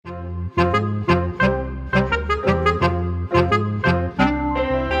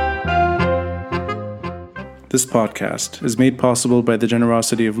This podcast is made possible by the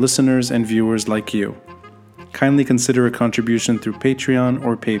generosity of listeners and viewers like you. Kindly consider a contribution through Patreon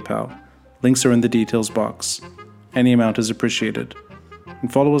or PayPal. Links are in the details box. Any amount is appreciated.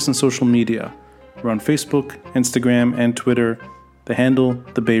 And follow us on social media. We're on Facebook, Instagram, and Twitter. The handle,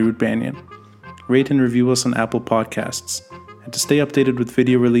 The Beirut Banyan. Rate and review us on Apple Podcasts. And to stay updated with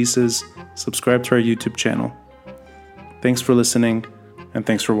video releases, subscribe to our YouTube channel. Thanks for listening, and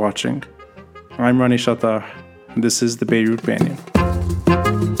thanks for watching. I'm Rani Shatar, and this is The Beirut Banyan.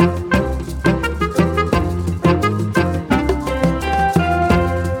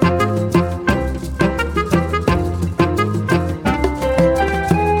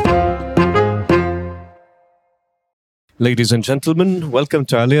 Ladies and gentlemen, welcome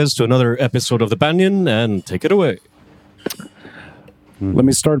to Alias to another episode of The Banyan, and take it away. Let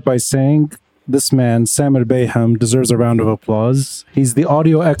me start by saying this man, Samir Bayham, deserves a round of applause. He's the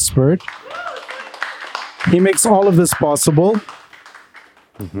audio expert. He makes all of this possible.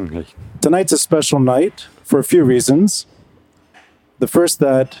 Tonight's a special night for a few reasons. The first,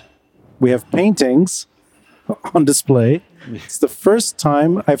 that we have paintings on display. It's the first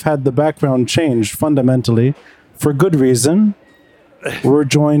time I've had the background changed fundamentally for good reason. We're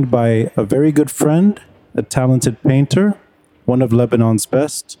joined by a very good friend, a talented painter, one of Lebanon's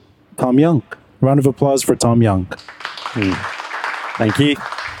best, Tom Young. Round of applause for Tom Young. Thank you.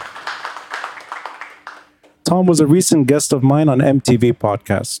 Tom was a recent guest of mine on MTV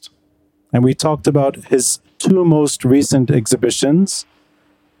podcast, and we talked about his two most recent exhibitions.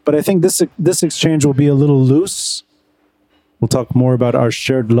 But I think this exchange will be a little loose. We'll talk more about our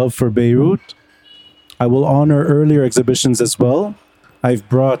shared love for Beirut. I will honor earlier exhibitions as well. I've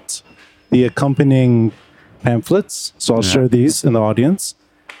brought the accompanying pamphlets, so I'll share these in the audience.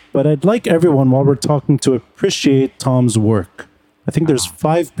 But I'd like everyone, while we're talking, to appreciate Tom's work. I think there's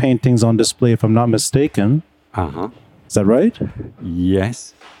 5 paintings on display, if I'm not mistaken. Is that right?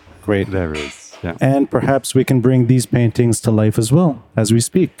 Yes. Great. There is. Yeah. And perhaps we can bring these paintings to life as well as we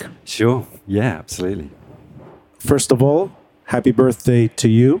speak. Sure. Yeah, absolutely. First of all, happy birthday to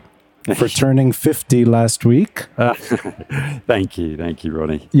you for turning 50 last week. Thank you. Thank you,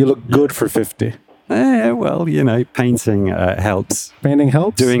 Ronnie. You look good for 50. Well, you know, painting helps. Painting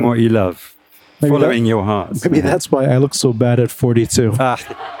helps? Doing what you love. Maybe following your heart. Maybe that's why I look so bad at 42.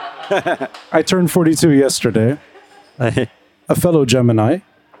 I turned 42 yesterday. A fellow Gemini.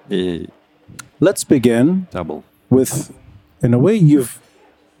 Let's begin Double. with, in a way, you've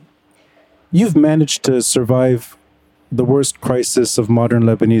managed to survive the worst crisis of modern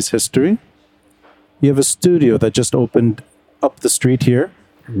Lebanese history. You have a studio that just opened up the street here.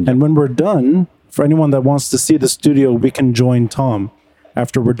 And when we're done, for anyone that wants to see the studio, we can join Tom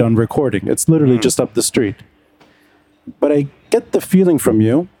after we're done recording. It's literally just up the street. But I get the feeling from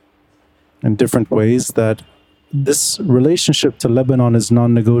you, in different ways, that this relationship to Lebanon is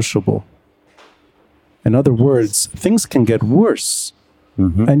non-negotiable. In other words, things can get worse,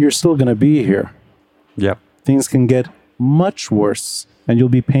 and you're still going to be here. Yep. Things can get much worse, and you'll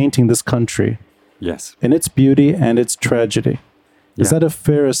be painting this country Yes. in its beauty and its tragedy. Is that a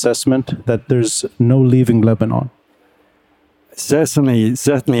fair assessment, that there's no leaving Lebanon? Certainly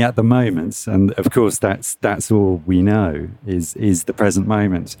at the moment, and of course that's all we know is the present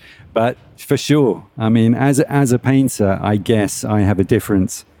moment. But for sure, I mean, as a painter, I guess I have a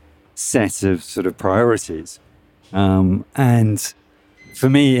different set of sort of priorities, and for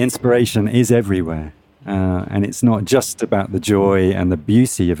me, inspiration is everywhere, and it's not just about the joy and the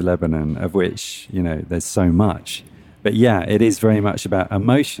beauty of Lebanon, of which, you know, there's so much. But yeah, it is very much about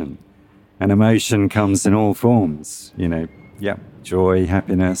emotion, and emotion comes in all forms, you know. Yeah, joy,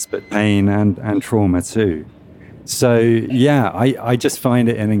 happiness, but pain and trauma too. So yeah, I just find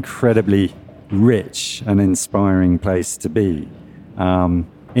it an incredibly rich and inspiring place to be,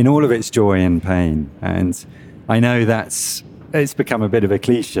 in all of its joy and pain. And I know it's become a bit of a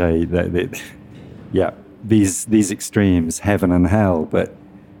cliche that these extremes, heaven and hell, but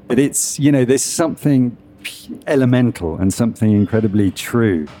it's, you know, there's something elemental and something incredibly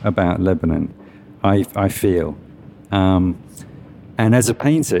true about Lebanon, I feel. And as a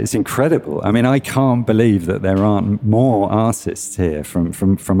painter, it's incredible. I mean, I can't believe that there aren't more artists here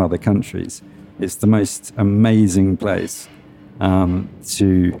from other countries. It's the most amazing place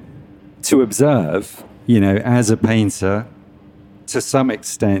to observe, you know, as a painter, to some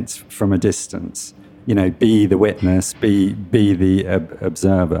extent from a distance, you know, be the witness, be the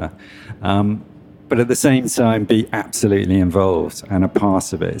observer. But at the same time, be absolutely involved and a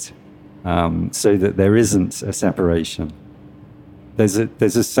part of it, so that there isn't a separation. There's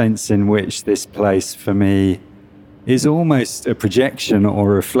a sense in which this place, for me, is almost a projection or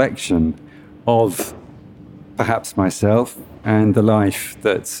reflection of perhaps myself and the life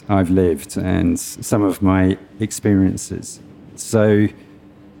that I've lived and some of my experiences. So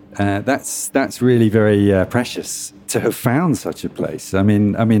that's really very precious to have found such a place. I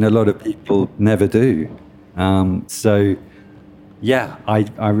mean, a lot of people never do. So yeah,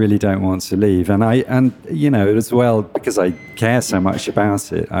 I really don't want to leave, and as well, because I care so much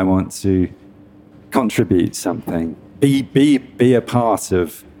about it, I want to contribute something, be a part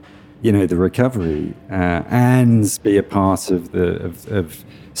of, the recovery, and be a part of of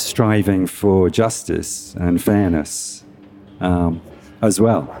striving for justice and fairness, as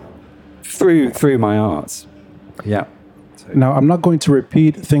well, through my art. Yeah. Now, I'm not going to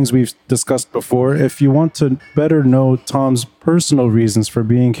repeat things we've discussed before. If you want to better know Tom's personal reasons for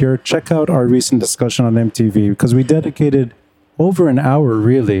being here, check out our recent discussion on MTV, because we dedicated over an hour,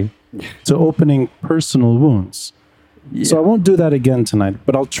 really, to opening personal wounds. Yeah. So I won't do that again tonight,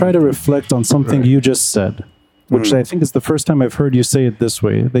 but I'll try to reflect on something you just said, which I think is the first time I've heard you say it this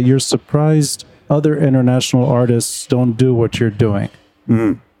way, that you're surprised other international artists don't do what you're doing.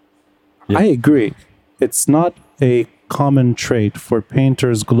 Yeah. I agree. It's not a common trait for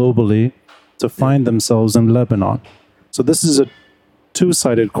painters globally to find themselves in Lebanon. So this is a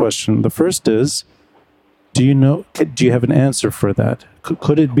two-sided question. The first is, do you have an answer for that?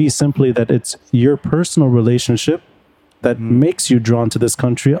 Could it be simply that it's your personal relationship that makes you drawn to this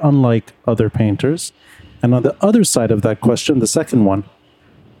country, unlike other painters? And on the other side of that question, the second one,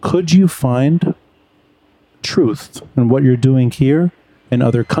 could you find truth in what you're doing here in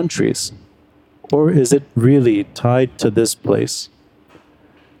other countries? Or is it really tied to this place?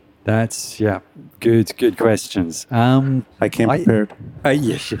 That's, good questions. I came prepared.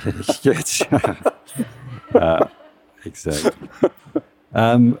 Yeah, good. Exactly.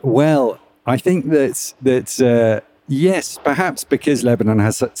 Well, I think that yes, perhaps because Lebanon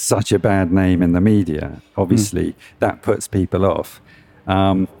has such a bad name in the media, obviously that puts people off.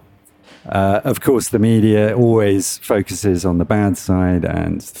 Of course, the media always focuses on the bad side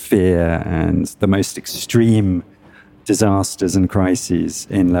and fear and the most extreme disasters and crises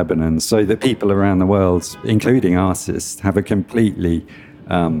in Lebanon, so that people around the world, including artists, have a completely,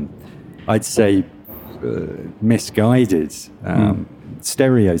 I'd say, misguided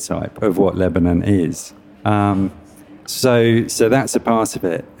stereotype of what Lebanon is. So that's a part of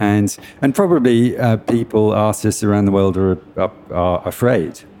it, and probably artists around the world are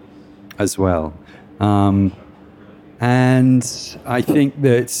afraid as well, and I think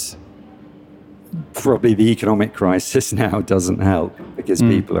that probably the economic crisis now doesn't help, because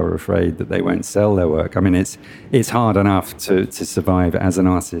people are afraid that they won't sell their work. I mean, it's hard enough to survive as an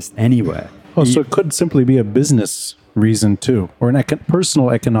artist anywhere. Oh, so it could simply be a business reason too, or an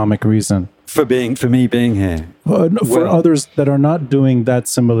personal economic reason for me being here. For others that are not doing that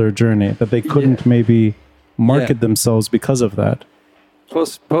similar journey, that they couldn't maybe market themselves because of that.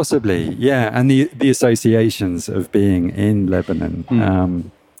 Possibly, yeah. And the associations of being in Lebanon,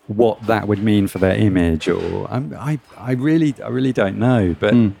 what that would mean for their image, or I really don't know.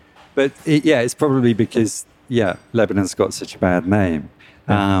 But it's probably because Lebanon's got such a bad name,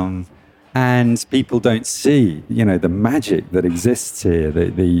 and people don't see the magic that exists here,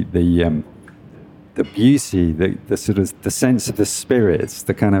 the beauty, the sort of the sense of the spirits,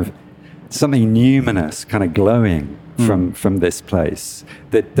 the kind of something numinous, kind of glowing from this place.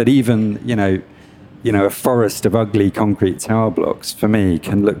 That even a forest of ugly concrete tower blocks for me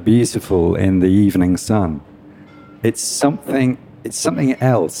can look beautiful in the evening sun. It's something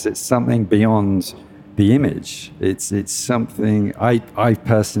else. It's something beyond the image. It's something I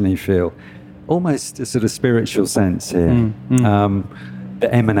personally feel almost a sort of spiritual sense here.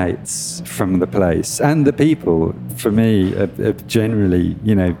 That emanates from the place, and the people, for me, are generally,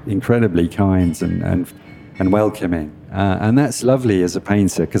 incredibly kind and welcoming, and that's lovely as a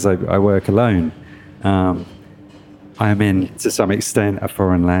painter, because I work alone. I'm in, to some extent, a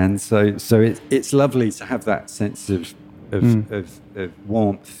foreign land, so it's lovely to have that sense of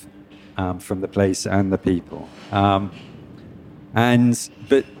warmth from the place and the people. But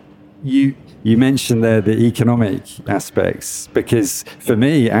you mentioned there the economic aspects, because for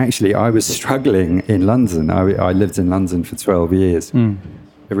me, actually, I was struggling in London. I lived in London for 12 years,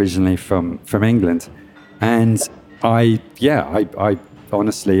 originally from England. And I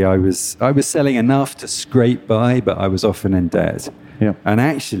honestly, I was selling enough to scrape by, but I was often in debt. Yeah. And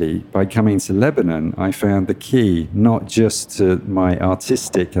actually, by coming to Lebanon, I found the key, not just to my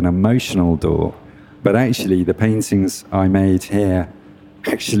artistic and emotional door, but actually the paintings I made here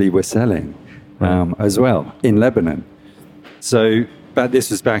actually were selling. As well in Lebanon. So, but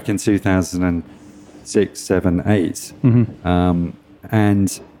this was back in 2006, 7, 8.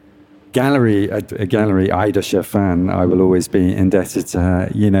 And gallery Ida Fan, I will always be indebted to her,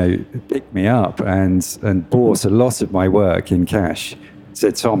 picked me up and bought a lot of my work in cash.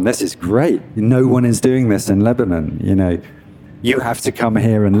 Said, Tom, this is great. No one is doing this in Lebanon. You have to come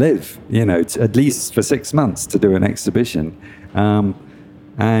here and live, at least for 6 months to do an exhibition.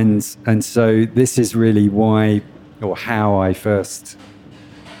 And so this is really why or how I first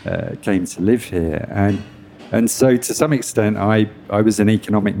came to live here. And so to some extent, I was an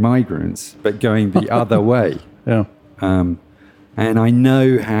economic migrant, but going the other way. Yeah. And I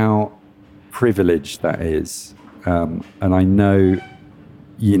know how privileged that is. And I know,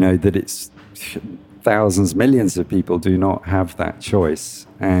 that it's thousands, millions of people do not have that choice.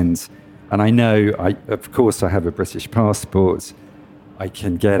 And I know, of course, I have a British passport. I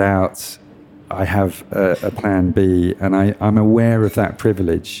can get out. I have a plan B, and I'm aware of that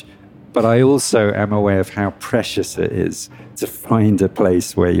privilege. But I also am aware of how precious it is to find a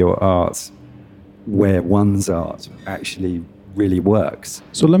place where one's art actually really works.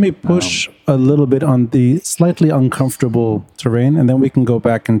 So let me push a little bit on the slightly uncomfortable terrain, and then we can go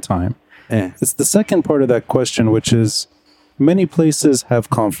back in time. Yeah. It's the second part of that question, which is many places have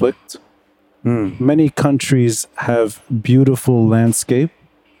conflict. Many countries have beautiful landscape.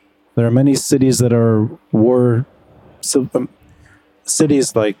 There are many cities that are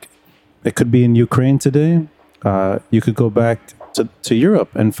cities like, it could be in Ukraine today. You could go back to Europe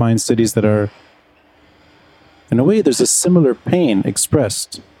and find cities that are, in a way, there's a similar pain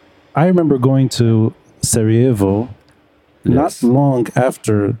expressed. I remember going to Sarajevo not long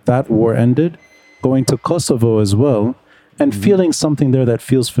after that war ended, going to Kosovo as well, and feeling something there that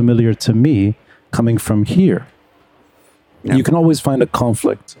feels familiar to me coming from here. Yeah. You can always find a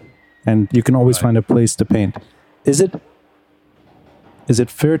conflict, and you can always find a place to paint. Is it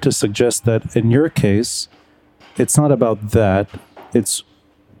fair to suggest that in your case, it's not about that, it's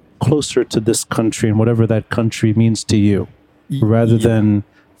closer to this country and whatever that country means to you, rather than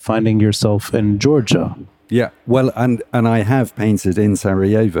finding yourself in Georgia? Yeah, well, and I have painted in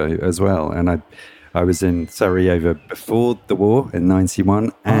Sarajevo as well, and I was in Sarajevo before the war in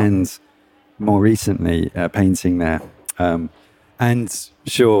 '91, and more recently painting there. And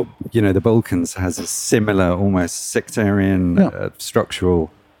sure, the Balkans has a similar, almost sectarian,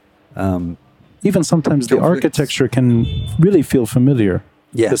 structural. Even sometimes the architecture can really feel familiar.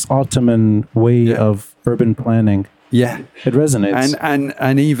 Yeah. This Ottoman way of urban planning. Yeah, it resonates.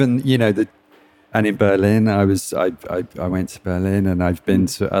 And even and in Berlin, I went to Berlin, and I've been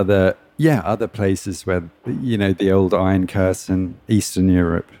to other places where the old Iron Curtain, Eastern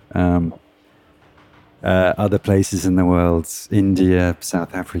Europe. Other places in the world, India,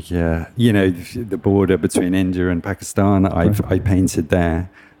 South Africa, the border between India and Pakistan, I painted there.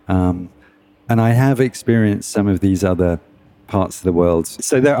 And I have experienced some of these other parts of the world.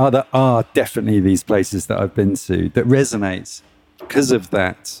 So there are definitely these places that I've been to that resonates because of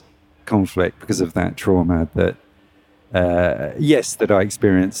that conflict, because of that trauma that I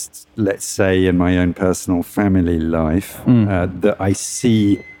experienced, let's say, in my own personal family life, that I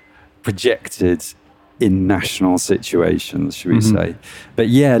see projected in national situations, should we say. But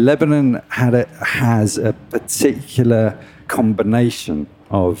Lebanon has a particular combination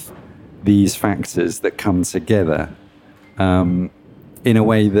of these factors that come together in a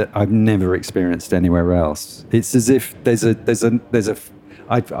way that I've never experienced anywhere else. It's as if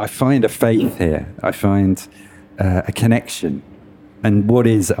I find a faith here. I find a connection. And what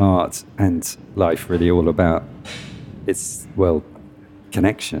is art and life really all about? It's,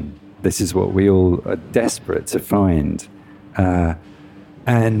 connection. This is what we all are desperate to find.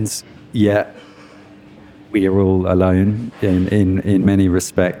 And yet we are all alone in many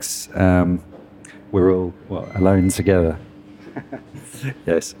respects. We're all alone together.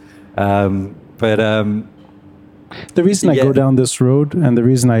 Yes. The reason I go down this road, and the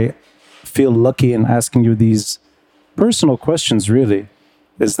reason I feel lucky in asking you these personal questions really,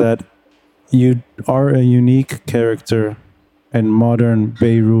 is that you are a unique character in modern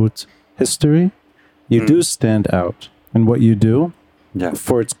Beirut history. You do stand out in what you do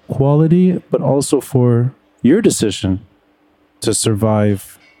for its quality, but also for your decision to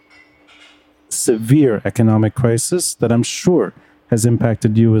survive severe economic crisis that I'm sure has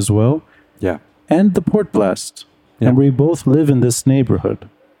impacted you as well. Yeah. And the port blast. Yeah. And we both live in this neighborhood.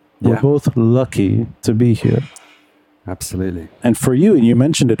 We're both lucky to be here. Absolutely. And for you, and you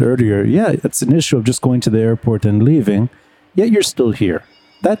mentioned it earlier, it's an issue of just going to the airport and leaving, yet you're still here.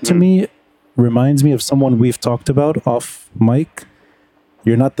 That to me reminds me of someone we've talked about off mic.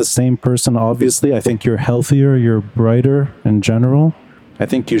 You're not the same person, obviously. I think you're healthier, you're brighter in general. I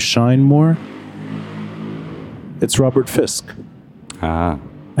think you shine more. It's Robert Fisk.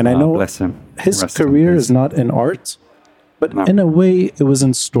 And I know bless him. his Rest in career peace. is not in art, but No. in a way, it was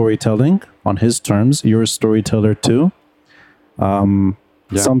in storytelling on his terms. You're a storyteller too. Yeah.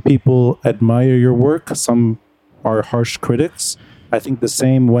 Some people admire your work, some are harsh critics. I think the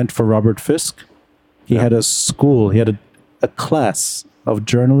same went for Robert Fisk. He had a school, he had a class of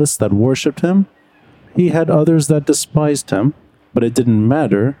journalists that worshipped him. He had others that despised him, but it didn't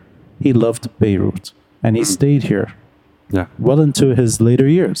matter. He loved Beirut and he stayed here Yeah. well into his later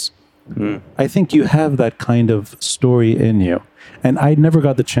years. I think you have that kind of story in you. And I never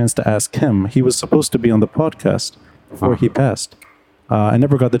got the chance to ask him. He was supposed to be on the podcast before he passed. I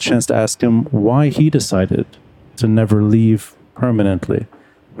never got the chance to ask him why he decided to never leave permanently.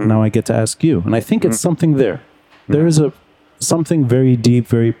 Now I get to ask you. And I think it's something there. There is something very deep,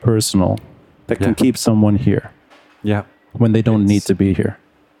 very personal that can keep someone here Yeah. when they don't need to be here.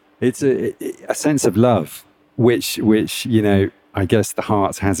 It's a sense of love, which I guess the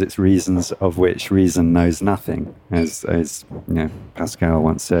heart has its reasons, of which reason knows nothing, as Pascal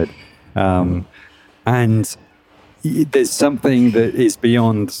once said. And there's something that is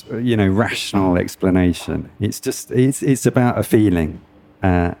beyond rational explanation. It's about a feeling,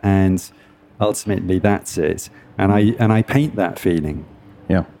 and ultimately that's it. And I paint that feeling.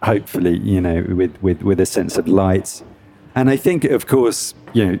 Yeah. Hopefully, with a sense of light. And I think, of course,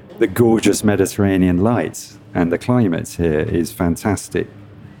 the gorgeous Mediterranean light and the climate here is fantastic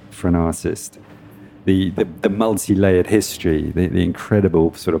for an artist. The multi-layered history, the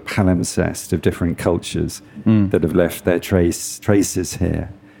incredible sort of palimpsest of different cultures that have left their traces here.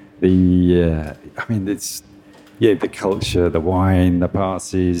 The culture, the wine, the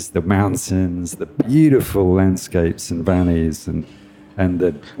parties, the mountains, the beautiful landscapes and valleys,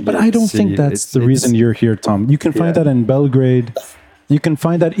 But I don't think that's the reason you're here, Tom. You can find that in Belgrade. You can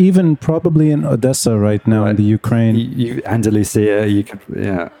find that even probably in Odessa right now in the Ukraine.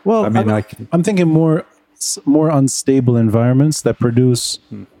 Andalusia, Well, I'm thinking more unstable environments that produce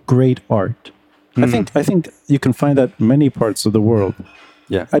great art. I think you can find that many parts of the world.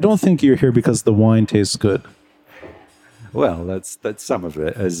 Yeah. I don't think you're here because the wine tastes good. Well, that's some of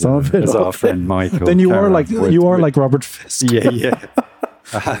it, as Okay. our friend Michael. Then you Caron are like Robert Fisk. Yeah.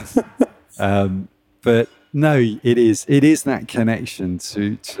 But no, it is that connection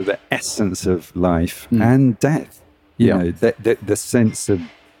to the essence of life and death. The sense of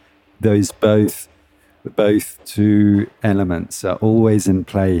those both two elements are always in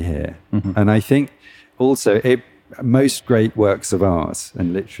play here. And I think also most great works of art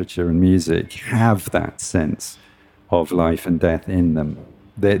and literature and music have that sense of life and death in them.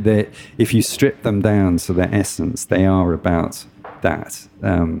 If you strip them down to their essence, they are about that.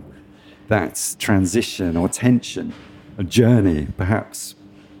 That's transition or tension, a journey, perhaps,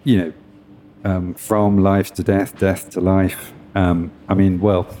 from life to death, death to life.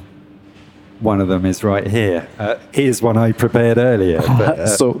 One of them is right here. Here's one I prepared earlier.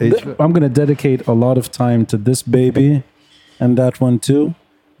 But, I'm going to dedicate a lot of time to this baby and that one too.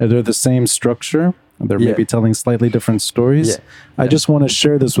 They're the same structure. They're maybe telling slightly different stories. I just want to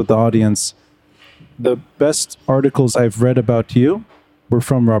share this with the audience. The best articles I've read about you were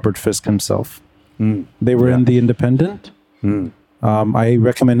from Robert Fisk himself. They were in The Independent. I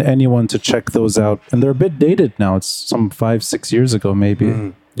recommend anyone to check those out. And they're a bit dated now. It's some 5-6 years ago,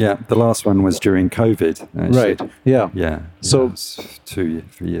 maybe. Yeah, the last one was during COVID. Actually. Right, yeah. Yeah, So, it was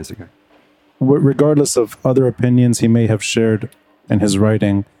 2-3 years ago. Regardless of other opinions he may have shared in his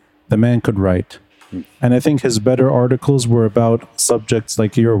writing, the man could write. And I think his better articles were about subjects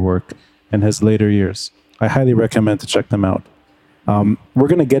like your work in his later years. I highly recommend to check them out. We're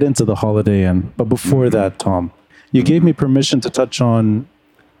going to get into the Holiday Inn, but before that, Tom, you gave me permission to touch on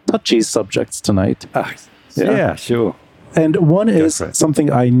touchy subjects tonight. Yeah, sure. And one is something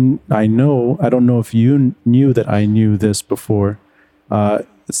I know. I don't know if you knew that I knew this before.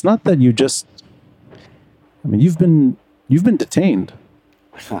 It's not that you just. I mean, you've been detained.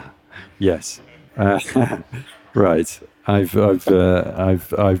 Yes. Right. I've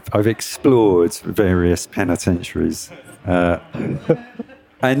explored various penitentiaries.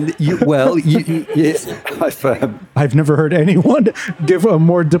 And I've never heard anyone give a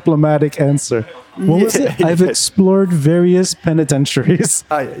more diplomatic answer. What was it? I've explored various penitentiaries.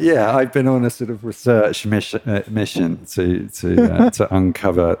 I've been on a sort of research mission to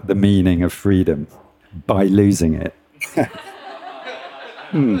uncover the meaning of freedom by losing it.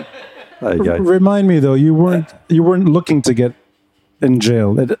 There you go. Remind me though, you weren't looking to get in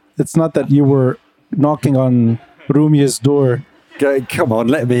jail. It's not that you were knocking on Rumia's door. Come on,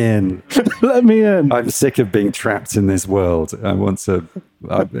 let me in. Let me in. I'm sick of being trapped in this world. I want to.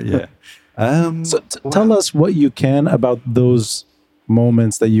 Tell us what you can about those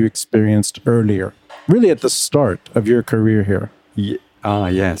moments that you experienced earlier, really at the start of your career here.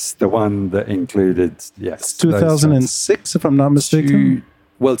 Yes, the one that included, It's 2006, if I'm not mistaken.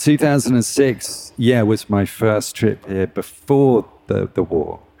 2006, was my first trip here before the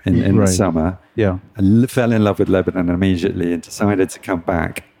war in the summer. Yeah. I fell in love with Lebanon immediately and decided to come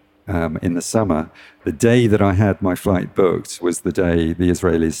back in the summer. The day that I had my flight booked was the day the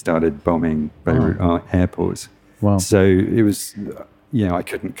Israelis started bombing Beirut airport. Wow. So it was, I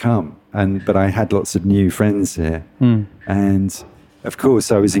couldn't come. But I had lots of new friends here. And of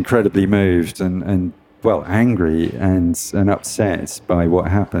course, I was incredibly moved and angry and upset by what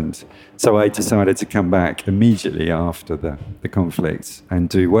happened. So I decided to come back immediately after the conflict and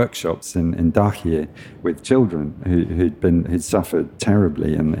do workshops in Dahir with children who'd suffered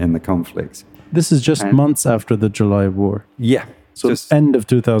terribly in the conflict. This is just months after the July war. Yeah. So it's end of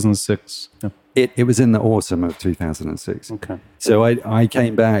 2006. Yeah. It was in the autumn of 2006. Okay. So I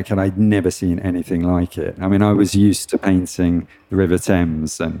came back and I'd never seen anything like it. I mean, I was used to painting the River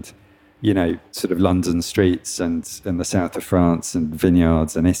Thames and, sort of London streets and the south of France and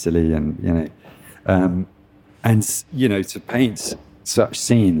vineyards and Italy and, to paint such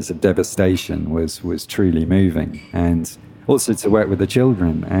scenes of devastation was truly moving. And also to work with the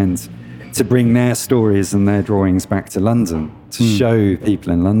children and to bring their stories and their drawings back to London, to show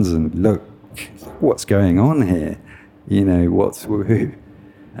people in London, look, what's going on here?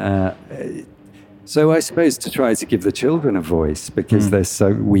 So I suppose to try to give the children a voice, because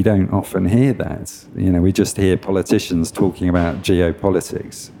we don't often hear that. We just hear politicians talking about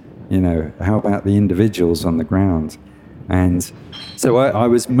geopolitics. How about the individuals on the ground? And so I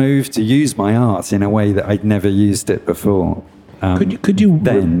was moved to use my art in a way that I'd never used it before. Could you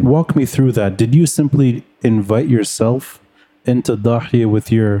walk me through that? Did you simply invite yourself into Dahir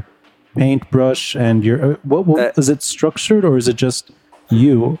with your paintbrush and your is it structured, or is it just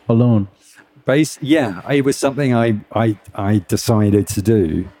you alone? It was something I decided to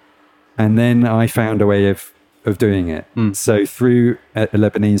do, and then I found a way of doing it. So through a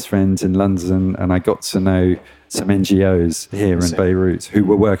Lebanese friend in London, and I got to know some NGOs here in Beirut who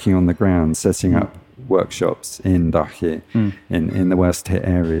were working on the ground, setting up workshops in Dahir, in the worst hit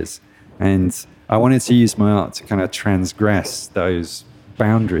areas. And I wanted to use my art to kind of transgress those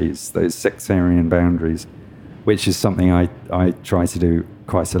boundaries, those sectarian boundaries, which is something I try to do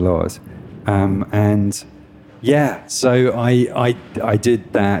quite a lot. So I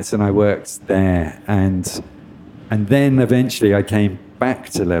did that and I worked there, and then eventually I came back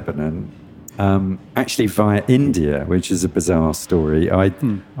to Lebanon, actually via India, which is a bizarre story. I'd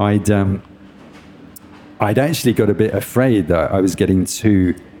actually got a bit afraid that I was getting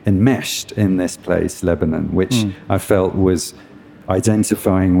too enmeshed in this place, Lebanon, which I felt was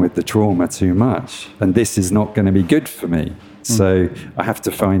identifying with the trauma too much. And this is not going to be good for me. So I have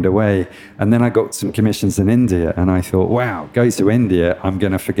to find a way. And then I got some commissions in India, and I thought, wow, go to India, I'm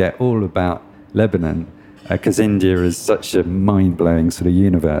going to forget all about Lebanon, because India is such a mind-blowing sort of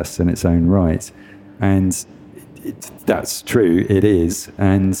universe in its own right. And that's true, it is.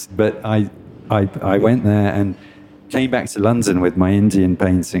 But I went there and came back to London with my Indian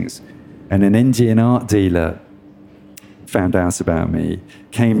paintings, and an Indian art dealer found out about me,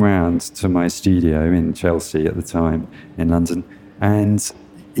 came round to my studio in Chelsea at the time in London, and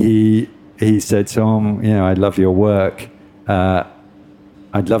he said, Tom, I love your work.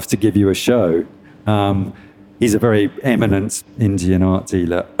 I'd love to give you a show. He's a very eminent Indian art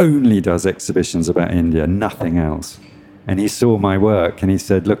dealer, only does exhibitions about India, nothing else. And he saw my work and he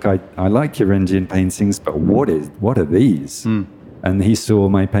said, look, I like your Indian paintings, but what are these? And he saw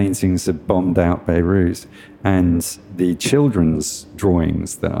my paintings of bombed out Beirut and the children's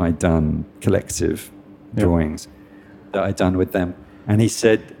drawings that I'd done, collective drawings that I'd done with them. And he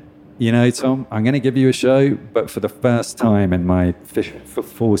said, Tom, I'm going to give you a show, but for the first time in my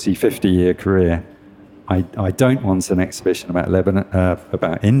 40, 50-year career, I don't want an exhibition about Lebanon,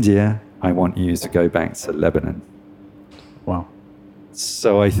 about India. I want you to go back to Lebanon. Wow.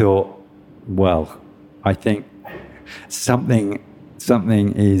 So I thought, well, I think something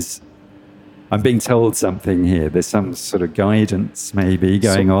is, I'm being told something here. There's some sort of guidance maybe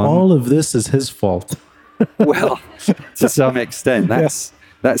going on. All of this is his fault. Well, to some extent, that's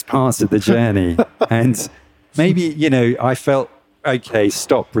part of the journey. And maybe, I felt, okay,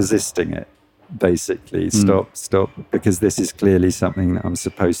 stop resisting it, basically. Stop, because this is clearly something that I'm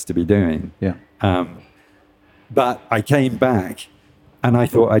supposed to be doing. Yeah. But I came back and I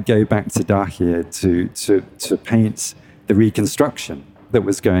thought I'd go back to Dahir to paint the reconstruction that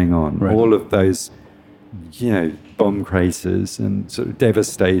was going on. Right. All of those, bomb craters and sort of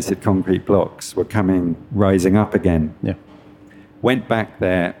devastated concrete blocks were rising up again. Yeah. went back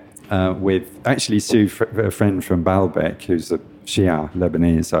there with actually Sue, a friend from Baalbek, who's a Shia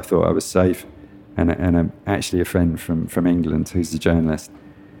Lebanese. I thought I was safe, and actually a friend from England who's a journalist.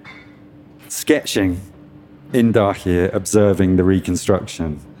 Sketching in Dahir, observing the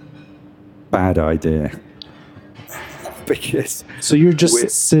reconstruction. Bad idea. Because So you're just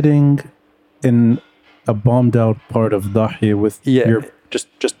sitting in a bombed out part of Dahir with your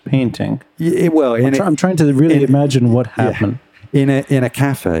just painting. Yeah, well, I'm trying to really imagine what happened. in a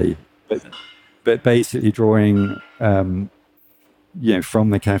cafe, but basically drawing, from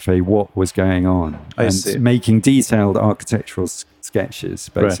the cafe what was going on, making detailed architectural sketches,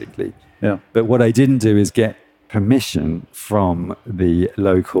 basically. Right. Yeah. But what I didn't do is get permission from the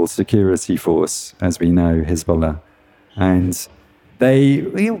local security force, as we know, Hezbollah, and they,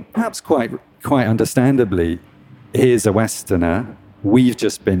 perhaps quite understandably, here's a Westerner. We've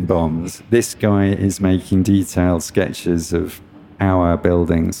just been bombed. This guy is making detailed sketches of our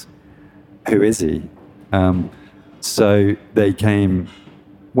buildings. Who is he? So they came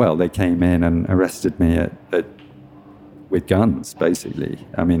in and arrested me with guns, basically.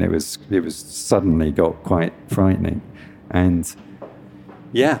 I mean, it was suddenly got quite frightening, and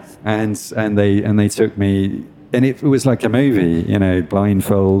they took me, and it was like a movie,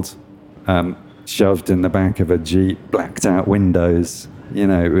 blindfold. Shoved in the back of a Jeep, blacked out windows.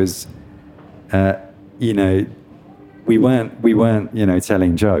 It was, we weren't,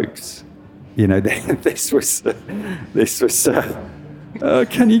 telling jokes. This was,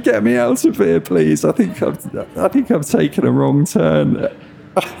 can you get me out of here, please? I think I've taken a wrong turn.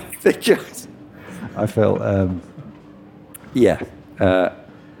 I felt,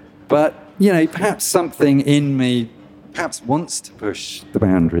 but perhaps something in me perhaps wants to push the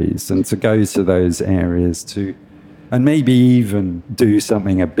boundaries and to go to those areas and maybe even do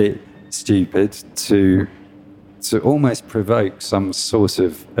something a bit stupid to almost provoke some sort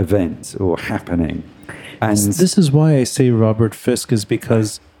of event or happening. And this is why I say Robert Fisk, is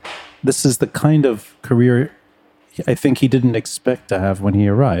because this is the kind of career I think he didn't expect to have when he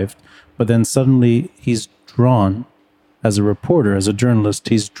arrived, but then suddenly he's drawn, as a reporter, as a journalist,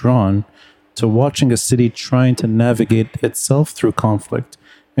 he's drawn to watching a city trying to navigate itself through conflict.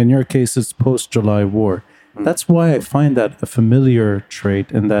 In your case, it's post-July war. That's why I find that a familiar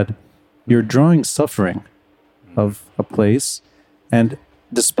trait, in that you're drawing suffering of a place, and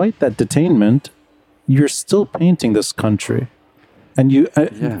despite that detainment, you're still painting this country. And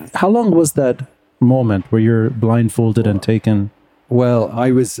how long was that moment where you're blindfolded and taken? Well,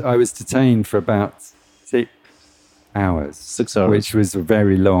 I was detained for about 6 hours. 6 hours. Which was a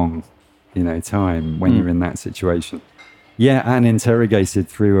very long time when you're in that situation. Yeah, and interrogated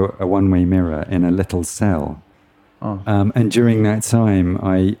through a one-way mirror in a little cell. Oh. And during that time,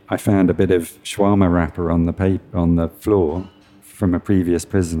 I found a bit of shawarma wrapper on the floor from a previous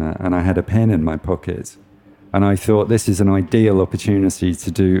prisoner, and I had a pen in my pocket. And I thought, this is an ideal opportunity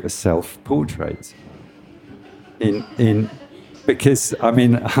to do a self-portrait. Because, I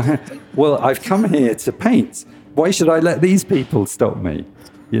mean, I've come here to paint. Why should I let these people stop me?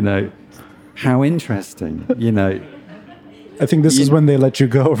 How interesting, I think this is when they let you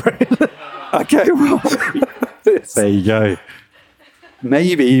go, right? Okay, well, there you go.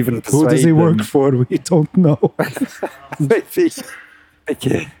 Maybe even persuade Who does he work for? We don't know.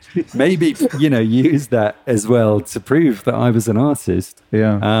 Maybe use that as well to prove that I was an artist.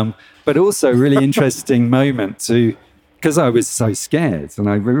 Yeah. But also really interesting moment because I was so scared, and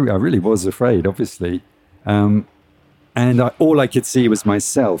I really was afraid, obviously. And all I could see was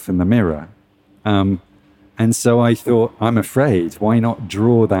myself in the mirror. And so I thought, I'm afraid. Why not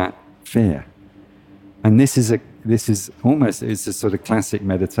draw that fear? And this is almost, it's a sort of classic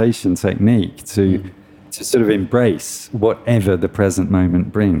meditation technique to sort of embrace whatever the present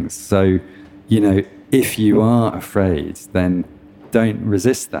moment brings. So, if you are afraid, then don't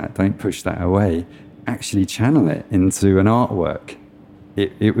resist that. Don't push that away. Actually channel it into an artwork.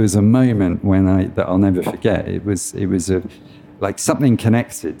 It was a moment that I'll never forget. It was like something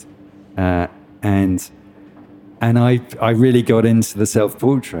connected, and I really got into the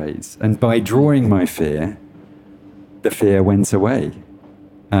self-portraits, and by drawing my fear, the fear went away.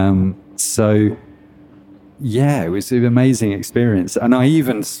 So yeah, it was an amazing experience, and I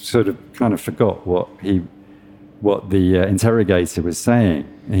even sort of kind of forgot what the interrogator was saying.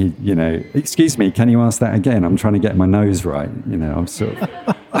 He, excuse me, can you ask that again? I'm trying to get my nose right. I'm sort of.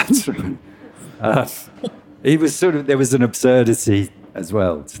 It was sort of, there was an absurdity as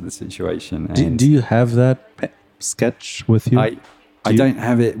well to the situation. Do you have that sketch with you? I don't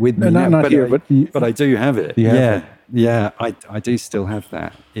have it with me now, not here, but I do have it. Yeah, I do still have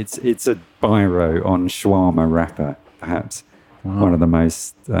that. It's a biro on shawarma wrapper, perhaps. one of the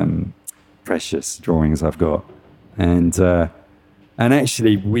most precious drawings I've got. And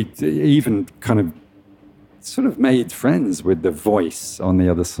actually, we even kind of sort of made friends with the voice on the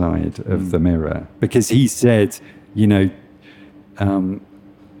other side of the mirror, because he said,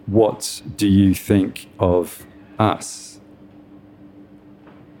 what do you think of us?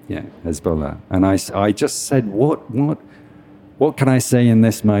 Yeah, Hezbollah. And I just said, what can I say in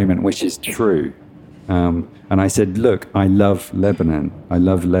this moment which is true? And I said, look, I love Lebanon. I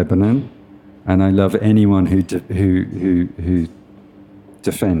love Lebanon, and I love anyone who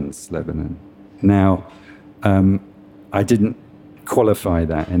defends Lebanon. Now, I didn't qualify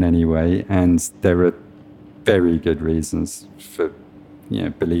that in any way, and there are very good reasons for,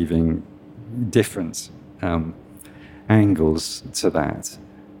 believing different angles to that.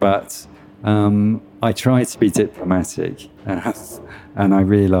 But I tried to be diplomatic, and I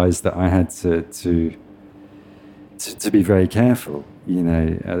realised that I had to be very careful.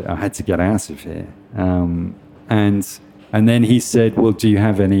 I had to get out of here. And then he said, "Well, do you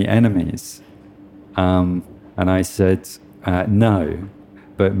have any enemies?" And I said, "No,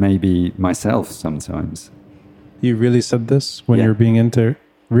 but maybe myself sometimes." You really said this when you're being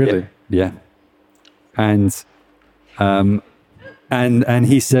really? Yeah. And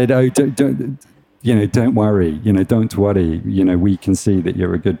he said, "Oh, don't worry. Don't worry. We can see that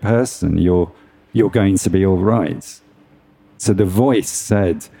you're a good person. You're going to be all right." So the voice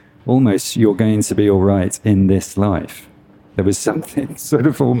said, almost, "You're going to be all right in this life." There was something sort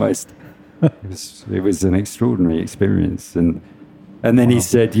of almost. It was an extraordinary experience, and then he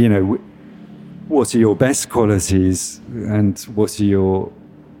said, "What are your best qualities, and what are your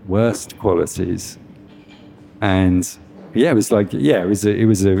worst qualities?" And it was like, it was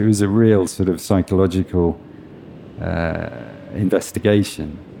a real sort of psychological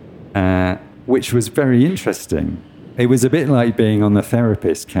investigation, which was very interesting. It was a bit like being on the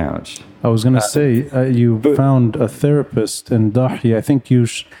therapist couch. I was going to say, you found a therapist in Dahi. I think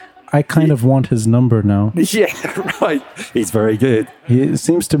I kind of want his number now. Yeah, right. He's very good. He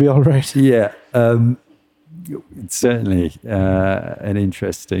seems to be all right. Yeah. Certainly an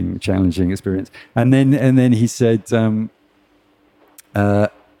interesting, challenging experience. And then he said, he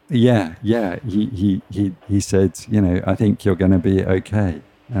said, "I think you're going to be okay."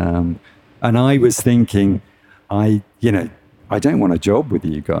 And I was thinking, I don't want a job with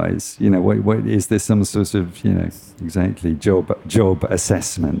you guys. What is this, some sort of, exactly job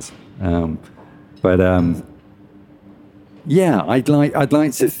assessment? I'd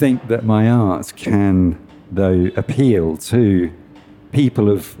like to think that my art can, though, appeal to people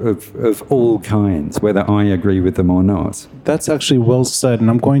of all kinds, whether I agree with them or not. That's actually well said, and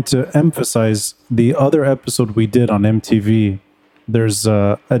I'm going to emphasize the other episode we did on MTV. There's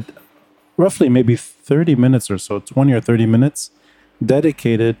roughly maybe 30 minutes or so, 20 or 30 minutes,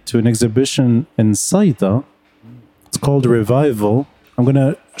 dedicated to an exhibition in Saida. It's called Revival. I'm going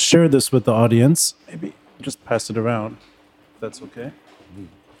to share this with the audience. Maybe just pass it around, if that's okay.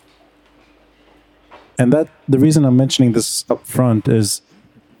 And the reason I'm mentioning this up front is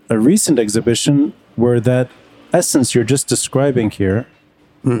a recent exhibition where that essence you're just describing here,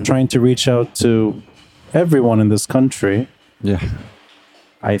 trying to reach out to everyone in this country. Yeah.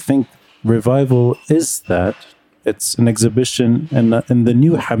 I think Revival is that. It's an exhibition in the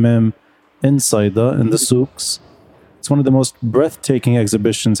new Hammam in Saida, in the souks. It's one of the most breathtaking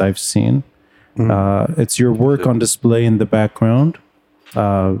exhibitions I've seen. It's your work on display in the background.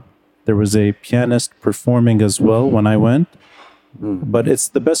 There was a pianist performing as well when I went. But it's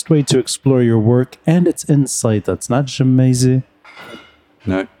the best way to explore your work, and it's in Saida. It's not Jamaizi.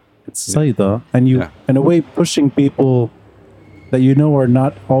 No. It's Saida. And you, in a way, pushing people that are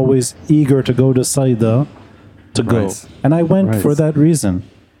not always eager to go to Saida to go. Right. And I went for that reason.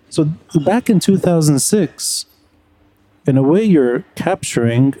 So back in 2006, in a way, you're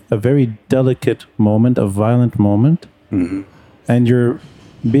capturing a very delicate moment, a violent moment, and you're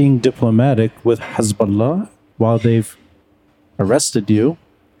being diplomatic with Hezbollah while they've arrested you.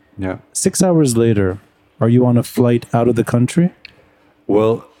 Yeah. 6 hours later, are you on a flight out of the country?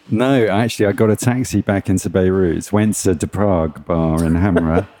 Well, no, actually, I got a taxi back into Beirut, went to the Prague bar in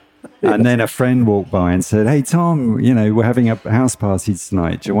Hamra, and then a friend walked by and said, "Hey, Tom, we're having a house party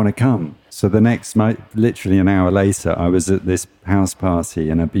tonight. Do you want to come?" So the next, literally an hour later, I was at this house party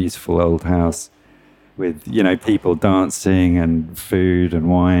in a beautiful old house with, people dancing and food and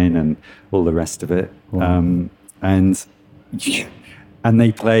wine and all the rest of it. Wow. And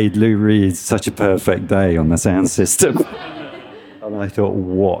they played Lou Reed's Such a Perfect Day on the sound system. And I thought,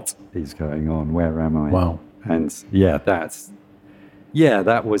 what is going on? Where am I? Wow. And yeah, that's yeah,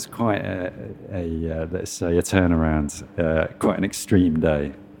 that was quite let's say a turnaround, quite an extreme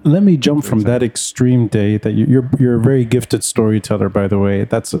day. Let me jump from that extreme day that you're a very gifted storyteller, by the way.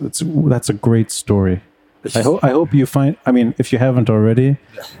 That's a great story. I hope you find. I mean, if you haven't already,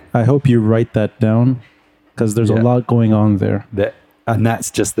 I hope you write that down because there's a lot going on there. And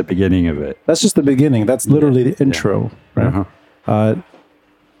that's just the beginning of it. That's just the beginning. That's literally the intro, right?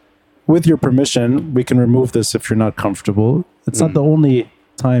 With your permission, we can remove this if you're not comfortable. It's not the only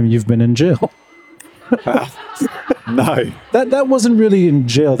time you've been in jail. No, That wasn't really in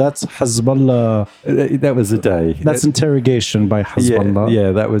jail. That's Hezbollah. that was a day. That's interrogation by Hezbollah.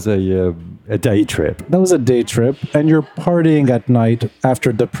 Yeah, that was a day trip. That was a day trip, and you're partying at night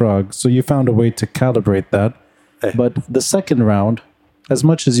after the Prague, so you found a way to calibrate that. But the second round, as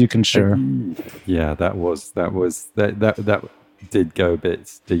much as you can share. Yeah, that did go a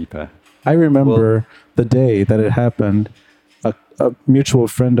bit deeper. I remember the day that it happened. A mutual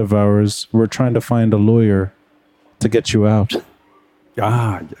friend of ours, we're trying to find a lawyer to get you out.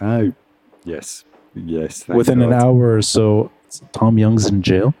 Oh, yes. Thank Within an God. hour or so, Tom Young's in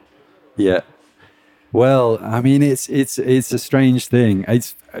jail. Yeah. Well, I mean, it's a strange thing.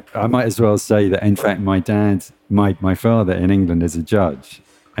 I might as well say that, in fact, my father in England is a judge,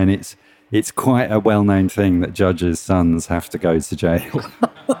 and it's quite a well-known thing that judges' sons have to go to jail.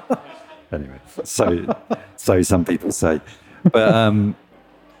 Anyway, so some people say, but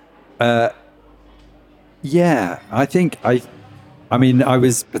yeah, I think I mean, I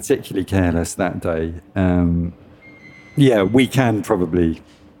was particularly careless that day. Yeah, we can probably.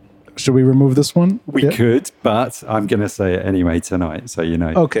 Should we remove this one? We could, but I'm going to say it anyway tonight, so you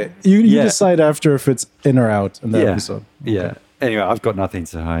know. Okay. You decide after if it's in or out in the episode. Yeah. Okay. Anyway, I've got nothing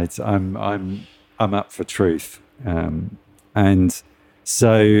to hide. I'm up for truth. And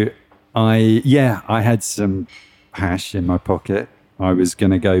so I had some hash in my pocket. I was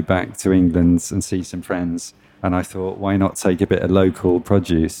going to go back to England and see some friends, and I thought, why not take a bit of local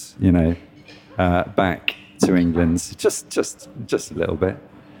produce, back to England, just a little bit.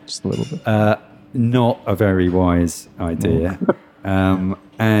 Just a little bit. Not a very wise idea.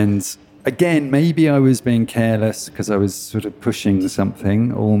 And again, maybe I was being careless because I was sort of pushing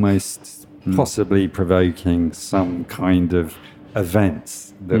something, almost possibly provoking some kind of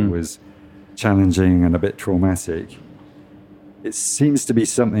event that was challenging and a bit traumatic. It seems to be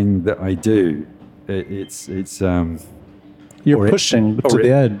something that I do. You're pushing to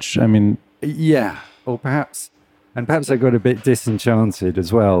the edge. I mean, yeah, or perhaps I got a bit disenchanted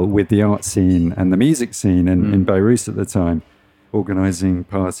as well with the art scene and the music scene in Beirut at the time, organising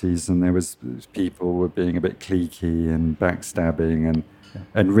parties, and there was people were being a bit cliquey and backstabbing,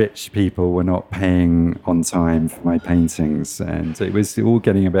 and rich people were not paying on time for my paintings, and it was all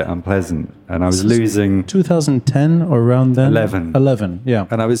getting a bit unpleasant, and I was losing 2010 or around then. 11, yeah.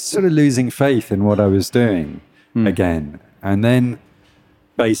 And I was sort of losing faith in what I was doing again, and then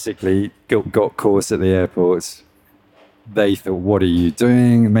basically got caught at the airport. They thought, what are you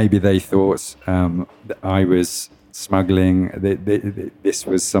doing? Maybe they thought that I was smuggling. This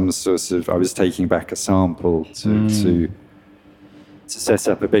was some sort of, I was taking back a sample to set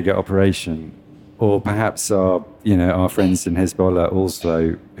up a bigger operation. Or perhaps our friends in Hezbollah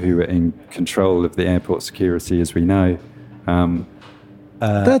also, who were in control of the airport security, as we know.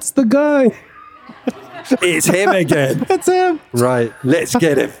 That's the guy. It's him again. That's him. Right, let's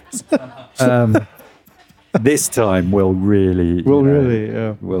get him. This time we'll really we'll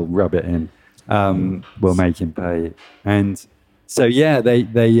rub it in. We'll make him pay. And so they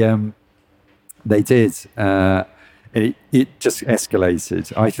did. It just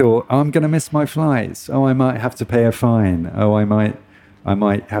escalated. I thought, I'm going to miss my flights. Oh, I might have to pay a fine. Oh, I might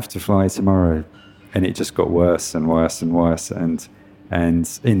have to fly tomorrow. And it just got worse and worse and worse. And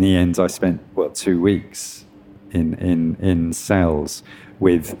in the end, I spent 2 weeks in cells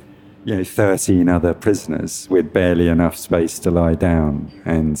with 13 other prisoners with barely enough space to lie down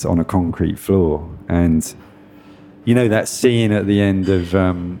and on a concrete floor. And that scene at the end of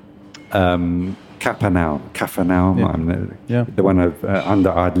Kafanau, the one of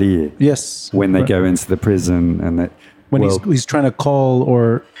Under Adliye. Yes. When they go into the prison and he's trying to call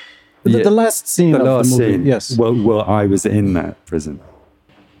or the last scene of the movie. Scene. Yes. Well, I was in that prison.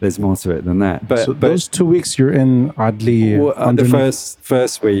 There's more to it than that. But those 2 weeks you're in Adliye. The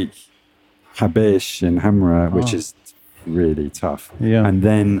first week, Habesh in Hamra, which is really tough. Yeah. And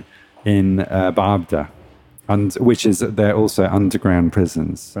then in Baabda, which is they're also underground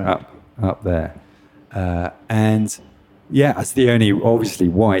prisons up there. And as the only obviously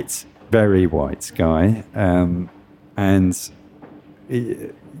very white guy, and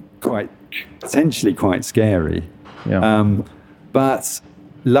potentially quite scary. Yeah. But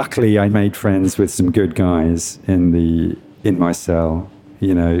luckily, I made friends with some good guys in my cell.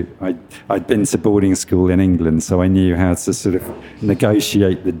 You know, I'd been to boarding school in England, so I knew how to sort of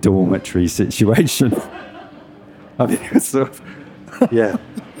negotiate the dormitory situation. I mean, it's sort of, yeah.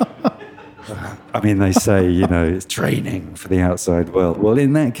 I mean, they say, you know, it's training for the outside world. Well,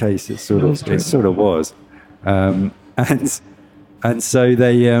 in that case, it sort of was. And so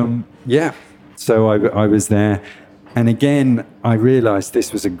they, so I was there. And again, I realized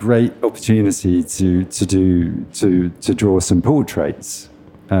this was a great opportunity to draw some portraits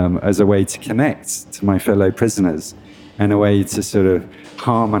as a way to connect to my fellow prisoners and a way to sort of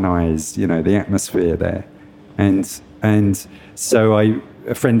harmonize, you know, the atmosphere there. And so a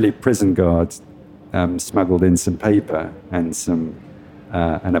friendly prison guard smuggled in some paper and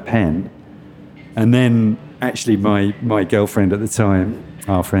and a pen. And then actually my girlfriend at the time,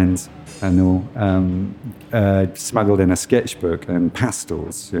 our friend and all, smuggled in a sketchbook and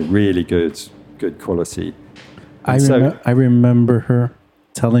pastels, really good quality. I remember her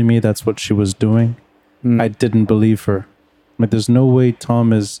telling me that's what she was doing. I didn't believe her. But there's no way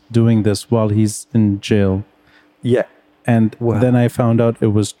Tom is doing this while he's in jail. Yeah. And then I found out it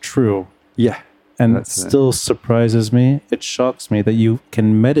was true. Yeah. And it still surprises me. It shocks me that you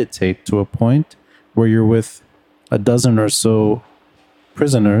can meditate to a point where you're with a dozen or so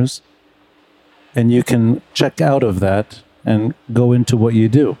prisoners and you can check out of that and go into what you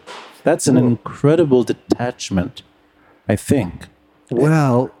do. That's an incredible detachment, I think.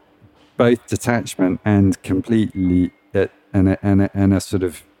 Well, both detachment and completely and a sort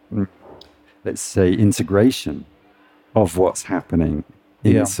of, let's say, integration of what's happening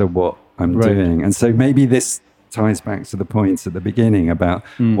into what I'm doing. And so maybe this ties back to the point at the beginning about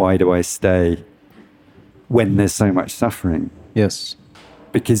why do I stay when there's so much suffering? Yes.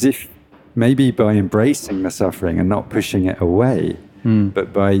 Because if maybe by embracing the suffering and not pushing it away,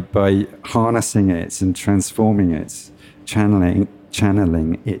 but by harnessing it and transforming it,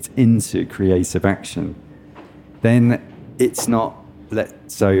 channeling it into creative action, then it's not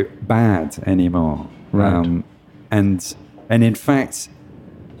so bad anymore. Right. And in fact,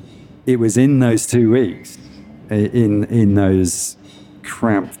 it was in those 2 weeks, in those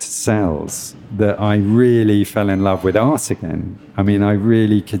cramped cells, that I really fell in love with art again. I mean, I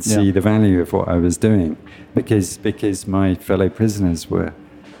really could see the value of what I was doing because my fellow prisoners were,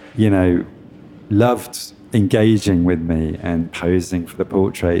 you know, loved engaging with me and posing for the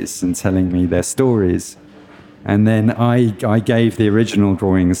portraits and telling me their stories. And then I gave the original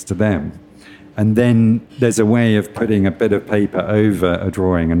drawings to them. And then there's a way of putting a bit of paper over a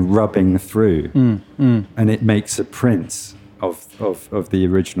drawing and rubbing through. And it makes a print of the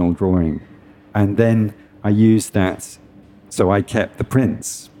original drawing. And then I used that, so I kept the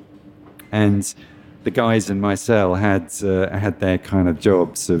prints. And the guys in my cell had their kind of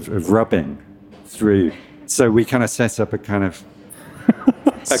jobs of rubbing through. So we kind of set up a kind of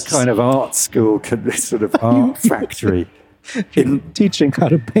art school, sort of art factory. Teaching how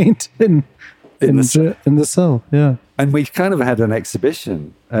to paint in the cell, yeah. And we kind of had an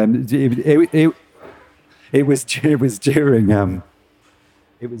exhibition. It was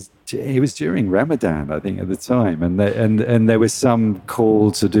during Ramadan, I think, at the time, and there was some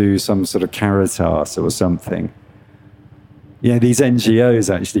call to do some sort of caritas or something. Yeah, these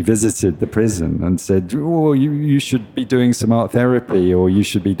NGOs actually visited the prison and said, "Oh, you should be doing some art therapy, or you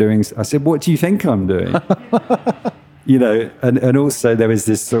should be doing." I said, "What do you think I'm doing?" You know, and also there was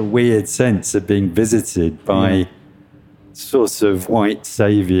this sort of weird sense of being visited by sort of white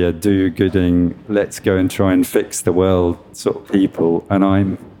savior, do-gooding, let's go and try and fix the world sort of people, and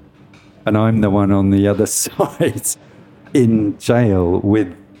I'm the one on the other side in jail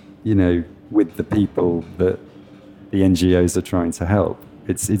with the people that the NGOs are trying to help.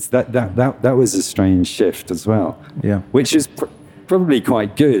 It's that was a strange shift as well. Yeah, which is probably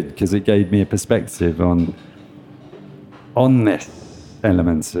quite good because it gave me a perspective on this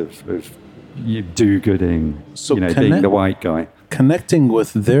element of you do-gooding, so being the white guy. Connecting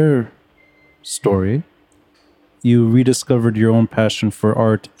with their story, you rediscovered your own passion for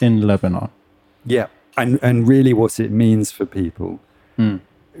art in Lebanon. Yeah, and really what it means for people,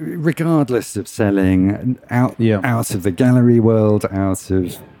 regardless of selling, out of the gallery world, out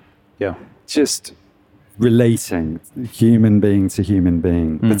of just relating human being to human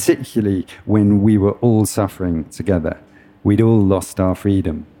being, particularly when we were all suffering together. We'd all lost our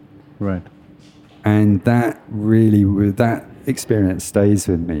freedom. Right. And that experience stays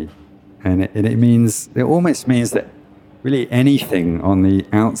with me. And it almost means that really anything on the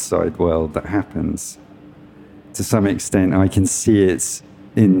outside world that happens, to some extent, I can see it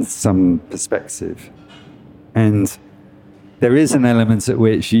in some perspective. And there is an element at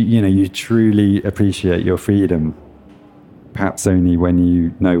which you truly appreciate your freedom, perhaps only when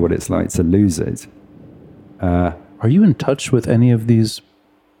you know what it's like to lose it. Are you in touch with any of these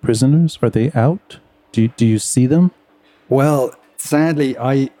prisoners? Are they out? Do you see them? Well, sadly,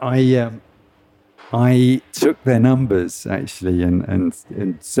 I took their numbers actually and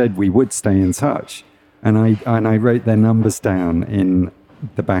said we would stay in touch, and I wrote their numbers down in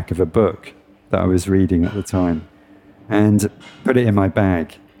the back of a book that I was reading at the time, and put it in my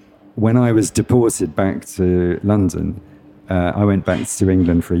bag. When I was deported back to London, I went back to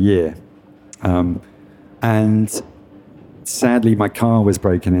England for a year, and sadly my car was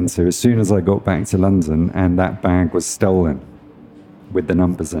broken into as soon as I got back to London, and that bag was stolen with the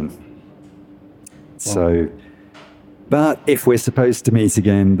numbers in. So, but if we're supposed to meet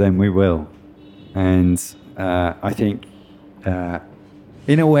again, then we will. And I think,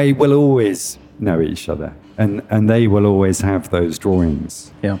 in a way, we'll always know each other, and they will always have those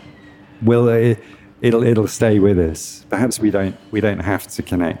drawings. Yeah. It'll stay with us. Perhaps we don't have to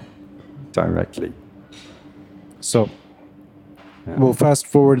connect directly. So, we'll fast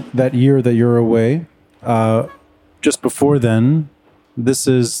forward that year that you're away. Just before then, this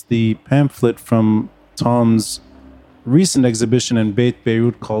is the pamphlet from Tom's recent exhibition in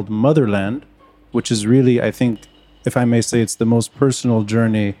Beirut called Motherland, which is really, I think, if I may say, it's the most personal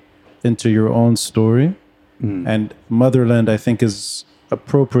journey into your own story. And Motherland, I think, is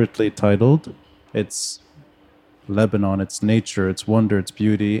appropriately titled. It's Lebanon, it's nature, it's wonder, it's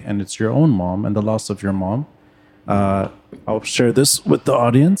beauty, and it's your own mom and the loss of your mom. I'll share this with the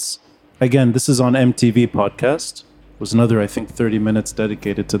audience. Again, this is on MTV podcast. It was another, I think, 30 minutes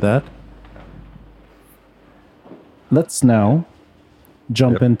dedicated to that. Let's now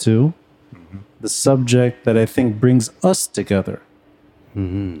jump into the subject that I think brings us together.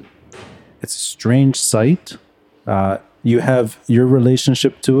 It's a strange sight. You have your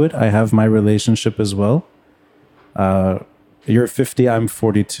relationship to it. I have my relationship as well. You're 50, I'm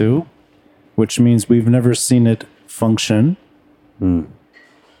 42, which means we've never seen it function,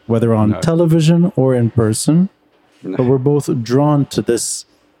 whether on television or in person. But we're both drawn to this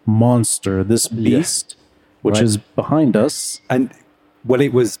monster, this beast, which is behind us. And well,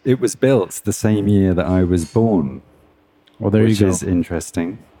 it was built the same year that I was born. Well, there you go. Which is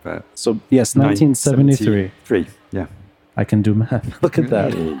interesting. But so yes, 1973. Yeah, I can do math. Look at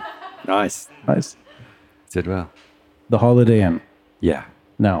that. Nice. Did well. The Holiday Inn. Yeah.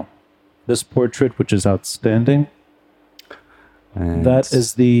 Now, this portrait, which is outstanding, And that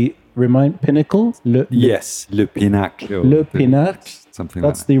is the pinnacle. yes, Le Pinacle. Le Pinacle. Something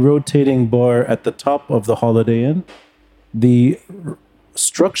That's like the rotating bar at the top of the Holiday Inn. The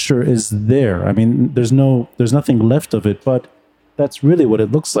structure is there. I mean, there's nothing left of it, but that's really what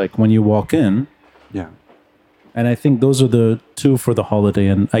it looks like when you walk in. Yeah. And I think those are the two for the Holiday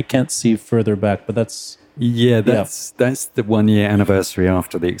Inn. I can't see further back, but that's the 1 year anniversary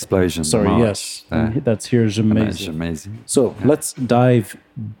after the explosion. sorry. March. Yes, that's here's amazing. Amazing. So let's dive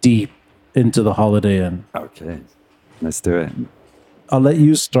deep into the Holiday Inn. Okay, let's do it. I'll let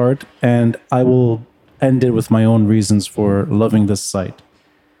you start, and I will end it with my own reasons for loving this site.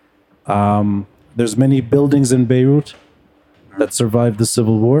 There's many buildings in Beirut that survived the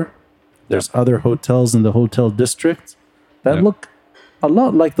civil war. There's other hotels in the hotel district that look a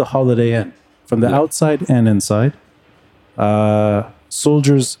lot like the Holiday Inn from the outside and inside.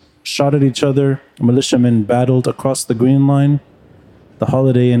 Soldiers shot at each other. Militiamen battled across the Green Line. The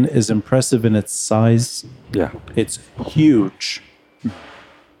Holiday Inn is impressive in its size. Yeah. It's huge.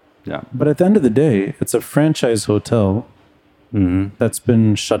 Yeah. But at the end of the day, it's a franchise hotel that's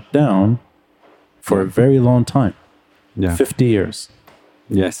been shut down for a very long time. Yeah. 50 years.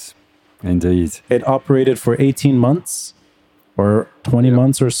 Yes, indeed. It operated for 18 months or 20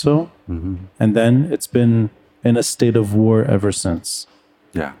 months or so. And then it's been in a state of war ever since.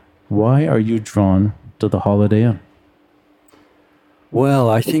 Yeah. Why are you drawn to the Holiday Inn? Well,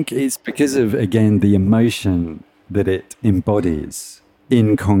 I think it's because of, again, the emotion that it embodies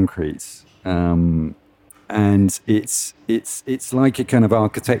in concrete. And it's like a kind of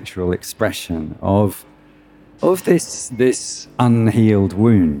architectural expression of this unhealed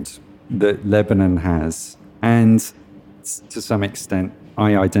wound that Lebanon has. And to some extent,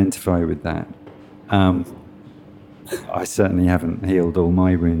 I identify with that. I certainly haven't healed all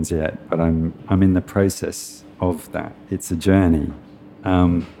my wounds yet, but I'm in the process of that. It's a journey.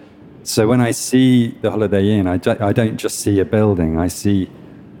 So when I see the Holiday Inn, I don't just see a building. I see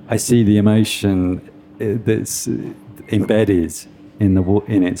the emotion that's embedded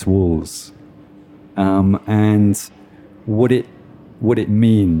in its walls, and what it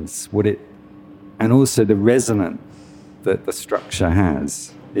means, and also the resonance that the structure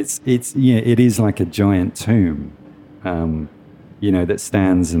has. It is like a giant tomb, that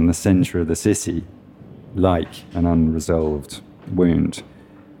stands in the center of the city, like an unresolved wound,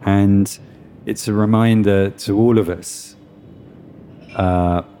 and it's a reminder to all of us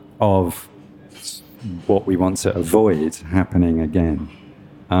of what we want to avoid happening again.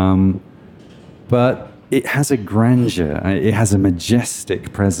 But it has a grandeur, it has a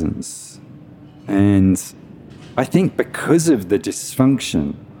majestic presence. And I think because of the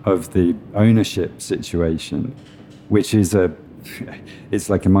dysfunction of the ownership situation, which is it's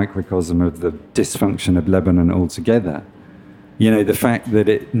like a microcosm of the dysfunction of Lebanon altogether, the fact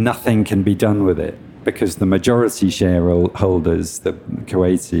that nothing can be done with it because the majority shareholders, the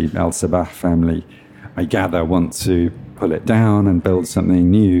Kuwaiti Al Sabah family, I gather, want to pull it down and build something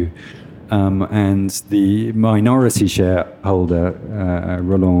new. And the minority shareholder,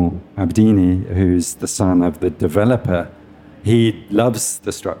 Roland Abdini, who's the son of the developer, he loves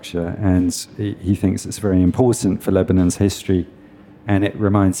the structure and he thinks it's very important for Lebanon's history. And it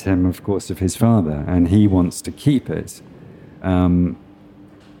reminds him, of course, of his father, and he wants to keep it.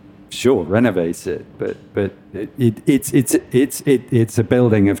 Sure, renovate it, but it's a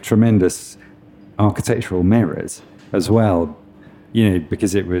building of tremendous architectural merit as well.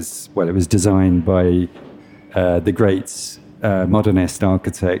 Because it was designed by the great modernist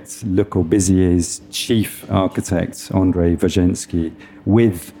architect Le Corbusier's chief architect André Wojensky,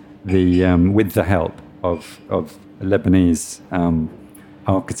 with the help of Lebanese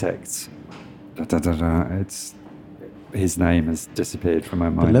architects. It's his name has disappeared from my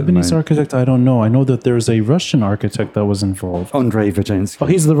mind. The Lebanese architect, I don't know. I know that there's a Russian architect that was involved. André Wojensky. Oh,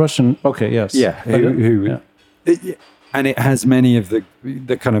 he's the Russian. Okay, yes. Yeah, and it has many of the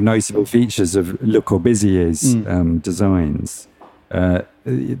kind of notable features of Le Corbusier's designs.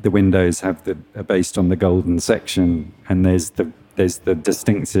 The windows are based on the golden section, and there's the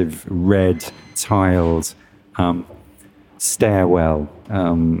distinctive red tiled stairwell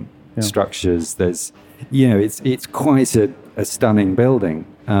structures. There's it's quite a stunning building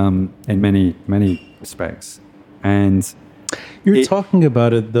in many respects, and you're talking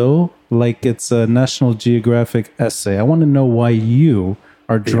about it though like it's a National Geographic essay. I want to know why you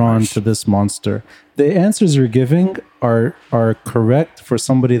are drawn to this monster. The answers you're giving are correct for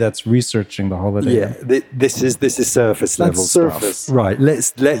somebody that's researching the Holiday Inn. Yeah, this is surface level surface stuff. Right,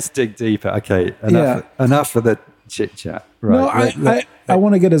 let's dig deeper. Okay, enough of the chit chat. Right. No, I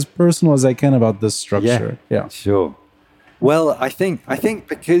want to get as personal as I can about this structure. Yeah. Sure. Well, I think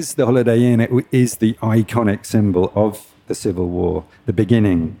because the Holiday Inn is the iconic symbol of the Civil War, the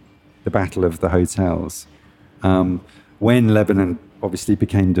beginning, the Battle of the Hotels, when Lebanon obviously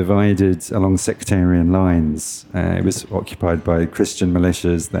became divided along sectarian lines. It was occupied by Christian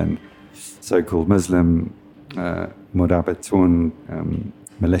militias, then so-called Muslim Murabatun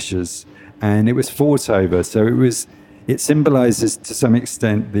militias, and it was fought over. So it symbolizes to some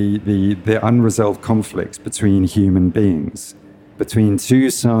extent the unresolved conflicts between human beings, between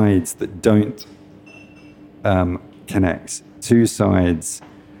two sides that don't connect, two sides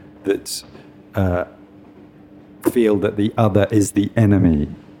that feel that the other is the enemy.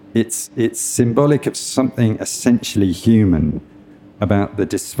 It's symbolic of something essentially human about the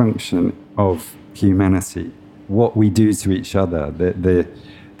dysfunction of humanity, what we do to each other, the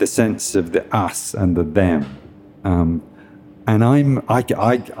sense of the us and the them. And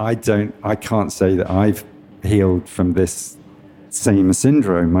I can't say that I've healed from this same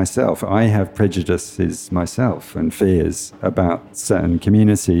syndrome myself. I have prejudices myself and fears about certain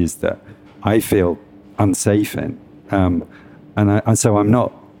communities that I feel unsafe in, and so I'm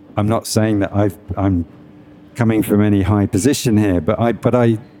not saying that I'm coming from any high position here, but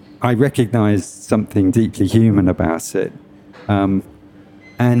I recognise something deeply human about it, and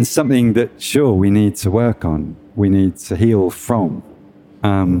something that sure we need to work on, we need to heal from,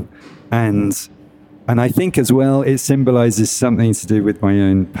 and I think as well it symbolises something to do with my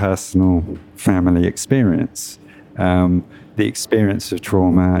own personal family experience, the experience of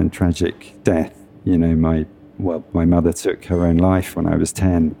trauma and tragic death. My mother took her own life when I was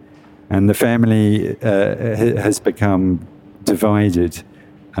 10, and the family has become divided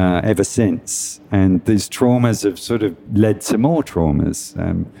ever since. And these traumas have sort of led to more traumas,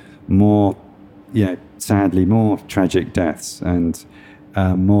 sadly, more tragic deaths and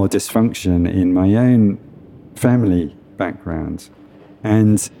more dysfunction in my own family background.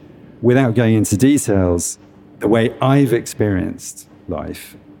 And without going into details, the way I've experienced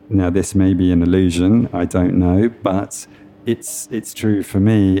life, now, this may be an illusion, I don't know, but it's true for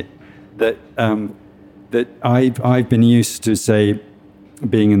me that I've been used to, say,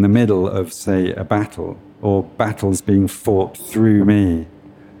 being in the middle of, say, a battle, or battles being fought through me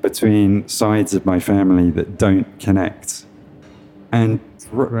between sides of my family that don't connect and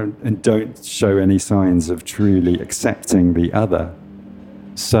don't show any signs of truly accepting the other.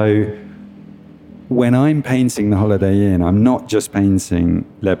 So when I'm painting the Holiday Inn, I'm not just painting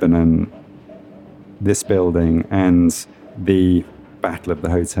Lebanon, this building, and the Battle of the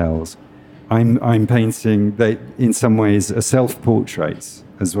Hotels. I'm painting, in some ways, a self-portrait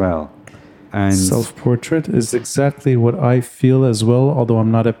as well. And Self-portrait is exactly what I feel as well, although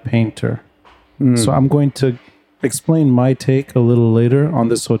I'm not a painter. So I'm going to explain my take a little later on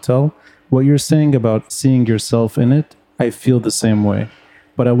this hotel. What you're saying about seeing yourself in it, I feel the same way.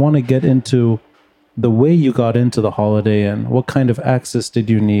 But I want to get into the way you got into the Holiday Inn. What kind of access did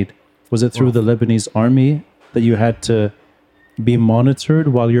you need? Was it through the Lebanese army that you had to be monitored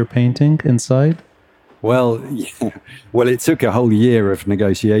while you're painting inside? Well, yeah. Well, it took a whole year of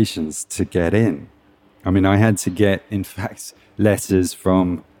negotiations to get in. I mean, I had to get, in fact, letters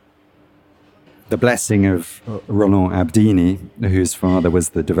from the blessing of Roland Abdini, whose father was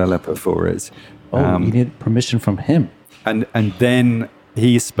the developer for it. Oh, you needed permission from him. And then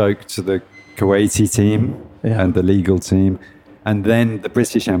he spoke to the Kuwaiti team and the legal team. And then the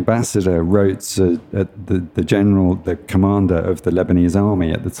British ambassador wrote to the commander of the Lebanese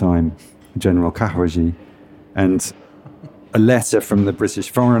army at the time, General Kahwaji, and a letter from the British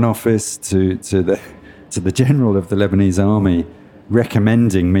Foreign Office to the general of the Lebanese army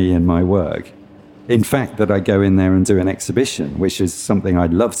recommending me and my work. In fact, that I go in there and do an exhibition, which is something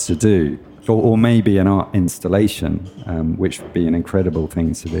I'd love to do, or maybe an art installation, which would be an incredible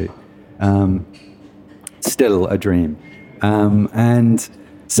thing to do. Still a dream. And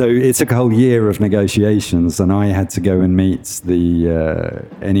so it took a whole year of negotiations, and I had to go and meet the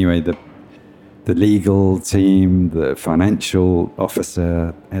legal team, the financial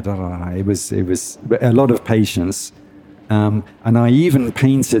officer. It was a lot of patience, and I even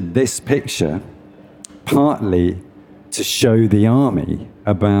painted this picture partly to show the army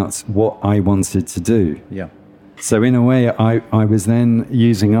about what I wanted to do. Yeah. So in a way, I was then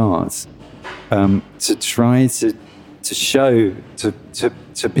using art to try to show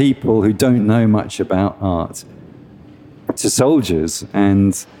to people who don't know much about art, to soldiers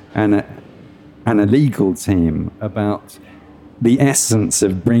and a legal team, about the essence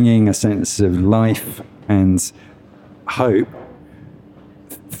of bringing a sense of life and hope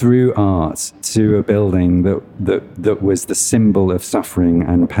through art to a building that was the symbol of suffering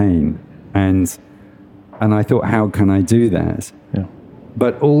and pain. And I thought, how can I do that? Yeah.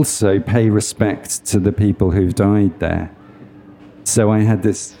 But also pay respect to the people who've died there. So I had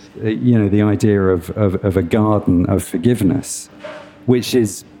this, the idea of a garden of forgiveness, which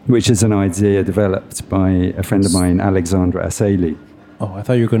is an idea developed by a friend of mine, Alexandra Assaili. Oh, I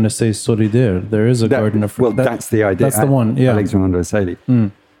thought you were going to say Solidaire. There is a garden of forgiveness. Well, that's the idea. That's the one, yeah. Alexandra Assaili.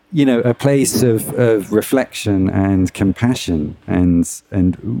 A place of reflection and compassion.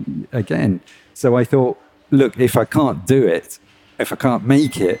 And again, so I thought, look, if I can't do it, if I can't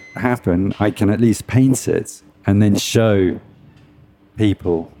make it happen, I can at least paint it and then show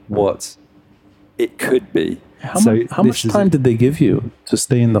people what it could be. How much time did they give you to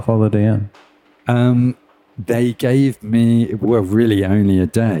stay in the Holiday Inn? They gave me, really only a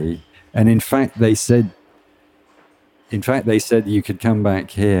day. And in fact, they said you could come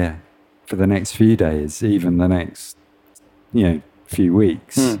back here for the next few days, even the next, few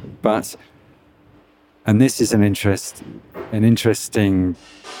weeks. But, and this is an interesting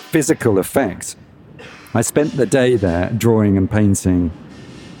physical effect. I spent the day there drawing and painting,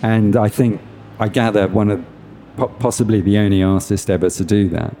 and I gather one of possibly the only artist ever to do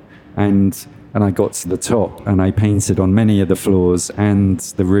that. And I got to the top, and I painted on many of the floors and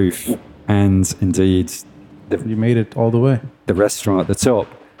the roof, and indeed you made it all the way. The restaurant at the top.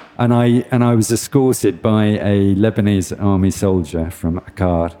 And I was escorted by a Lebanese army soldier from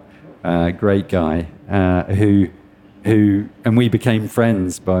Akkad, great guy, who and we became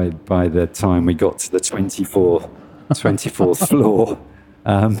friends by the time we got to the 24th floor.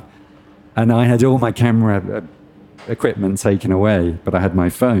 And I had all my camera equipment taken away, but I had my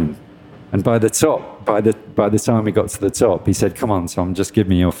phone. And by the time we got to the top, he said, "Come on, Tom, just give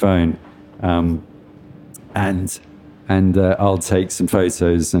me your phone, and I'll take some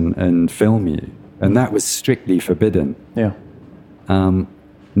photos and film you." And that was strictly forbidden. Yeah.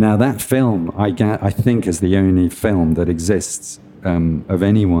 Now that film, I think, is the only film that exists of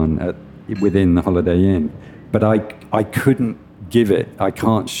anyone within the Holiday Inn. But I couldn't give it. I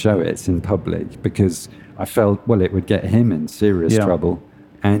can't show it in public because I felt, it would get him in serious trouble,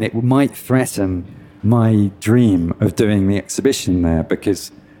 and it might threaten my dream of doing the exhibition there,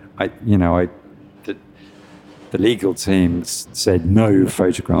 because the legal team said no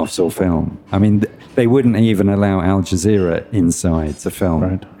photographs or film. I mean, they wouldn't even allow Al Jazeera inside to film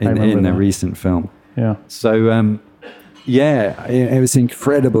Right. in a recent film. Yeah. So, it was an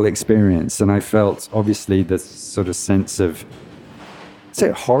incredible experience. And I felt, obviously, this sort of sense of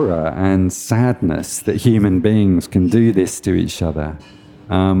horror and sadness that human beings can do this to each other.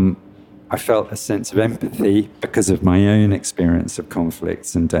 I felt a sense of empathy because of my own experience of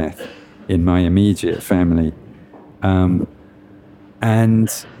conflicts and death in my immediate family. And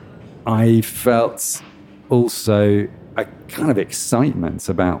I felt also a kind of excitement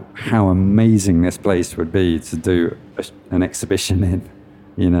about how amazing this place would be to do an exhibition in,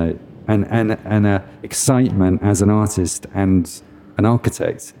 and a excitement as an artist and an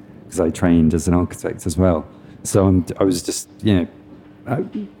architect, because I trained as an architect as well. So I was just, there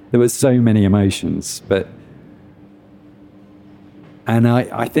were so many emotions, and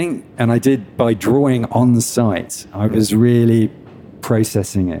I think I did, by drawing on the site, I was really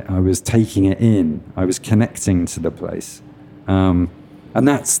processing it. I was taking it in. I was connecting to the place. And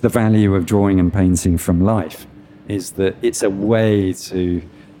that's the value of drawing and painting from life, is that it's a way to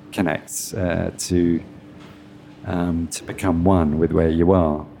connect, to become one with where you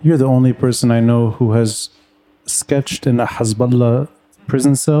are. You're the only person I know who has sketched in a Hezbollah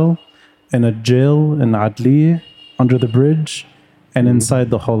prison cell, in a jail in Adli, under the bridge, and inside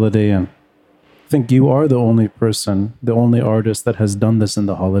the Holiday Inn. I think you are the only person, the only artist that has done this in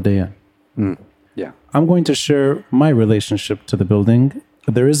the Holiday Inn. Yeah. I'm going to share my relationship to the building.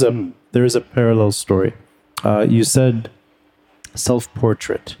 There is a parallel story. You said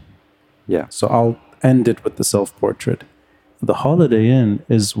self-portrait. Yeah. So I'll end it with the self-portrait. The Holiday Inn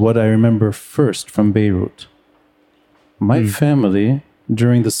is what I remember first from Beirut. My family,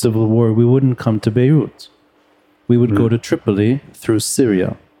 during the Civil War, we wouldn't come to Beirut. We would go to Tripoli through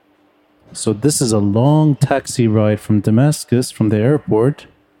Syria. So this is a long taxi ride from Damascus, from the airport,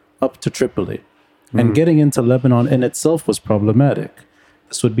 up to Tripoli. And getting into Lebanon in itself was problematic.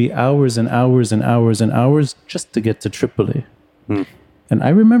 This would be hours and hours and hours and hours just to get to Tripoli. And I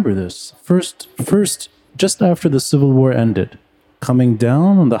remember this. First, just after the Civil War ended, coming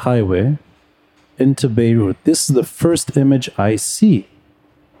down on the highway into Beirut, this is the first image I see,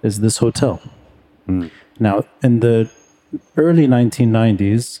 is this hotel. Now, in the early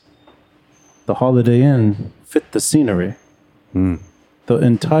 1990s, the Holiday Inn fit the scenery. The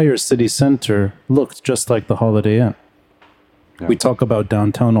entire city center looked just like the Holiday Inn. Yeah. We talk about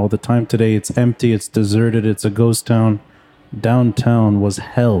downtown all the time today. It's empty, it's deserted, it's a ghost town. Downtown was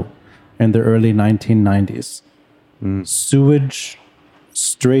hell in the early 1990s. Sewage,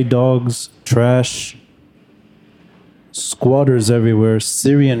 stray dogs, trash, squatters everywhere,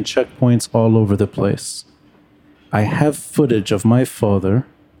 Syrian checkpoints all over the place. I have footage of my father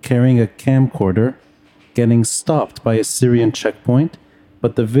carrying a camcorder, getting stopped by a Syrian checkpoint,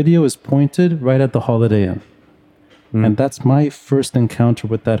 but the video is pointed right at the Holiday Inn. And that's my first encounter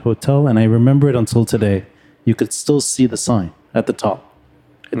with that hotel, and I remember it until today. You could still see the sign at the top.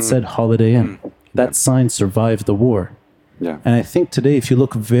 It said Holiday Inn. That sign survived the war. Yeah. And I think today, if you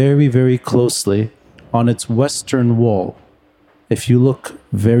look very, very closely on its western wall, if you look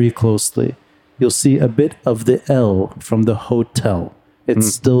very closely, you'll see a bit of the L from the hotel. It's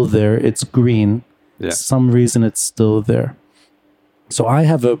still there. It's green. Yeah. Some reason it's still there. So I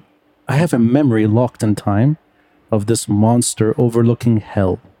have a memory locked in time of this monster overlooking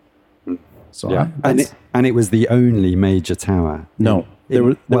hell. So Yeah. And it was the only major tower. No.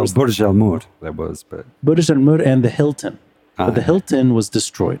 There was Burj Al Mur there was, but Burj Al Mur and the Hilton. But the Hilton was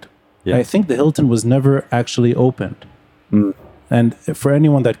destroyed. Yeah. I think the Hilton was never actually opened. And for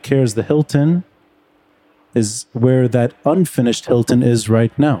anyone that cares, the Hilton is where that unfinished Hilton is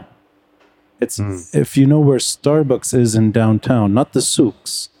right now. It's if you know where Starbucks is in downtown, not the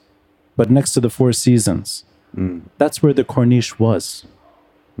souks, but next to the Four Seasons. That's where the Corniche was.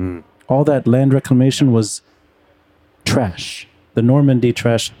 All that land reclamation was trash, the Normandy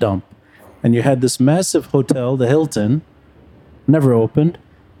trash dump. And you had this massive hotel, the Hilton, never opened.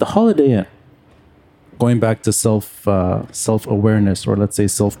 The Holiday Inn, going back to self-awareness, or let's say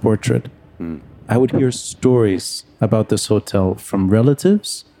self-portrait, I would hear stories about this hotel from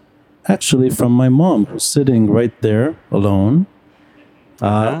relatives, actually from my mom, who's sitting right there alone.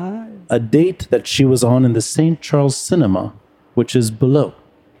 A date that she was on in the St. Charles Cinema, which is below.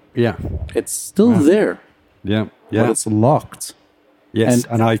 yeah. It's still there, Yeah. but Yeah. it's locked. Yes.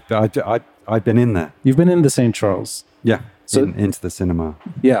 And I've been in there. You've been in the St. Charles. Yeah. So- Into the cinema.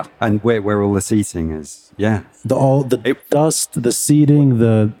 Yeah. And where all the seating is. Yeah. The dust, the seating,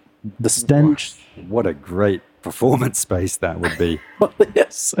 the stench. What a great performance space that would be. Well,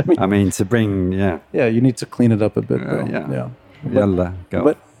 yes. I mean, to bring, Yeah, you need to clean it up a bit. Though. yeah. But, Yalla, go.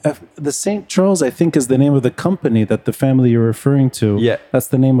 but the St. Charles, I think, is the name of the company that the family you're referring to. Yeah. That's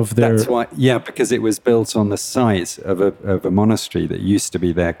the name of their... That's why, because it was built on the site of a monastery that used to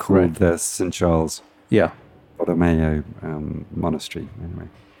be there called the St. Charles Yeah. Borromeo Monastery. Anyway,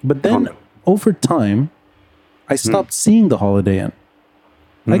 But then, over time, I stopped seeing the Holiday Inn.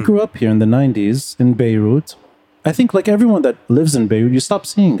 I grew up here in the 90s in Beirut. I think like everyone that lives in Beirut, you stop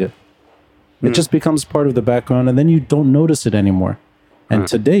seeing it. It just becomes part of the background, and then you don't notice it anymore. And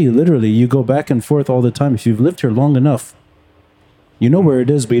today, literally, you go back and forth all the time. If you've lived here long enough, you know where it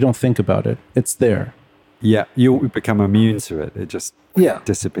is, but you don't think about it. It's there. Yeah, you become immune to it. It just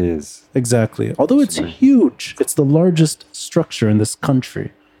disappears. Exactly. Although it's huge. It's the largest structure in this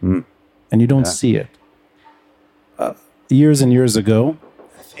country. And you don't see it. Years and years ago,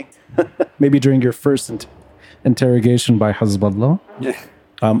 I think, maybe during your first interrogation by Hezbollah,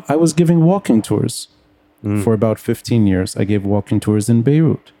 I was giving walking tours. For about 15 years, I gave walking tours in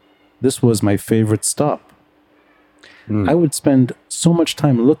Beirut. This was my favorite stop. I would spend so much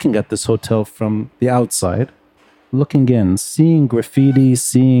time looking at this hotel from the outside, looking in, seeing graffiti,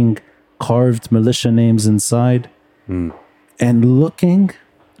 seeing carved militia names inside, and looking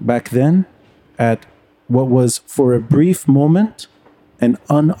back then at what was, for a brief moment, an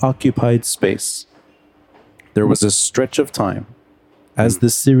unoccupied space. There was a stretch of time as the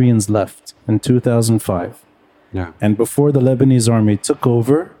Syrians left in 2005. And before the Lebanese army took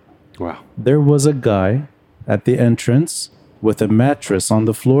over, there was a guy at the entrance with a mattress on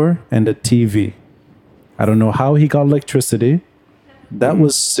the floor and a TV. I don't know how he got electricity. That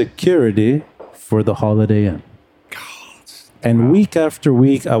was security for the Holiday Inn. And week after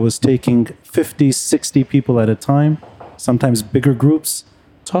week, I was taking 50, 60 people at a time, sometimes bigger groups,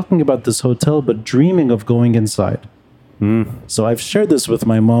 talking about this hotel, but dreaming of going inside. So I've shared this with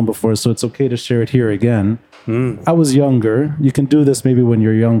my mom before, so it's okay to share it here again. I was younger. You can do this maybe when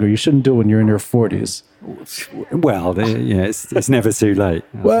you're younger. You shouldn't do it when you're in your 40s. Well, it's never too late.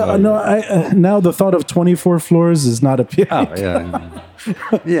 Well, no, now the thought of 24 floors is not appealing.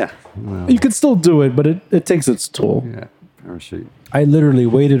 Well, You could still do it, but it takes its toll. Parachute. I literally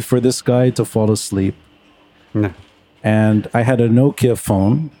waited for this guy to fall asleep. And I had a Nokia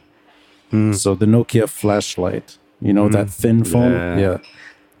phone. So the Nokia flashlight, that thin phone? Yeah.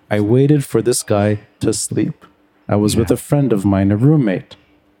 I waited for this guy to sleep. I was with a friend of mine, a roommate.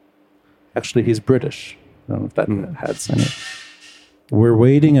 Actually, he's British. I don't know if that has any. We're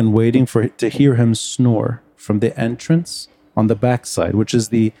waiting and waiting to hear him snore from the entrance on the backside, which is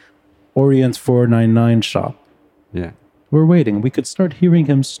the Orient 499 shop. We're waiting. We could start hearing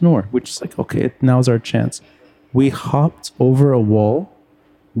him snore, which is like, okay, now's our chance. We hopped over a wall,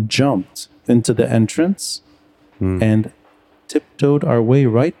 jumped into the entrance, and tiptoed our way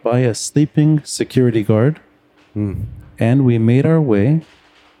right by a sleeping security guard. And we made our way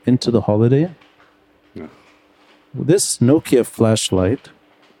into the Holiday Inn. This Nokia flashlight,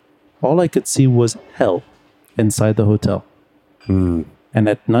 all I could see was hell inside the hotel. And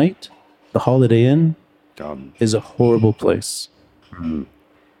at night, the Holiday Inn is a horrible place.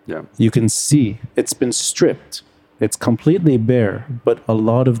 You can see it's been stripped. It's completely bare, but a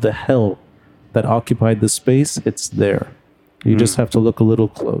lot of the hell that occupied the space, it's there. You just have to look a little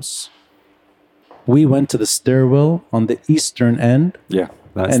close. We went to the stairwell on the eastern end.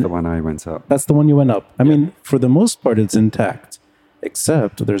 That's the one I went up. That's the one you went up. I mean, for the most part, it's intact,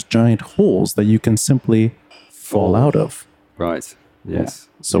 except there's giant holes that you can simply fall out of. Right. Yes.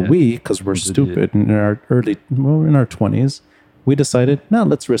 So we, because we're stupid in our in our 20s, we decided,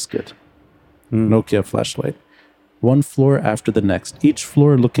 let's risk it. Nokia flashlight. One floor after the next, each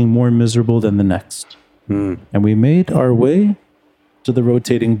floor looking more miserable than the next. And we made our way to the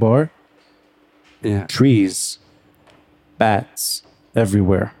rotating bar. Trees, bats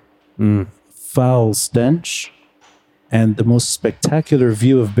everywhere, foul stench, and the most spectacular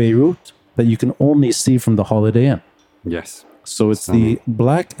view of Beirut that you can only see from the Holiday Inn. Yes. So it's the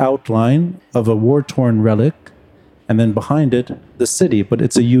black outline of a war-torn relic, and then behind it, the city, but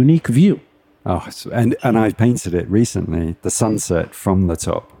it's a unique view. And I painted it recently, the sunset from the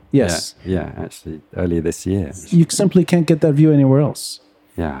top. Yes. Yeah, actually, earlier this year. You simply can't get that view anywhere else.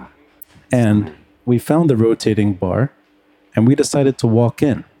 Yeah. And we found the rotating bar, and we decided to walk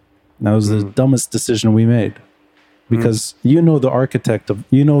in. That was the dumbest decision we made. Because the architect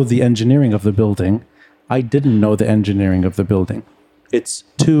the engineering of the building. I didn't know the engineering of the building. It's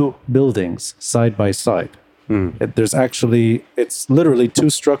two buildings side by side. It's literally two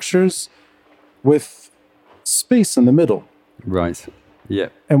structures with space in the middle. Right. Yeah.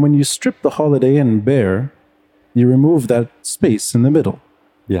 And when you strip the Holiday Inn bare, You remove that space in the middle.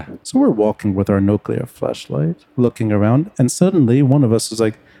 Yeah. So we're walking with our nuclear flashlight, looking around, and suddenly one of us is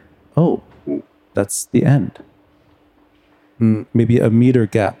like, oh, that's the end. Maybe a meter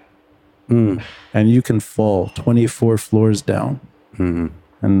gap. And you can fall 24 floors down.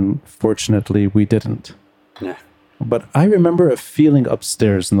 And fortunately, we didn't. Yeah. But I remember a feeling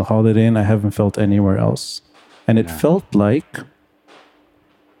upstairs in the Holiday Inn I haven't felt anywhere else. And it felt like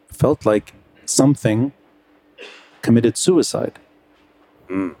something committed suicide.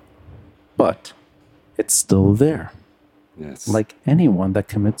 But it's still there. Yes. Like anyone that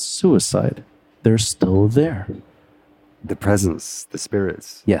commits suicide, they're still there. The presence, the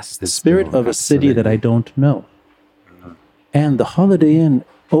spirits. Yes, the It's spirit still of a city that I absolutely- don't know. And the Holiday Inn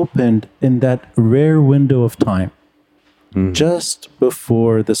opened in that rare window of time, just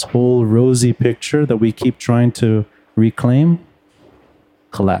before this whole rosy picture that we keep trying to reclaim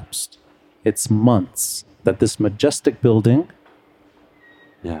collapsed. It's months that this majestic building,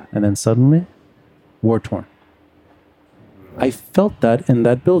 Yeah. and then suddenly, war-torn. I felt that in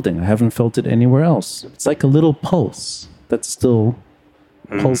that building. I haven't felt it anywhere else. It's like a little pulse that still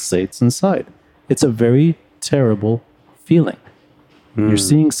pulsates inside. It's a very terrible feeling. You're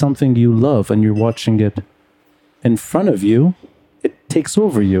seeing something you love and you're watching it in front of you. It takes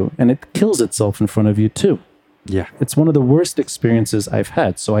over you and it kills itself in front of you too. Yeah. It's one of the worst experiences I've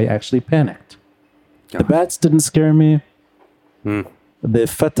had, so I actually panicked. The Yeah. bats didn't scare me. The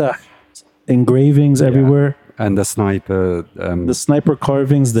Fatah engravings everywhere, And the sniper. the sniper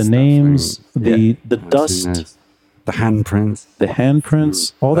carvings, the names, the dust, the handprints. the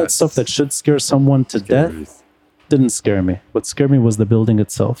handprints, all that stuff that should scare someone to death didn't scare me. What scared me was the building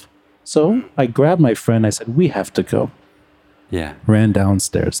itself. So I grabbed my friend. I said, we have to go. Yeah. Ran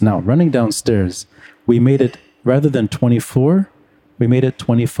downstairs. Now, running downstairs, we made it, rather than 24, we made it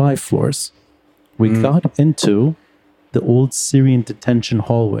 25 floors. We got into the old Syrian detention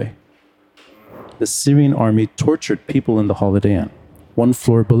hallway. The Syrian army tortured people in the Holiday Inn, one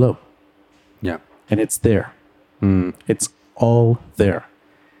floor below. Yeah. And it's there. It's all there.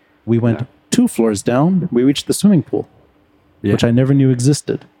 We went 2 floors down. We reached the swimming pool, Yeah. which I never knew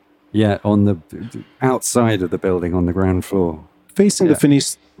existed. Yeah. On the outside of the building on the ground floor. Facing the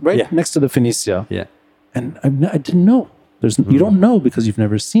Phoenicia, right Yeah. next to the Phoenicia. Yeah. And I didn't know. You don't know because you've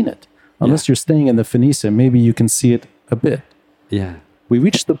never seen it. Unless you're staying in the Phoenicia, maybe you can see it a bit. Yeah. We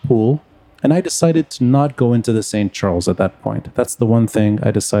reached the pool, and I decided to not go into the St. Charles at that point. That's the one thing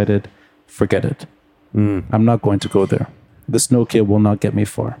I decided, forget it. I'm not going to go there. The snow kid will not get me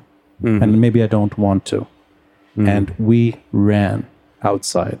far. And maybe I don't want to. And we ran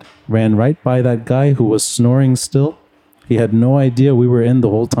outside, ran right by that guy who was snoring still. He had no idea we were in the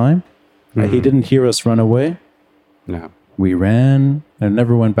whole time. He didn't hear us run away. No. We ran and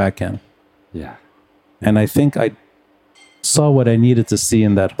never went back in. Yeah. And I think I saw what I needed to see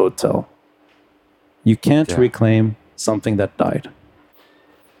in that hotel. You can't reclaim something that died.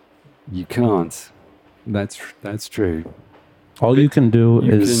 You can't. That's true. All you can do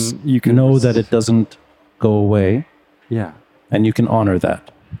is you can know that it doesn't go away, Yeah. and you can honor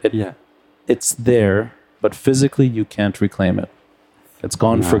that. Yeah. It's there, but physically you can't reclaim it. It's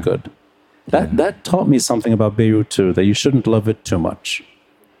gone for good. That taught me something about Beirut too, that you shouldn't love it too much.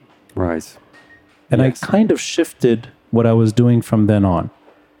 Right. And Yes. I kind of shifted what I was doing from then on.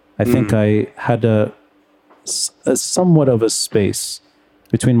 I think I had a somewhat of a space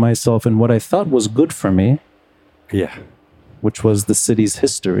between myself and what I thought was good for me, Yeah. which was the city's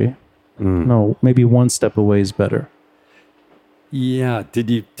history. No, maybe one step away is better. Yeah. Did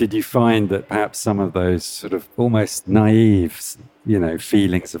you find that perhaps some of those sort of almost naive,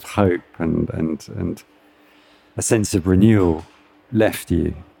 feelings of hope and a sense of renewal left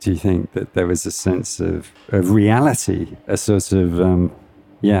you? Do you think that there was a sense of reality, a sort of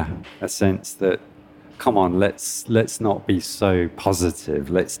a sense that, come on, let's not be so positive.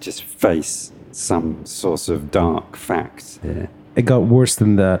 Let's just face some sort of dark fact here. It got worse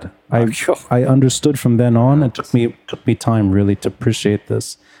than that. I understood from then on. It took me time really to appreciate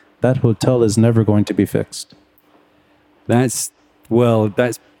this. That hotel is never going to be fixed. That's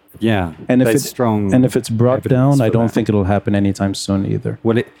yeah. And if that's it's strong. and if it's brought evidence down, I for don't that. think it'll happen anytime soon either.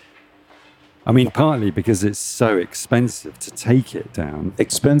 Well, partly because it's so expensive to take it down.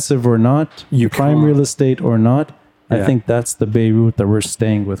 Expensive or not, You prime can't. real estate or not, I Yeah. think that's the Beirut that we're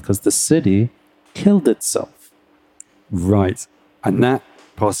staying with because the city killed itself. Right. And that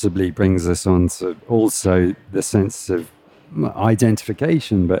possibly brings us on to also the sense of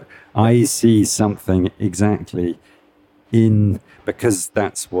identification. But I see something exactly because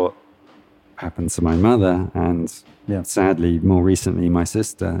that's what happened to my mother and Yeah. sadly more recently my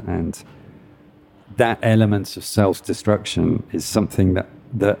sister. And that element of self-destruction is something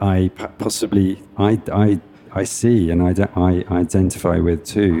that I possibly I see and I identify with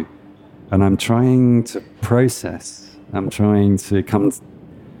too, and I'm trying to process. I'm trying to come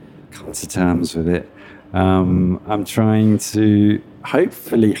to terms with it. I'm trying to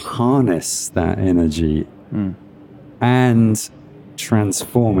hopefully harness that energy and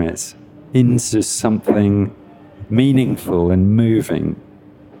transform it into something meaningful and moving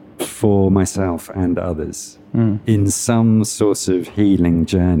for myself and others in some sort of healing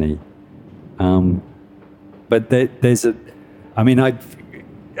journey. But there's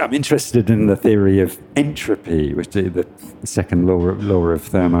I'm interested in the theory of entropy, which is the second law of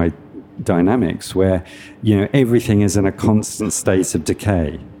thermodynamics, where everything is in a constant state of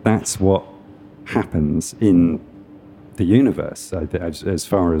decay. That's what happens in the universe, as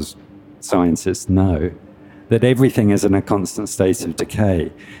far as scientists know, that everything is in a constant state of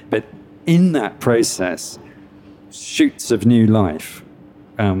decay. But in that process, shoots of new life,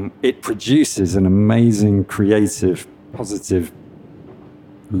 it produces an amazing, creative, positive,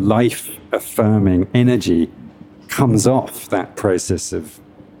 life-affirming energy comes off that process of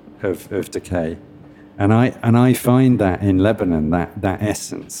decay. And I find that in Lebanon, that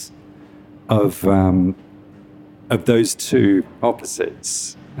essence of those two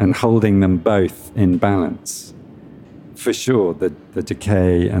opposites and holding them both in balance. For sure, the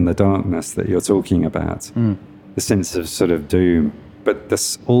decay and the darkness that you're talking about, the sense of sort of doom, but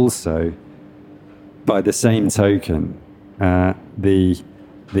this also, by the same token, the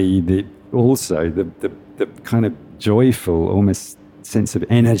kind of joyful, almost sense of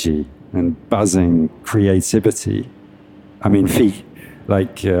energy and buzzing creativity. I mean,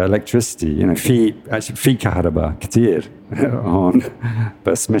 like electricity, في كهرباء كتير on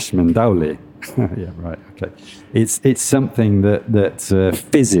بس مش من دولة. Yeah, right. Okay. It's something that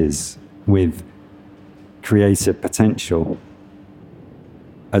fizzes with creative potential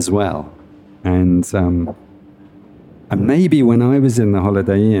as well, and maybe when I was in the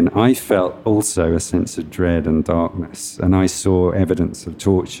Holiday Inn, I felt also a sense of dread and darkness, and I saw evidence of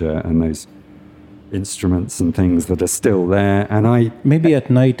torture and those instruments and things that are still there. And maybe at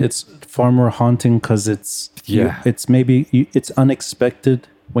night it's far more haunting because it's unexpected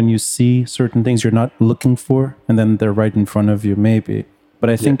when you see certain things you're not looking for, and then they're right in front of you. Maybe, but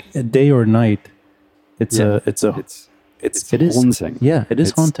I think day or night, it's haunting. Yeah, it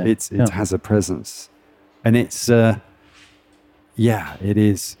is haunting. It has a presence, and it's it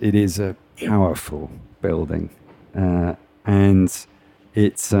is a powerful building, and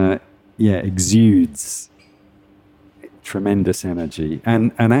it exudes tremendous energy.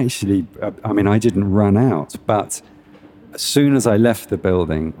 And actually, I mean, I didn't run out, but as soon as I left the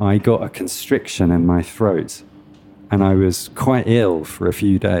building, I got a constriction in my throat, and I was quite ill for a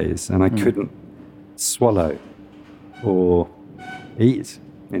few days, and I couldn't swallow or eat,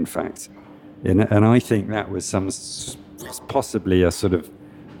 in fact. And I think that was possibly a sort of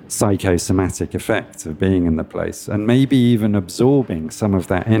psychosomatic effect of being in the place, and maybe even absorbing some of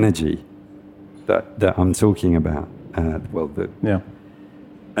that energy that I'm talking about. And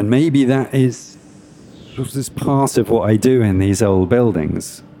maybe that is part of what I do in these old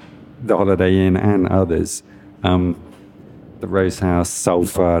buildings, the Holiday Inn and others, the Rose House,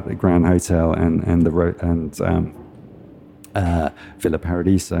 Sulphur, the Grand Hotel, and Villa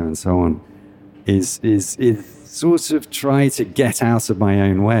Paradiso, and so on, is sort of try to get out of my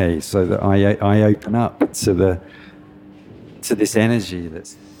own way, so that I open up to this energy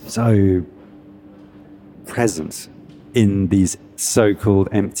that's so present in these so-called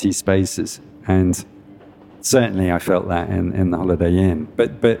empty spaces. And certainly I felt that in the Holiday Inn.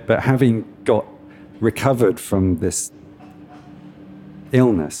 But having got recovered from this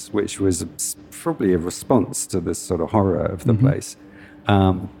illness, which was probably a response to this sort of horror of the place,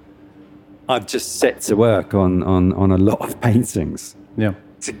 I've just set to work on a lot of paintings. Yeah.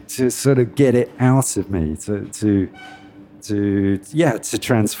 To sort of get it out of me, to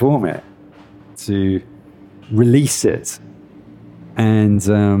transform it, to release it, and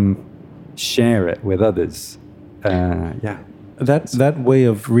share it with others. That way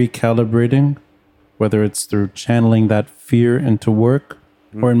of recalibrating, whether it's through channeling that fear into work,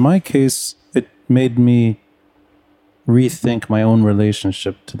 or in my case, it made me rethink my own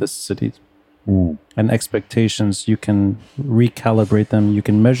relationship to the city and expectations. You can recalibrate them, you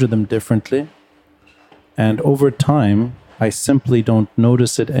can measure them differently, and over time, I simply don't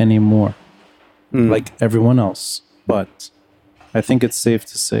notice it anymore, like everyone else. But I think it's safe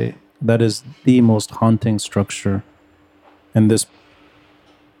to say that is the most haunting structure in this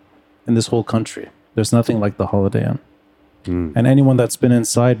whole country. There's nothing like the Holiday Inn. And anyone that's been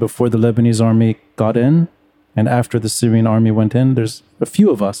inside before the Lebanese army got in, and after the Syrian army went in, there's a few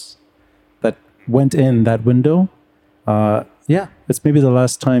of us that went in that window. Yeah, it's maybe the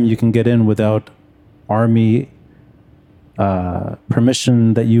last time you can get in without army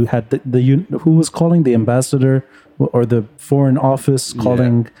permission that you had. Who was calling, the ambassador or the foreign office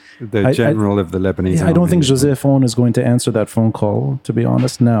calling? The general of the Lebanese army. I don't think Joseph Aoun is going to answer that phone call, to be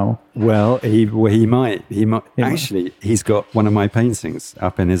honest, now. Well, he might. Actually, he's got one of my paintings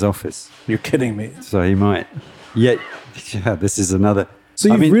up in his office. You're kidding me. So he might. Yeah, this is another.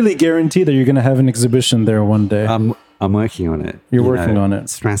 So you really guarantee that you're going to have an exhibition there one day? I'm working on it. You're working on it.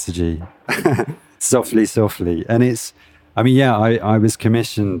 Strategy. softly. And it's, I was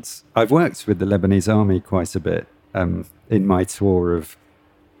commissioned. I've worked with the Lebanese army quite a bit in my tour of,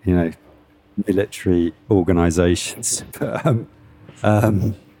 military organizations. I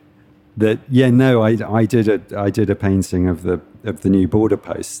did a painting of the new border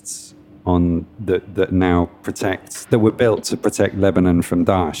posts on that were built to protect Lebanon from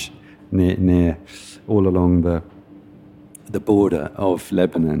Daesh near all along the border of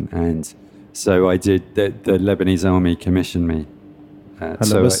Lebanon. And so I did the Lebanese army commissioned me.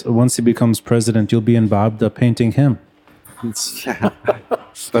 Once he becomes president, you'll be in Baabda painting him.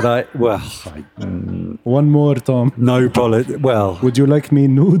 But one more, Tom. No politics. Well, would you like me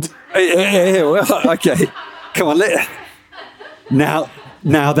nude? Well, okay. Come on, now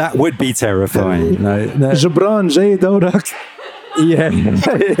that would be terrifying. No. جبران جاي دورك.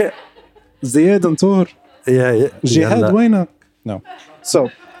 Yeah. زياد انطور. Yeah. جهاد وينك? No. So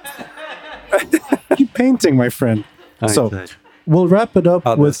keep painting, my friend. Okay. So we'll wrap it up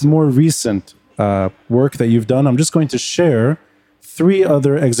with more recent work that you've done. I'm just going to share 3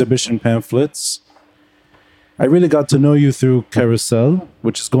 other exhibition pamphlets. I really got to know you through Carousel,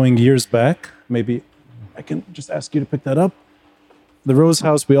 which is going years back. Maybe I can just ask you to pick that up. The Rose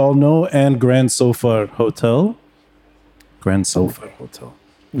House we all know, and Grand Sofa Hotel. Grand Sofa Hotel.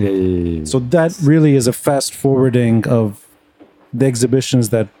 Yeah. So that really is a fast forwarding of the exhibitions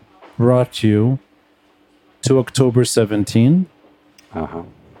that brought you to October 17. Uh-huh.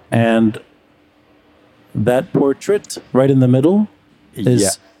 And that portrait right in the middle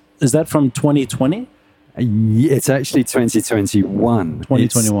is that from 2020? It's actually 2021.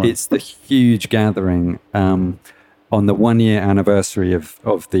 2021. It's the huge gathering on the 1-year anniversary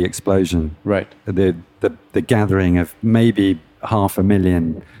of the explosion. Right. The gathering of maybe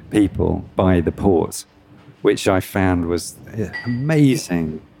 500,000 people by the port, which I found was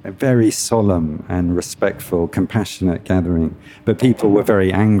amazing. A very solemn and respectful, compassionate gathering. But people were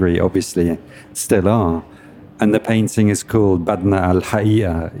very angry, obviously, still are. And the painting is called Badna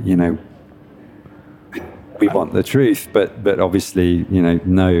al-Ha'iya, we want the truth, but obviously,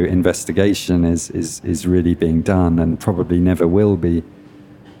 no investigation is really being done and probably never will be.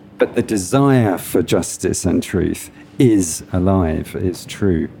 But the desire for justice and truth is alive, is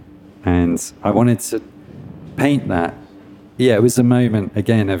true. And I wanted to paint that. Yeah, it was a moment,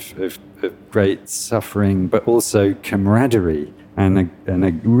 again, of great suffering, but also camaraderie and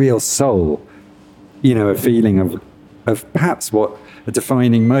a real soul, a feeling of perhaps a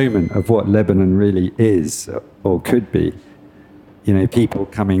defining moment of what Lebanon really is or could be. People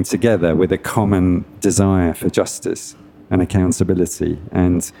coming together with a common desire for justice and accountability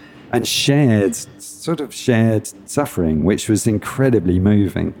and shared suffering, which was incredibly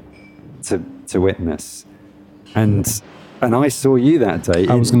moving to witness. And I saw you that day.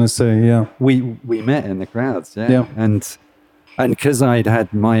 I was going to say, yeah. We met in the crowds, yeah. Yeah. And because I'd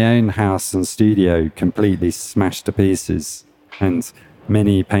had my own house and studio completely smashed to pieces and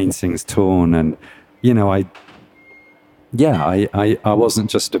many paintings torn, and I wasn't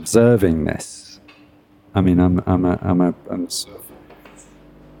just observing this. I mean,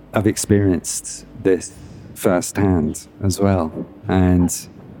 I've experienced this firsthand as well, and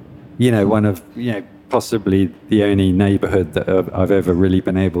one of possibly the only neighborhood that I've ever really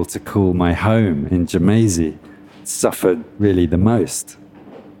been able to call my home in Jamaizi suffered really the most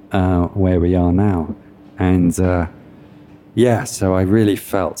where we are now. And so I really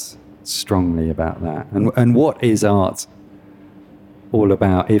felt strongly about that. And what is art all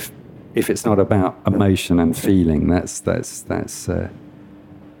about if it's not about emotion and feeling? That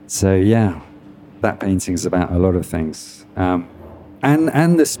painting's about a lot of things.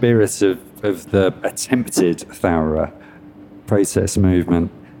 And the spirit of the attempted Thawra protest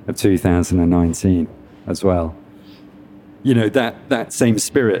movement of 2019 as well. That same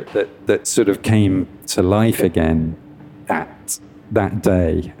spirit that sort of came to life again that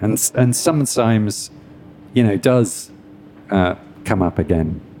day, and sometimes does come up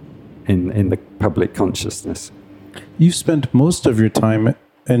again in the public consciousness. You spent most of your time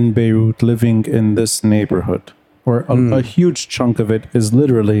in Beirut living in this neighborhood, or a huge chunk of it is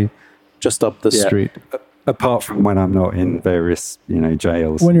literally just up the street. Apart from when I'm not in various,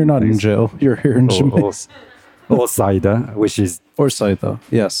 jails. When you're not in jail, you're here in or, Shemesh. or Saida, which is Or Saida,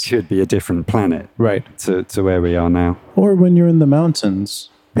 yes. should be a different planet Right. to where we are now. Or when you're in the mountains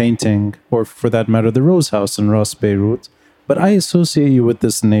painting, or for that matter, the Rose House in Ras Beirut. But I associate you with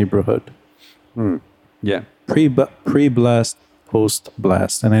this neighborhood. Yeah. Pre-blast,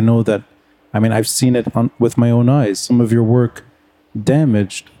 post-blast. And I know that, I've seen it with my own eyes. Some of your work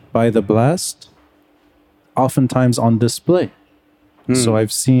damaged by the blast, oftentimes on display. So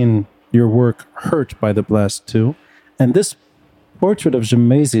I've seen your work hurt by the blast too. And this portrait of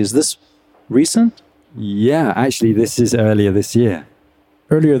Jemezi, is this recent? Yeah, actually, this is earlier this year.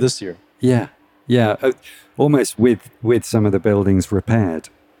 Earlier this year. Yeah. Almost with some of the buildings repaired.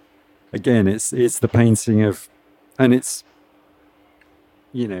 Again, it's the painting of, and it's,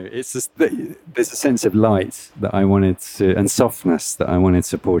 it's just, there's a sense of light that I wanted to, and softness that I wanted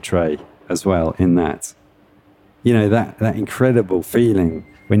to portray as well in that. That incredible feeling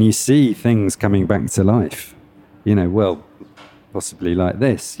when you see things coming back to life, possibly like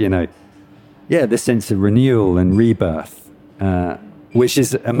this, this sense of renewal and rebirth, which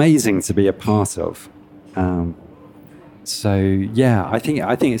is amazing to be a part of. I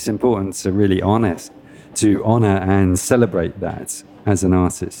think it's important to really honor and celebrate that as an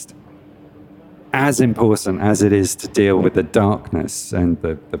artist. As important as it is to deal with the darkness and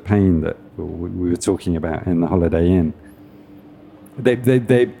the pain that we were talking about in the Holiday Inn, they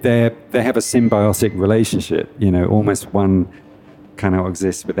have a symbiotic relationship. Almost one cannot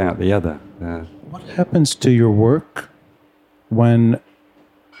exist without the other. What happens to your work when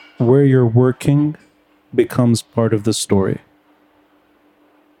where you're working becomes part of the story?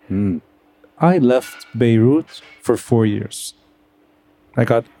 I left Beirut for 4 years. I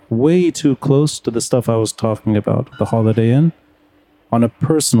got way too close to the stuff I was talking about, the Holiday Inn, on a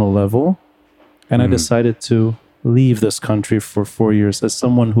personal level, and I decided to leave this country for 4 years as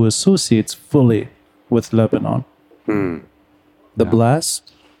someone who associates fully with Lebanon. The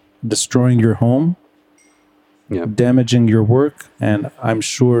blast, destroying your home, damaging your work, and I'm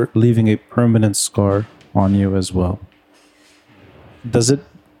sure leaving a permanent scar on you as well. Does it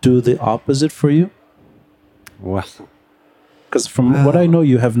do the opposite for you? Well, because from what I know,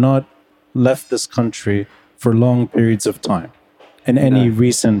 you have not left this country for long periods of time in any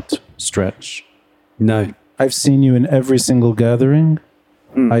recent stretch. No. I've seen you in every single gathering.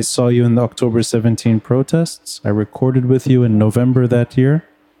 I saw you in the October 17 protests. I recorded with you in November that year.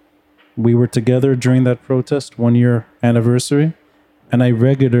 We were together during that protest, 1 year anniversary. And I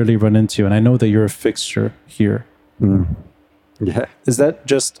regularly run into you, and I know that you're a fixture here. Yeah. Is that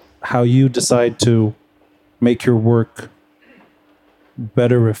just how you decide to make your work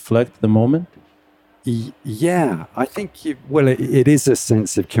better reflect the moment? Yeah, I think, it is a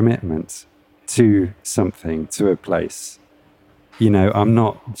sense of commitment to something, to a place. I'm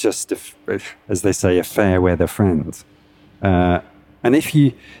not just, as they say, a fair weather friend. And if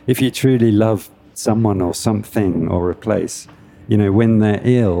you truly love someone or something or a place, when they're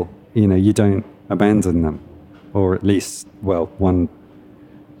ill, you don't abandon them. Or at least, one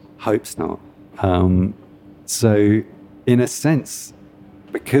hopes not. So, in a sense,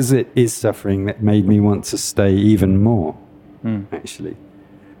 because it is suffering, that made me want to stay even more, actually.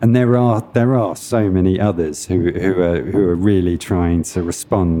 And there are so many others who are really trying to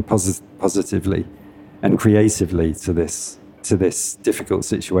respond positively and creatively to this difficult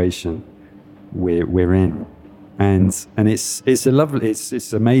situation we're in, and it's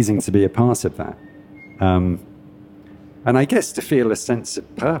amazing to be a part of that. And I guess to feel a sense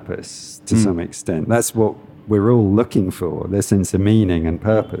of purpose to some extent. That's what we're all looking for, the sense of meaning and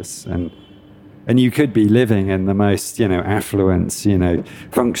purpose. And you could be living in the most, affluent,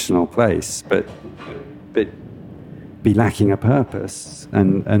 functional place, but be lacking a purpose.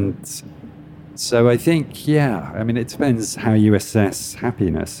 And so I think, it depends how you assess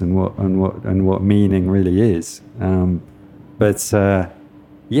happiness and what meaning really is. I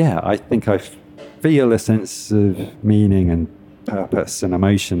think I feel a sense of meaning and purpose and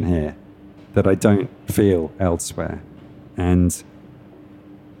emotion here that I don't feel elsewhere. And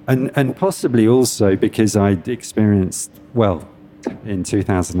possibly also because I'd experienced, in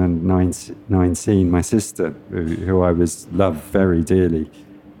 2019, my sister, who I loved very dearly,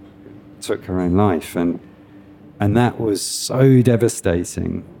 took her own life. And that was so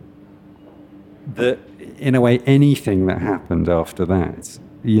devastating that, in a way, anything that happened after that,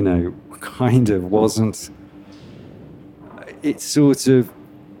 kind of wasn't,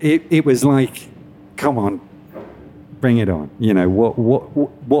 it was like, come on, bring it on. You know,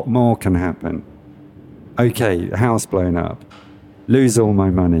 what more can happen? Okay, house blown up, lose all my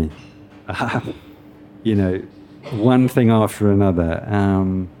money. You know, one thing after another,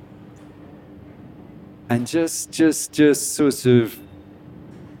 and just sort of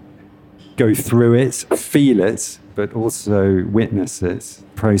go through it, feel it, but also witness it,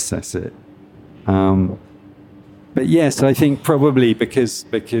 process it. But yes, I think probably because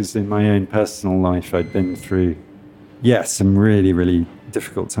in my own personal life I'd been through, some really, really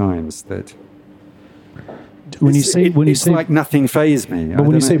difficult times. That it's like nothing fazed me. But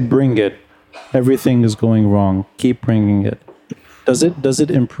when you say bring it, everything is going wrong. Keep bringing it. Does it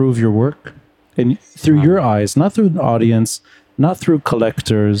improve your work? And through your eyes, not through the audience, not through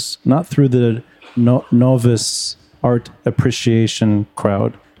collectors, not through the novice art appreciation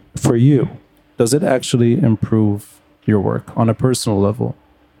crowd. For you, does it actually improve your work on a personal level?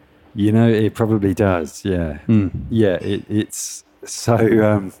 You know, it probably does. Yeah, yeah. It's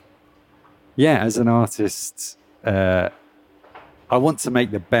so. As an artist, I want to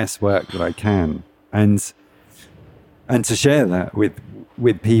make the best work that I can, and to share that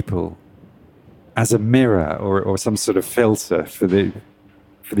with people as a mirror or some sort of filter for the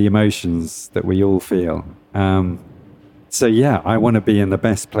emotions that we all feel. So I want to be in the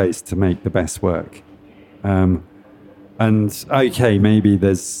best place to make the best work. And okay, maybe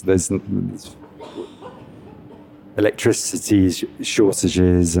there's electricity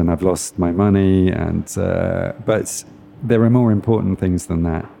shortages and I've lost my money, and but there are more important things than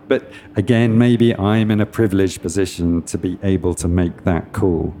that. But again, maybe I'm in a privileged position to be able to make that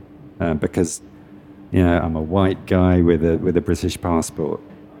call because I'm a white guy with a British passport.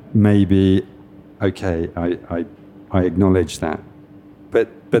 Maybe okay, I acknowledge that, but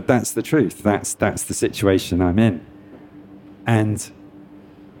that's the truth. That's the situation I'm in, and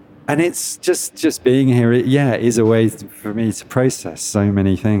it's just being here. Is a way for me to process so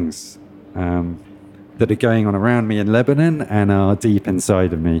many things that are going on around me in Lebanon and are deep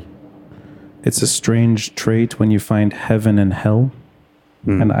inside of me. It's a strange trait when you find heaven and hell,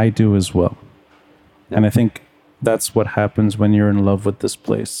 and I do as well. Yeah. And I think that's what happens when you're in love with this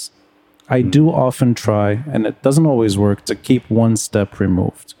place. I do often try, and it doesn't always work, to keep one step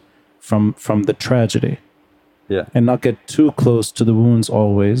removed from the tragedy. Yeah. And not get too close to the wounds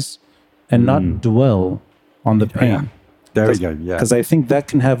always, and not dwell on the pain. Yeah. There we go. Yeah. Because I think that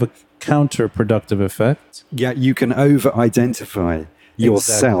can have a counterproductive effect. Yeah, you can over-identify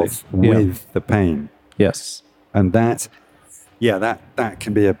yourself with the pain. Yes. And that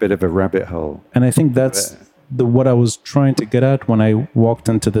can be a bit of a rabbit hole. And I think that's what I was trying to get at when I walked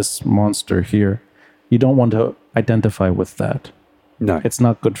into this monster here. You don't want to identify with that. No. It's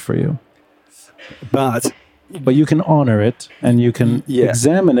not good for you. But you can honor it and you can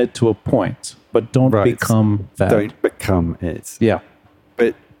examine it to a point, but don't become that. Don't become it. Yeah.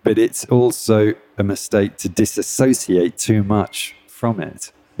 But it's also a mistake to disassociate too much from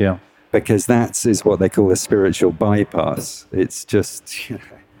it. Yeah. Because that is what they call a spiritual bypass. It's just,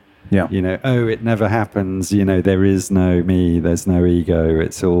 it never happens. There is no me, there's no ego.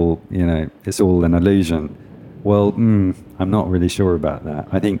 It's all, it's all an illusion. Well, I'm not really sure about that.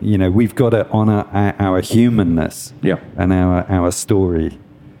 I think, we've got to honor our humanness. Yeah. And our story,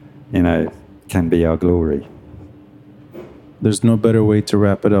 can be our glory. There's no better way to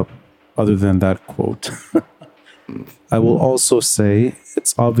wrap it up other than that quote. I will also say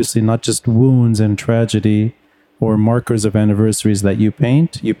it's obviously not just wounds and tragedy or markers of anniversaries that you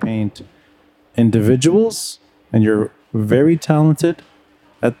paint. You paint individuals, and you're very talented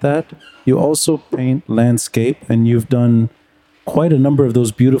at that. You also paint landscape, and you've done quite a number of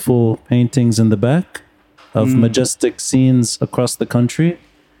those beautiful paintings in the back of majestic scenes across the country.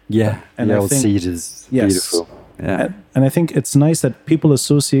 Yeah, and the old cedars, beautiful. Yeah. And I think it's nice that people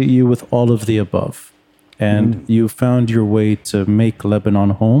associate you with all of the above. And you found your way to make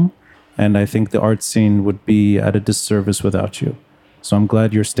Lebanon home. And I think the art scene would be at a disservice without you. So I'm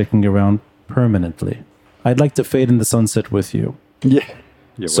glad you're sticking around permanently. I'd like to fade in the sunset with you. Yeah.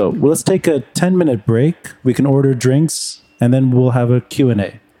 So let's take a 10-minute break. We can order drinks, and then we'll have a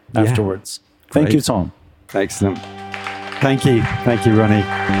Q&A afterwards. Thank you, Tom. Excellent. Thank you. Thank you, Ronnie.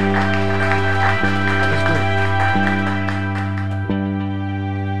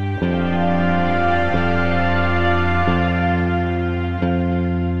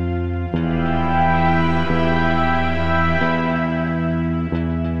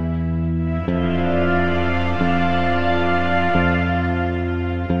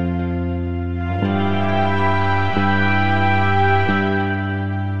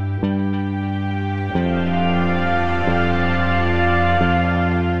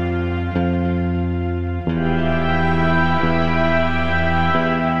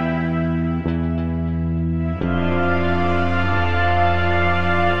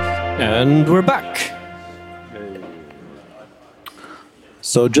 And we're back.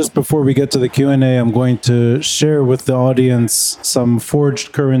 So just before we get to the Q&A, I'm going to share with the audience some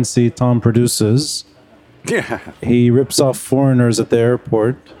forged currency Tom produces. Yeah. He rips off foreigners at the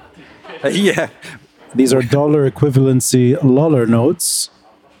airport. Yeah. These are dollar equivalency Lawler notes.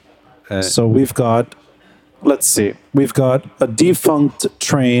 So we've got, let's see, we've got a defunct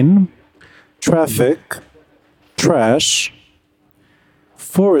train, traffic, trash,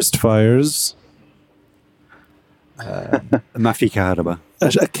 forest fires, Mafi Karaba.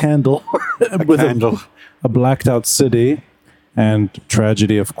 a candle, A with candle. a blacked out city, and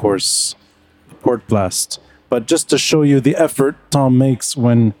tragedy, of course, port blast. But just to show you the effort Tom makes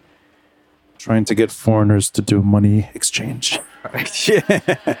when trying to get foreigners to do money exchange.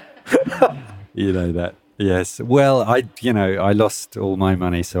 Yeah. You know that. Yes. Well, I lost all my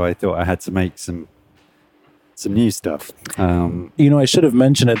money, so I thought I had to make some new stuff. I should have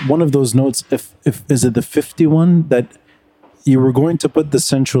mentioned it. One of those notes, if is it the 51 that you were going to put the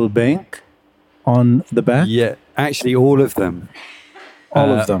central bank on the back? Yeah, actually, all of them.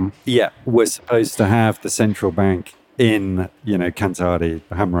 All of them. Yeah, we're supposed to have the central bank in, Kantari,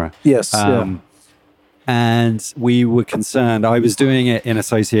 Hamra. Yes. And we were concerned. I was doing it in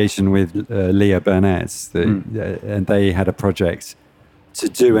association with Leah Burnett, and they had a project to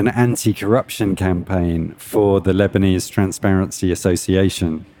do an anti-corruption campaign for the Lebanese Transparency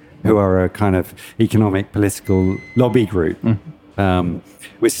Association, who are a kind of economic political lobby group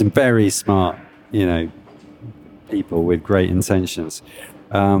with some very smart, people with great intentions,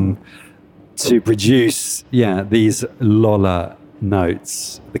 to produce, these Lola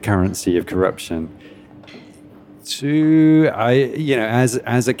notes, the currency of corruption, as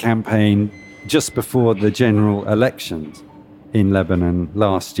a campaign just before the general elections in Lebanon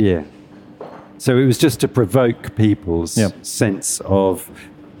last year. So it was just to provoke people's sense of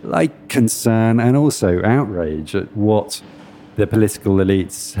concern and also outrage at what the political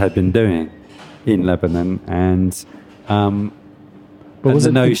elites had been doing in Lebanon, and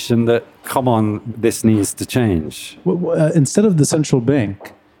the notion that, come on, this needs to change. Instead of the central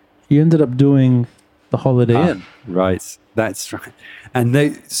bank, you ended up doing the Holiday Inn. Right, that's right.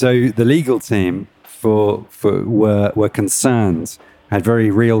 And so the legal team were concerned, had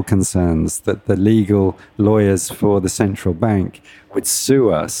very real concerns that the legal lawyers for the central bank would sue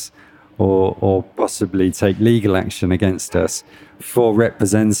us or possibly take legal action against us for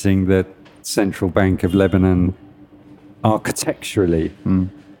representing the Central Bank of Lebanon architecturally.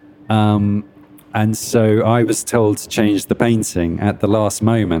 And so I was told to change the painting at the last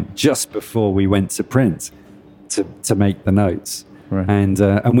moment, just before we went to print, to make the notes. Right. And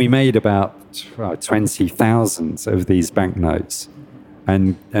we made about 20,000 of these banknotes,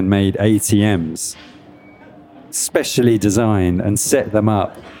 and made ATMs specially designed and set them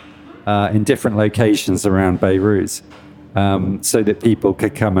up in different locations around Beirut, so that people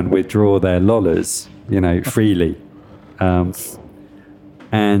could come and withdraw their lollers, freely. And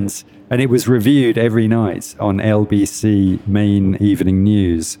it was reviewed every night on LBC main evening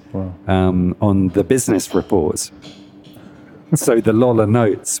news. Wow. On the business reports. So the Lola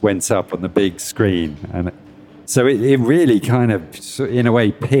notes went up on the big screen, and so it really kind of, in a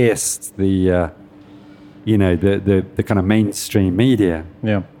way, pierced the the kind of mainstream media.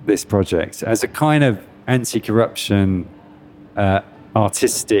 Yeah. This project as a kind of anti-corruption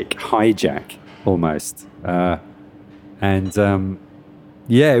artistic hijack almost, it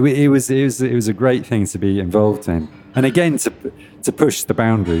was a great thing to be involved in, and again to push the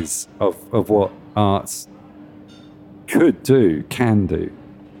boundaries of what arts can do,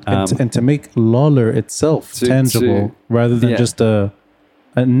 and to make Lawler itself tangible rather than just a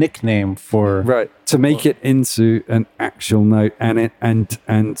nickname for to make it into an actual note, and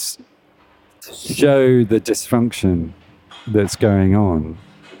show the dysfunction that's going on,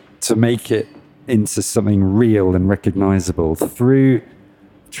 to make it into something real and recognizable through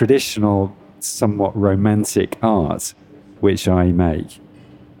traditional, somewhat romantic art, which I make,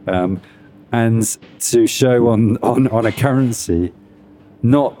 and to show on a currency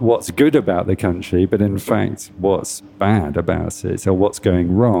not what's good about the country, but in fact what's bad about it, or what's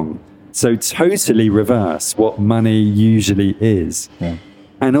going wrong. So totally reverse what money usually is. Yeah.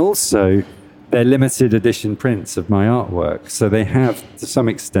 And also, they're limited edition prints of my artwork, so they have, to some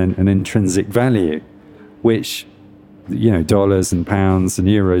extent, an intrinsic value, which dollars and pounds and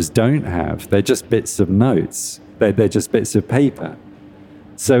euros don't have. They're just bits of notes. They're just bits of paper.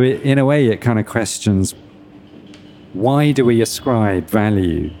 So in a way, it kind of questions, why do we ascribe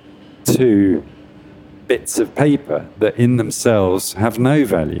value to bits of paper that in themselves have no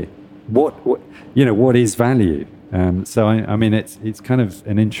value? What is value? So I mean, it's kind of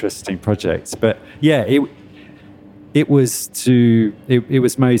an interesting project, but yeah, it was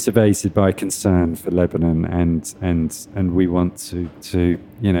motivated by concern for Lebanon, and we want to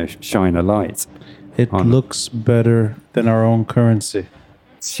shine a light. It looks better than our own currency.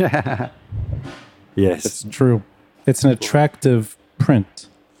 Yes, It's true. It's an attractive print.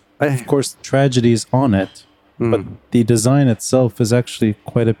 Of course, tragedies on it, but the design itself is actually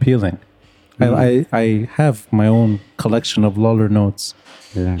quite appealing. I have my own collection of Lawler notes.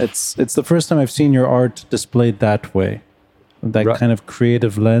 Yeah. It's the first time I've seen your art displayed that way. That Right. kind of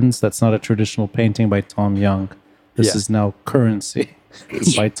creative lens. That's not a traditional painting by Tom Young. This Yeah. is now currency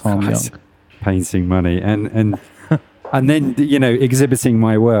by Tom Young. Painting money and then exhibiting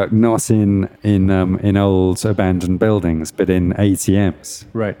my work not in old abandoned buildings but in ATMs.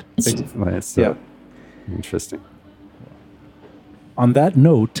 Right. That's Yeah. interesting. On that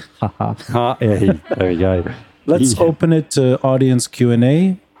note, Hey, there we go. let's Yeah. open it to audience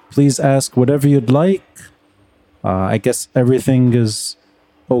Q&A. Please ask whatever you'd like. I guess everything is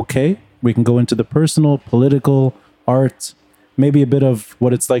okay. We can go into the personal, political, art, maybe a bit of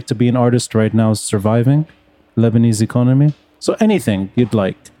what it's like to be an artist right now surviving Lebanese economy. So anything you'd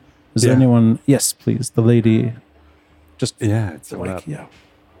like. Is there Yeah. anyone? Yes, please. The lady. Just Yeah, it's all like, up. yeah.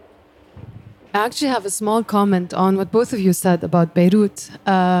 I actually have a small comment on what both of you said about Beirut.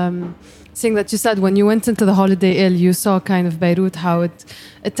 Saying that you said when you went into the Holiday Inn, you saw kind of Beirut, how it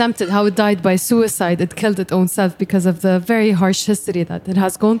died by suicide. It killed its own self because of the very harsh history that it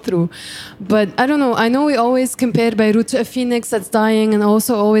has gone through. But I don't know. I know we always compare Beirut to a phoenix that's dying and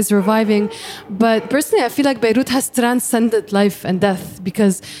also always reviving. But personally, I feel like Beirut has transcended life and death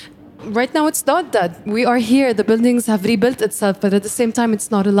because right now it's not that. We are here. The buildings have rebuilt itself, but at the same time,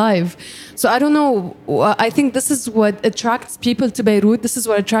 it's not alive. So I don't know. I think this is what attracts people to Beirut. This is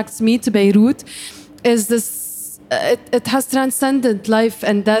what attracts me to Beirut. Is this? It has transcended life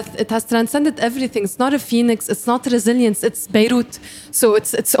and death. It has transcended everything. It's not a phoenix. It's not resilience. It's Beirut. So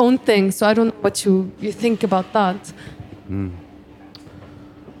it's its own thing. So I don't know what you think about that. You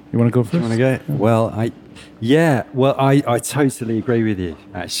want to go first? Want to go? Well, I totally agree with you.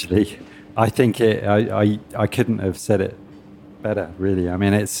 Actually, I think I couldn't have said it better. Really, I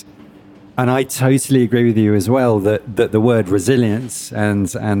mean, and I totally agree with you as well that the word resilience and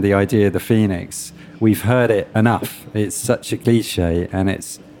the idea of the phoenix, we've heard it enough. It's such a cliche, and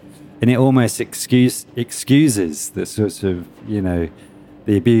it almost excuses the sort of the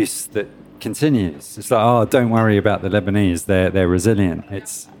abuse that continues. It's like, oh, don't worry about the Lebanese. They're resilient.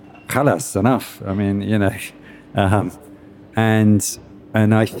 It's khalas, enough. I mean,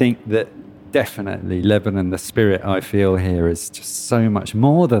 and I think that definitely Lebanon, the spirit I feel here is just so much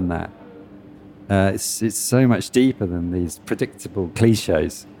more than that. It's so much deeper than these predictable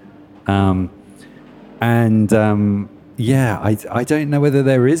cliches. I don't know whether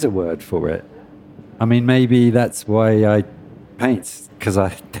there is a word for it. I mean, maybe that's why I paint, because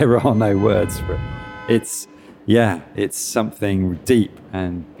there are no words for it. It's something deep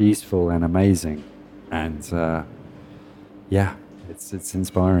and beautiful and amazing, and it's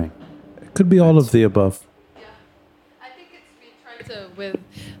inspiring. It could be all of the above. I think we try to, with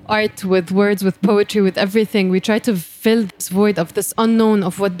art, with words, with poetry, with everything, we try to fill this void of this unknown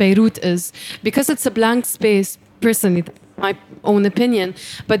of what Beirut is. Because it's a blank space, personally, my own opinion,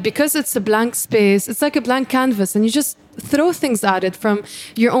 but because it's a blank space, it's like a blank canvas, and you just throw things at it from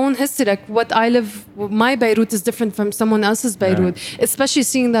your own history. Like my Beirut is different from someone else's Beirut, especially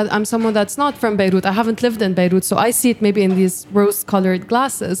seeing that I'm someone that's not from Beirut. I haven't lived in Beirut, so I see it maybe in these rose-colored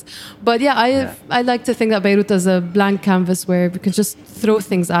glasses. But I like to think that Beirut is a blank canvas where we can just throw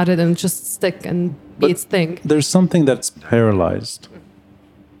things at it and just stick and be its thing. There's something that's paralyzed.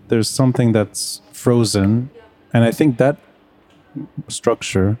 There's something that's frozen. And I think that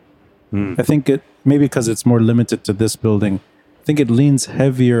structure, I think it, maybe because it's more limited to this building, I think it leans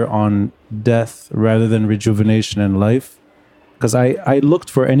heavier on death rather than rejuvenation in life. Because I looked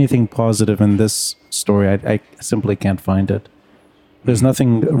for anything positive in this story. I simply can't find it. There's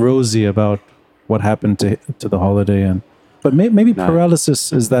nothing rosy about what happened to the Holiday. But maybe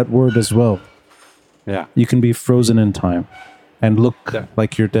paralysis is that word as well. Yeah. You can be frozen in time and look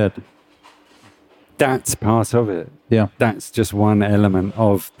like you're dead. That's part of it. Yeah. That's just one element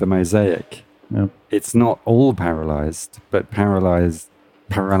of the mosaic. Yeah. It's not all paralyzed, but paralysis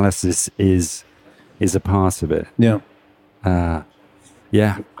is a part of it. Yeah.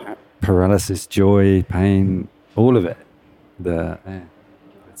 Paralysis, joy, pain, all of it.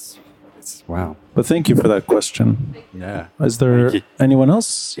 It's wow. But thank you for that question. Yeah. Is there Thank you. anyone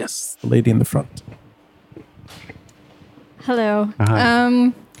else? Yes, the lady in the front. Hello.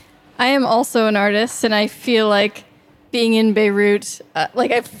 Hi. I am also an artist, and I feel like being in Beirut,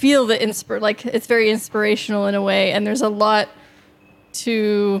 like I feel the like it's very inspirational in a way, and there's a lot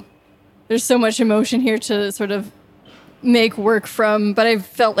there's so much emotion here to sort of make work from, but I've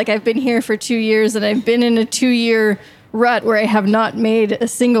felt like I've been here for 2 years, and I've been in a 2-year rut where I have not made a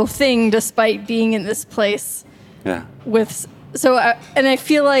single thing despite being in this place. Yeah. And I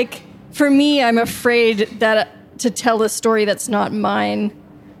feel like for me, I'm afraid that to tell a story that's not mine.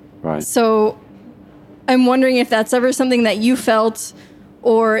 Right. So I'm wondering if that's ever something that you felt,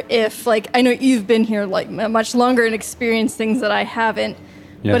 or if, like, I know you've been here like much longer and experienced things that I haven't,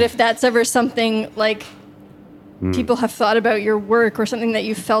 but if that's ever something like people have thought about your work, or something that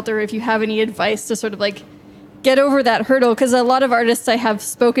you felt, or if you have any advice to sort of like get over that hurdle. Because a lot of artists I have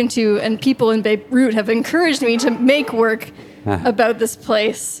spoken to and people in Beirut have encouraged me to make work about this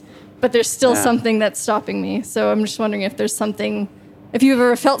place, but there's still something that's stopping me. So I'm just wondering if there's something, if you've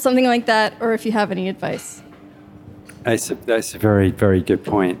ever felt something like that, or if you have any advice. That's a very, very good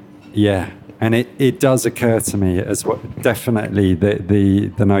point. Yeah. And it does occur to me as well, definitely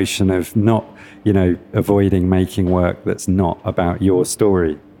the notion of not, avoiding making work that's not about your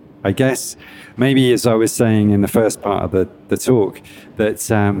story. I guess maybe, as I was saying in the first part of the talk, that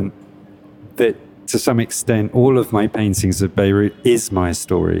to some extent all of my paintings of Beirut is my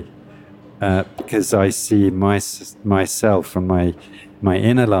story, because I see myself and my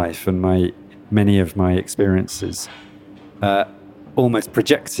inner life and many of my experiences almost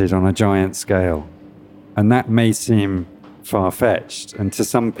projected on a giant scale. And that may seem far-fetched, and to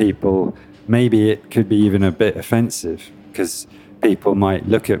some people maybe it could be even a bit offensive, because people might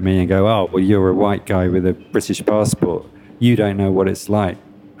look at me and go, oh, well, you're a white guy with a British passport, you don't know what it's like.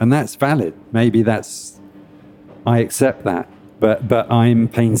 And that's valid. Maybe I accept that, but I'm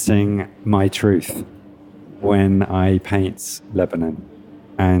painting my truth when I paint Lebanon.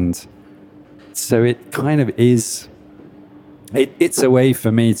 And so it kind of is, it's a way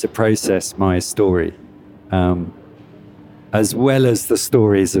for me to process my story, as well as the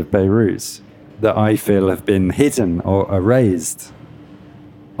stories of Beirut that I feel have been hidden or erased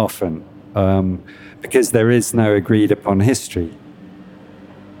often, because there is no agreed upon history.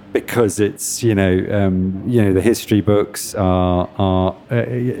 Because it's, the history books cannot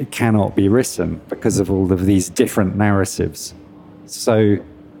be written because of all of these different narratives. So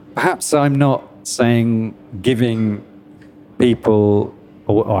perhaps I'm not saying giving people,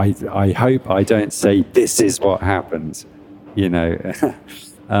 or I hope I don't say this is what happened,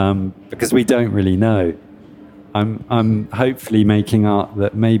 because we don't really know. I'm hopefully making art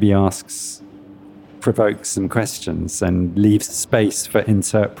that maybe provokes some questions and leaves space for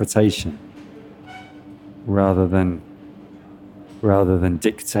interpretation, rather than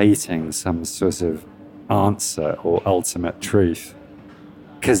dictating some sort of answer or ultimate truth,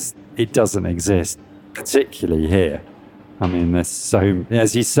 because it doesn't exist, particularly here. I mean, there's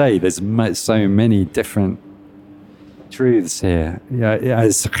as you say, there's so many different truths here. Yeah,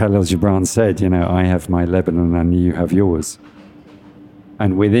 as Khalil Gibran said, I have my Lebanon and you have yours.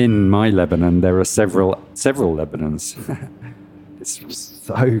 And within my Lebanon, there are several Lebanons. It's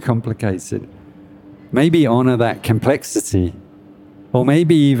so complicated. Maybe honor that complexity, or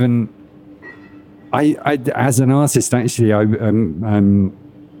maybe even, I as an artist, actually,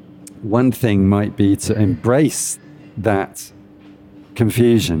 one thing might be to embrace that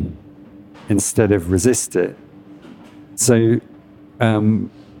confusion instead of resist it. So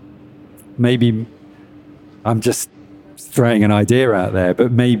maybe I'm just throwing an idea out there,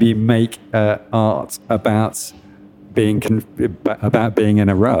 but maybe make art about being in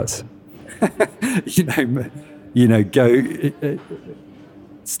a rut. Go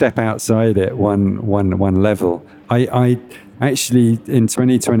step outside it one level. I actually, in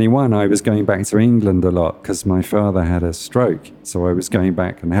 2021, I was going back to England a lot because my father had a stroke, so I was going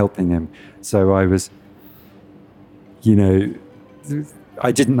back and helping him. So I was,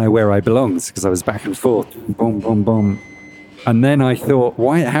 I didn't know where I belonged because I was back and forth, boom, boom, boom. And then I thought,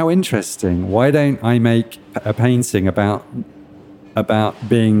 how interesting. Why don't I make a painting about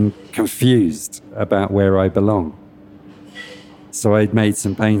being confused about where I belong? So I'd made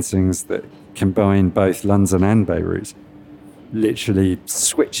some paintings that combined both London and Beirut, literally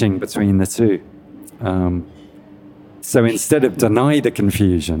switching between the two. So instead of deny the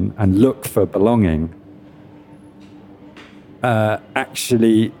confusion and look for belonging,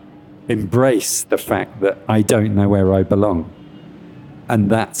 actually embrace the fact that I don't know where I belong, and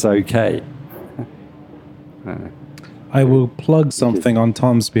that's okay. I will plug something on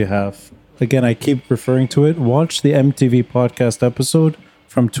Tom's behalf. Again, I keep referring to it. Watch the MTV podcast episode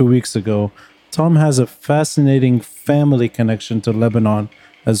from 2 weeks ago. Tom has a fascinating family connection to Lebanon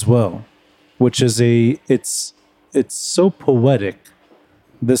as well, which is it's so poetic.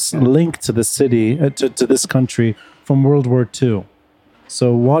 This link to the city, to this country from World War II.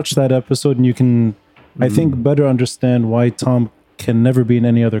 So watch that episode, and you can, I think, better understand why Tom can never be in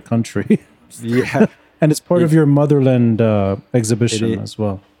any other country. Yeah. And it's part of your motherland exhibition as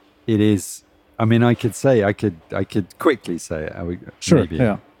well. It is. I mean, I could quickly say it. Sure. Maybe.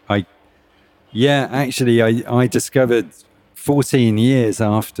 Yeah. Actually, I discovered 14 years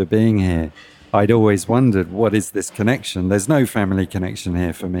after being here, I'd always wondered, what is this connection? There's no family connection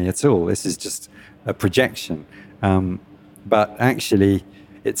here for me at all. This is just a projection. But actually,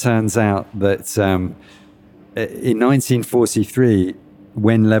 it turns out that in 1943,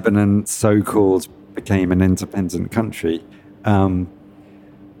 when Lebanon so-called became an independent country,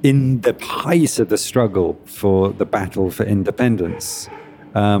 in the height of the struggle for the battle for independence,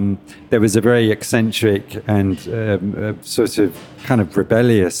 there was a very eccentric and sort of kind of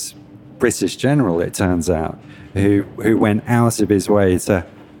rebellious British general, it turns out, who went out of his way to,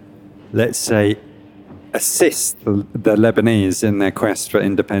 let's say, assist the Lebanese in their quest for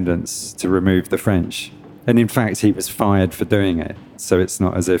independence to remove the French. And in fact, he was fired for doing it. So it's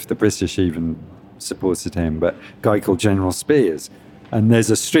not as if the British even supported him, but a guy called General Spears. And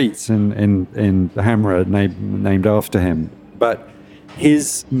there's a street in Hamra named after him. But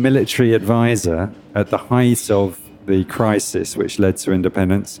his military advisor at the height of the crisis which led to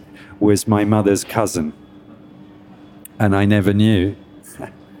independence was my mother's cousin. And I never knew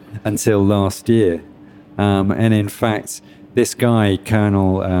until last year. And in fact, this guy,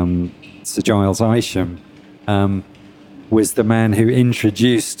 Colonel Sir Giles Isham, was the man who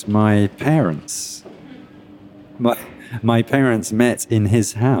introduced my parents. My parents met in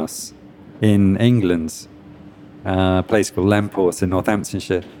his house in England, a place called Lamport in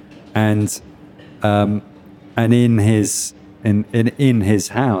Northamptonshire, and in his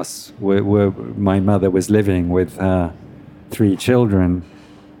house where my mother was living with her 3 children,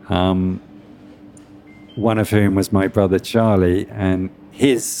 one of whom was my brother Charlie, and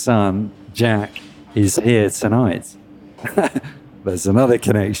his son Jack is here tonight. There's another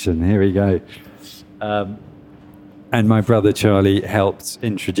connection. Here we go. And my brother Charlie helped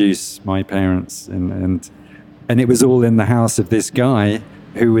introduce my parents, and it was all in the house of this guy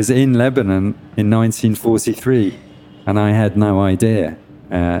who was in Lebanon in 1943, and I had no idea.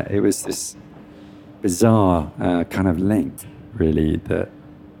 It was this bizarre kind of link, really, that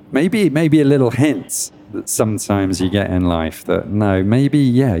maybe a little hint that sometimes you get in life that, no, maybe,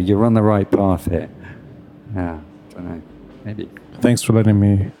 yeah, you're on the right path here. Yeah, I don't know, maybe. Thanks for letting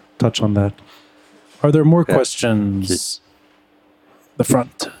me touch on that. Are there more questions? The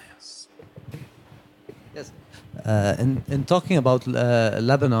front. Yes. In talking about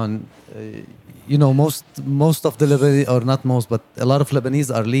Lebanon, most of the Lebanese, or not most, but a lot of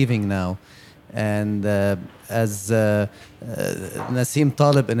Lebanese are leaving now. And as Nassim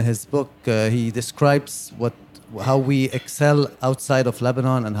Taleb in his book, he describes how we excel outside of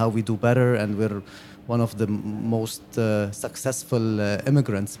Lebanon and how we do better, and we're one of the most successful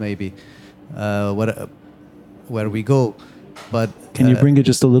immigrants, maybe, where we go. But can you bring it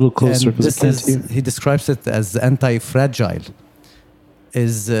just a little closer? He describes it as anti-fragile.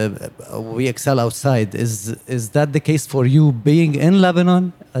 We excel outside. Is that the case for you, being in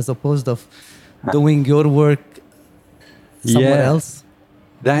Lebanon as opposed of doing your work somewhere else?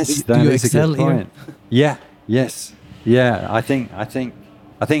 That is a good point. Yeah. Yes. Yeah. I think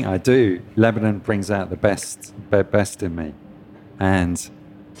I do. Lebanon brings out the best in me, and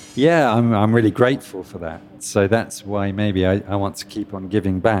yeah, I'm really grateful for that. So that's why maybe I want to keep on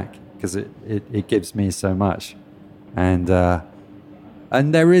giving back, because it gives me so much, and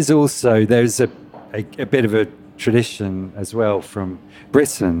there's a bit of a tradition as well from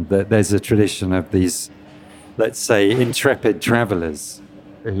Britain, that there's a tradition of these, let's say, intrepid travelers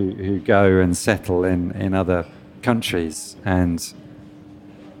who go and settle in other countries, and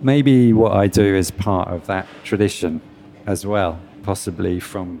maybe what I do is part of that tradition as well, possibly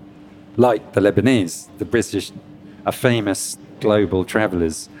from, like the Lebanese, the British are famous global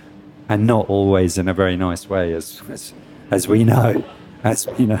travelers, and not always in a very nice way, as we know,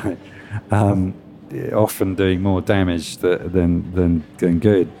 often doing more damage than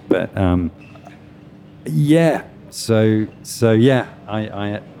good. But yeah, so yeah,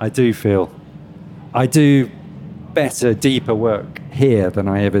 I do feel I do better, deeper work here than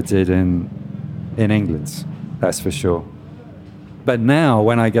I ever did in England. That's for sure. But now,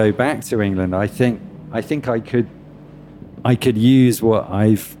 when I go back to England, I think I could use what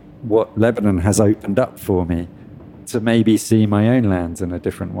Lebanon has opened up for me to maybe see my own land in a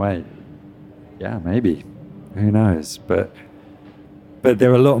different way. Yeah, maybe. Who knows? But but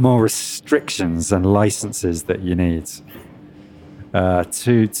there are a lot more restrictions and licenses that you need.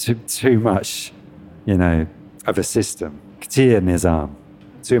 Too much, of a system. Ktir nizam.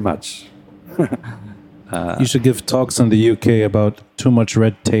 Too much. You should give talks in the UK about too much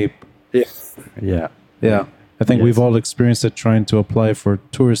red tape. Yeah. Yeah. I think we've all experienced it trying to apply for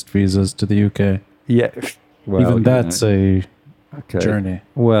tourist visas to the UK. Yeah. Well, even that's a journey.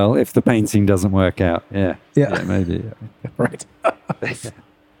 Well, if the painting doesn't work out, yeah, maybe. Right.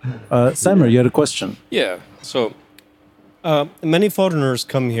 Samer, you had a question. Yeah. So many foreigners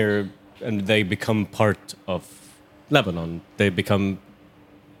come here and they become part of Lebanon. They become,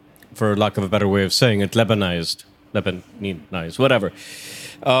 for lack of a better way of saying it, Lebanized, whatever.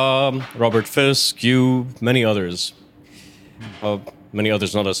 Robert Fisk, you, many others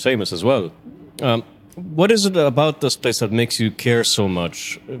not as famous as well. What is it about this place that makes you care so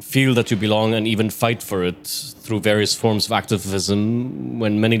much, feel that you belong, and even fight for it through various forms of activism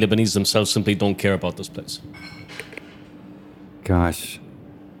when many Lebanese themselves simply don't care about this place? Gosh,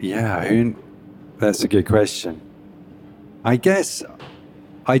 yeah, that's a good question. I guess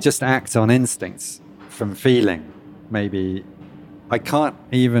I just act on instincts from feeling. Maybe I can't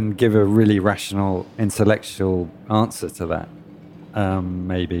even give a really rational, intellectual answer to that.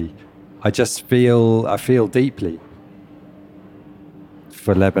 Maybe I feel deeply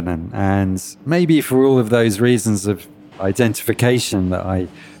for Lebanon, and maybe for all of those reasons of identification that I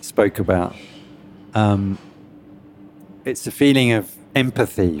spoke about. It's a feeling of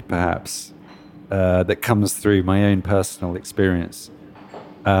empathy, perhaps, that comes through my own personal experience.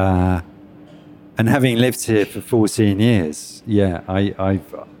 And having lived here for 14 years,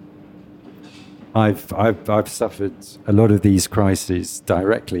 I've suffered a lot of these crises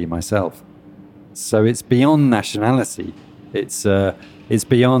directly myself. So it's beyond nationality. It's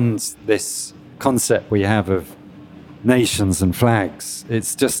beyond this concept we have of nations and flags.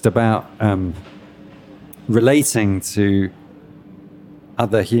 It's just about relating to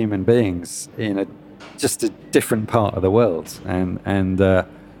other human beings in just a different part of the world, and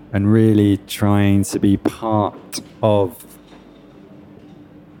really trying to be part of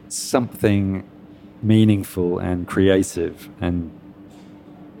something meaningful and creative and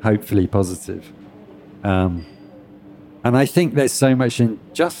hopefully positive. And I think there's so much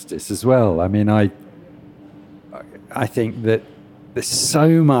injustice as well. I mean, I think that there's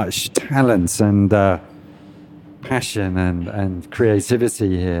so much talent and passion and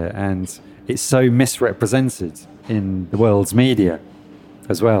creativity here, and it's so misrepresented in the world's media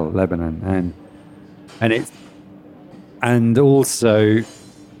as well, Lebanon, and also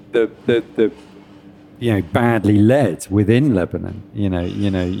the badly led within Lebanon.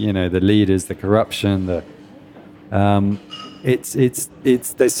 The leaders, the corruption, it's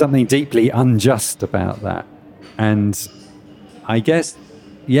there's something deeply unjust about that, and I guess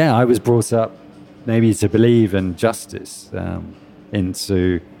I was brought up maybe to believe in justice, and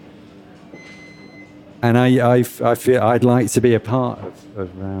I feel I'd like to be a part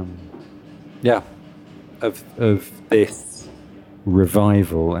of this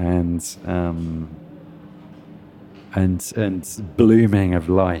revival and blooming of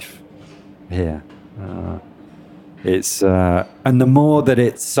life here. It's and the more that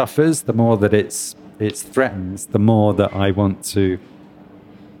it suffers, the more that it's threatened, the more that I want to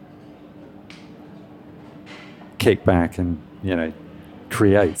kick back and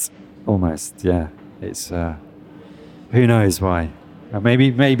create almost. It's who knows why.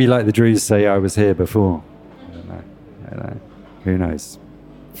 Maybe like the Druze say, I was here before. I don't know. Who knows?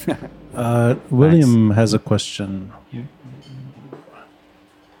 William has a question.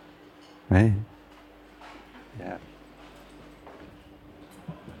 Hey. Yeah.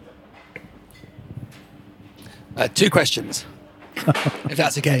 Two questions, if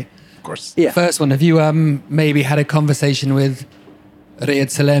that's okay. Of course. Yeah. First one, have you maybe had a conversation with Riyad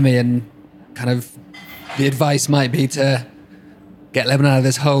Salemi, and kind of the advice might be to get Lebanon out of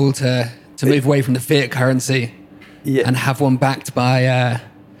this hole, to move away from the fiat currency, and have one backed by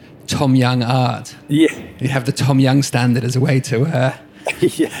Tom Young art. Yeah. You have the Tom Young standard as a way to a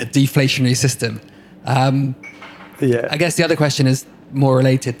deflationary system. I guess the other question is more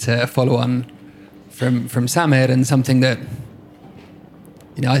related to a follow-on from Samer, and something that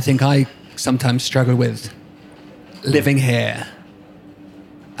I think I sometimes struggle with living here.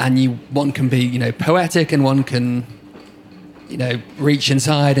 And one can be, poetic, and one can, reach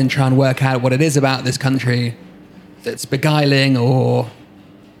inside and try and work out what it is about this country that's beguiling, or,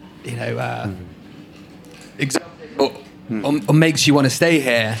 or makes you want to stay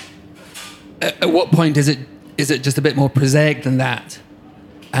here. At what point is it just a bit more prosaic than that,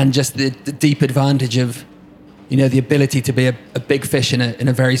 and just the deep advantage of the ability to be a big fish in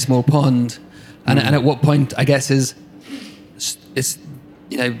a very small pond, and at what point, I guess, is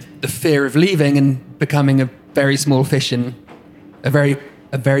the fear of leaving and becoming a very small fish in a very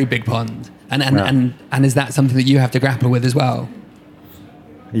big pond, and is that something that you have to grapple with as well?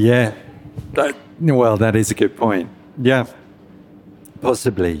 Yeah, that is a good point. Yeah,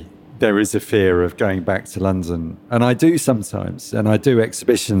 possibly there is a fear of going back to London, and I do sometimes, and I do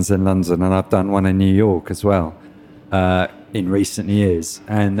exhibitions in London, and I've done one in New York as well in recent years,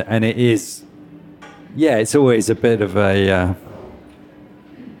 and it is, it's always a bit of a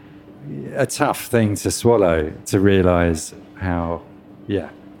tough thing to swallow, to realise how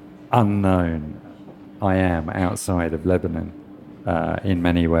unknown I am outside of Lebanon in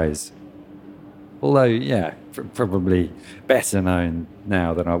many ways. Although, probably better known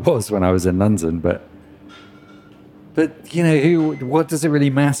now than I was when I was in London. But what does it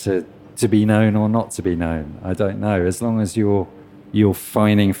really matter to be known or not to be known? I don't know. As long as you're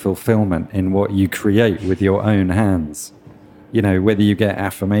finding fulfillment in what you create with your own hands, whether you get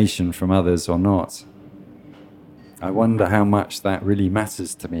affirmation from others or not. I wonder how much that really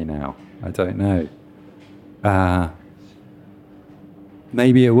matters to me now. I don't know.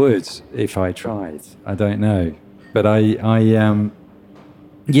 Maybe it would if I tried. I don't know. But it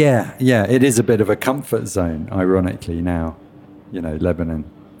is a bit of a comfort zone, ironically, now, Lebanon.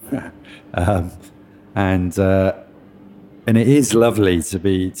 And it is lovely to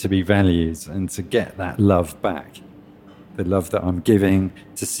be valued and to get that love back. The love that I'm giving,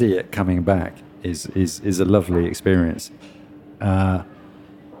 to see it coming back is a lovely experience.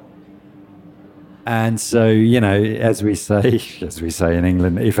 And so, as we say in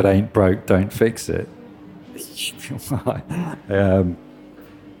England, if it ain't broke, don't fix it.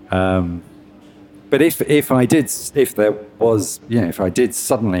 But if I did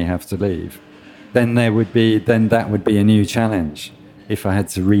suddenly have to leave, then that would be a new challenge. If I had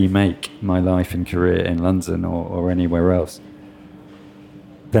to remake my life and career in London or anywhere else,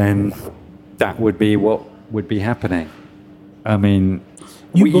 then that would be what would be happening. I mean,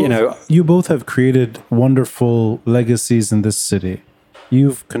 you both have created wonderful legacies in this city.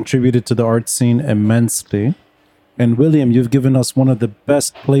 You've contributed to the art scene immensely. And William, you've given us one of the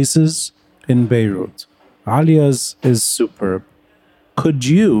best places in Beirut. Alia's is superb. Could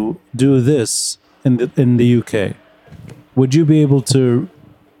you do this in the UK? Would you be able to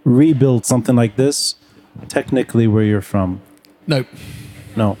rebuild something like this technically where you're from? No.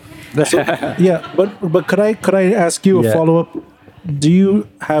 So, but could I ask you a follow-up? Do you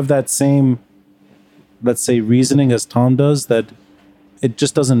have that same, let's say, reasoning as Tom does, that it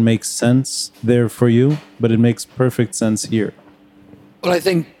just doesn't make sense there for you, but it makes perfect sense here? Well, I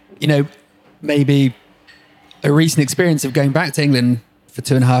think, maybe a recent experience of going back to England for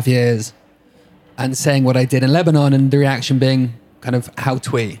 2.5 years and saying what I did in Lebanon, and the reaction being kind of, how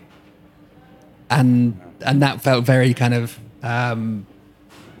twee? And that felt very kind of,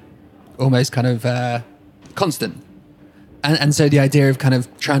 almost kind of constant. And so the idea of kind of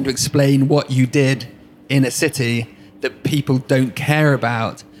trying to explain what you did in a city that people don't care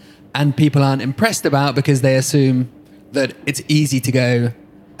about and people aren't impressed about because they assume that it's easy to go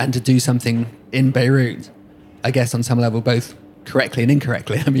and to do something in Beirut, I guess on some level, both correctly and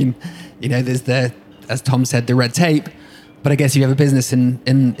incorrectly. I mean, there's as Tom said, the red tape, but I guess if you have a business in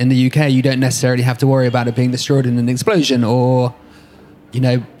the UK, you don't necessarily have to worry about it being destroyed in an explosion or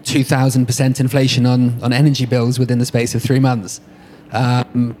 2,000% inflation on energy bills within the space of 3 months.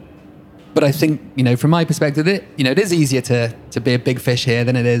 But I think, from my perspective, it is easier to be a big fish here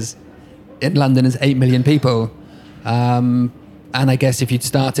than it is in London as 8 million people. And I guess if you'd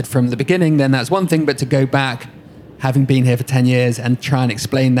started from the beginning, then that's one thing, but to go back, having been here for 10 years and try and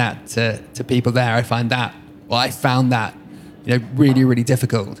explain that to people there, I found that really, really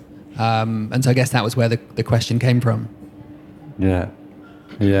difficult. And so I guess that was where the question came from. Yeah.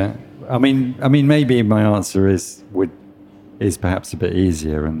 I mean, maybe my answer is perhaps a bit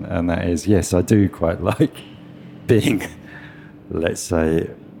easier, and that is, yes, I do quite like being, let's say,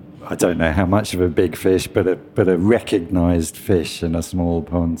 I don't know how much of a big fish, but a recognised fish in a small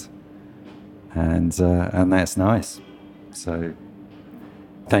pond, and that's nice. So,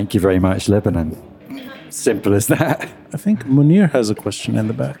 thank you very much, Lebanon. Simple as that. I think Munir has a question in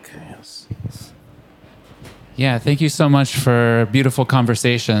the back. Yes. Yeah, thank you so much for beautiful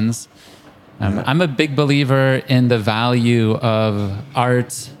conversations. I'm a big believer in the value of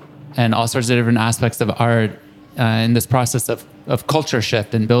art and all sorts of different aspects of art in this process of culture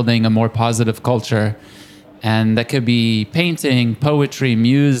shift and building a more positive culture. And that could be painting, poetry,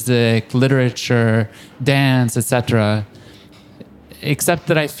 music, literature, dance, etc. Except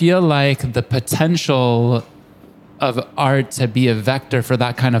that I feel like the potential of art to be a vector for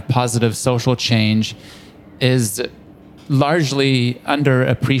that kind of positive social change is largely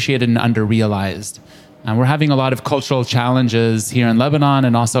underappreciated and underrealized. And we're having a lot of cultural challenges here in Lebanon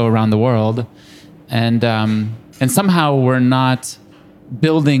and also around the world. And somehow we're not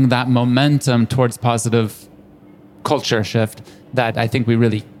building that momentum towards positive culture shift that I think we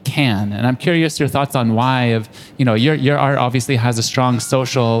really can. And I'm curious your thoughts on why your art obviously has a strong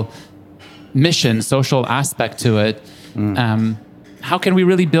social mission, social aspect to it. How can we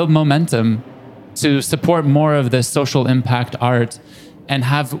really build momentum to support more of this social impact art and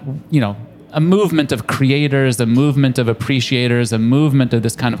have, a movement of creators, a movement of appreciators, a movement of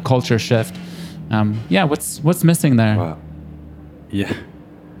this kind of culture shift? What's missing there? Wow. Yeah.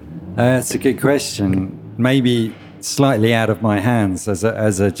 That's a good question. Maybe slightly out of my hands as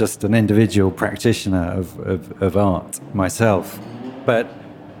just an individual practitioner of art myself. But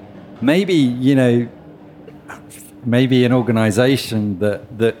maybe, maybe an organization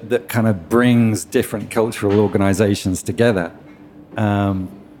that kind of brings different cultural organizations together,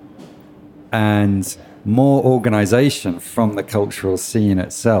 and more organization from the cultural scene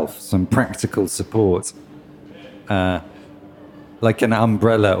itself, some practical support, like an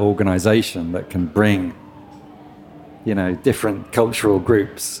umbrella organization that can bring, different cultural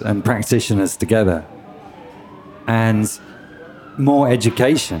groups and practitioners together, and more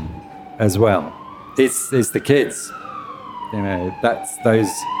education as well. It's the kids, that's those.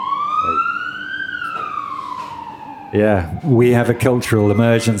 Yeah, we have a cultural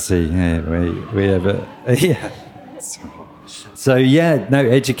emergency. We have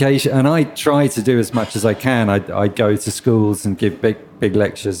education, and I try to do as much as I can. I go to schools and give big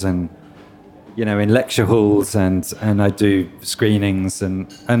lectures, and in lecture halls, and I do screenings,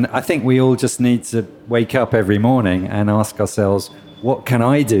 and I think we all just need to wake up every morning and ask ourselves, what can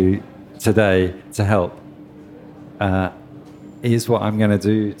I do today to help? Is what I'm going to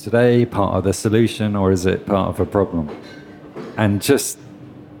do today part of the solution, or is it part of a problem? And just,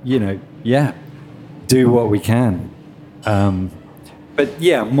 do what we can. More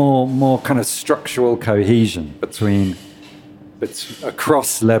kind of structural cohesion between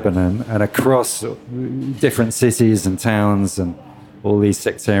across Lebanon and across different cities and towns and all these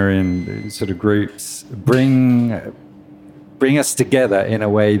sectarian sort of groups. Bring us together in a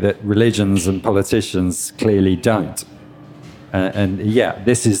way that religions and politicians clearly don't.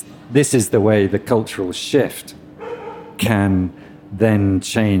 This is the way the cultural shift can then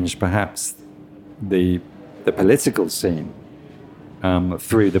change perhaps the political scene,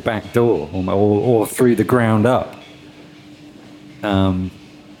 through the back door or through the ground up.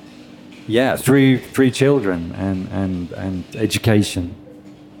 Through children and education.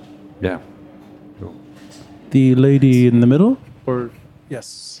 Yeah. Cool. The lady in the middle, or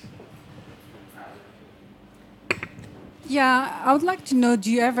yes. Yeah, I would like to know, do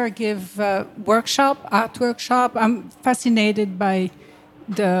you ever give art workshop? I'm fascinated by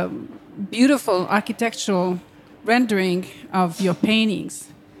the beautiful architectural rendering of your paintings.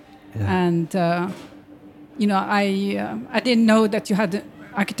 Yeah. And, I didn't know that you had an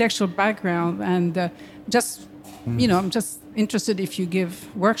architectural background, and I'm just interested if you give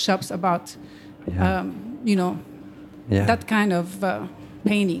workshops about, that kind of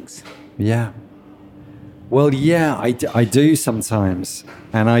paintings. Yeah. Well, yeah, I do sometimes,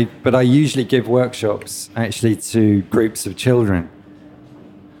 but I usually give workshops actually to groups of children,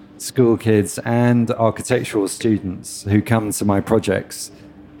 school kids and architectural students who come to my projects.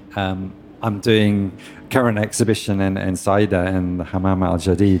 I'm doing current exhibition in Saida in the Hammam Al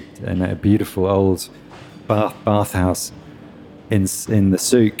Jadid, in a beautiful old bathhouse in the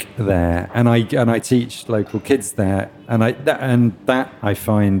souk there, and I teach local kids there, and that I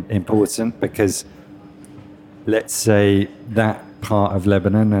find important because, let's say, that part of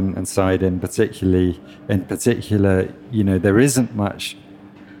Lebanon and Saida in particular, there isn't much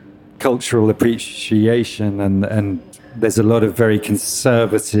cultural appreciation, and there's a lot of very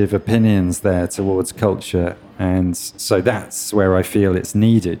conservative opinions there towards culture, and so that's where I feel it's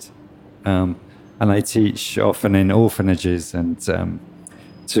needed. And I teach often in orphanages and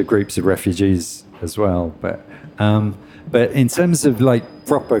to groups of refugees as well. But in terms of like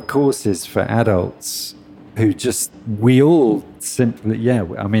proper courses for adults, we all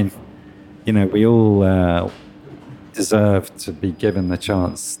deserve to be given the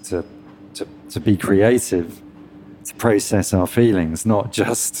chance to be creative, to process our feelings, not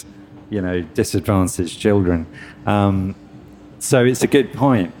just, disadvantaged children. So it's a good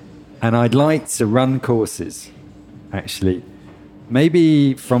point. And I'd like to run courses, actually,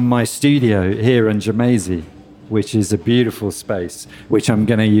 maybe from my studio here in Jamaizi, which is a beautiful space, which I'm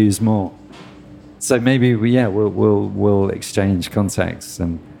going to use more. So maybe we'll exchange contacts,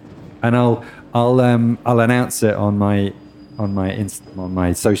 and I'll announce it on my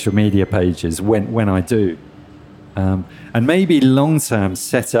social media pages when I do, and maybe long term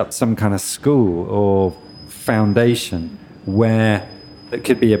set up some kind of school or foundation where that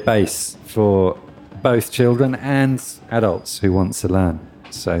could be a base for both children and adults who want to learn.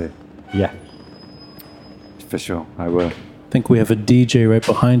 So yeah, for sure I will. I think we have a DJ right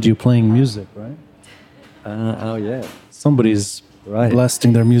behind you playing music, right? Oh yeah, somebody's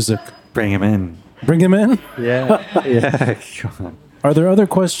blasting their music. Bring him in. Bring him in? Yeah. Yeah. Come on. Are there other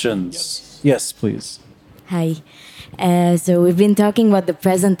questions? Yes, please. Hi. So we've been talking about the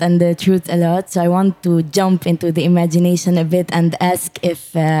present and the truth a lot. So I want to jump into the imagination a bit and ask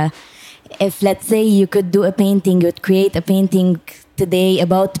if let's say you could do a painting, you'd create a painting today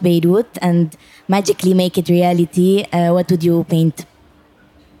about Beirut and magically make it reality, what would you paint?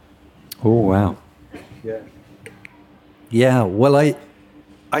 Oh, wow. Yeah. Yeah, well,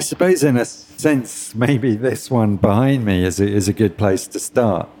 I suppose in a sense, maybe this one behind me is a good place to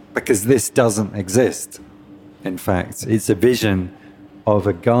start, because this doesn't exist. In fact, it's a vision of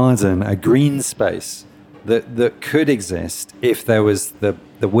a garden, a green space that could exist if there was the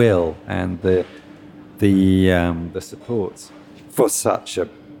will and the support for such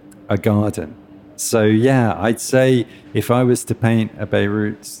a garden. So yeah, I'd say if I was to paint a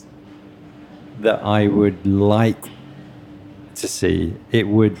Beirut that I would like to see, it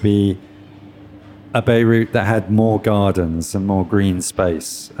would be a Beirut that had more gardens and more green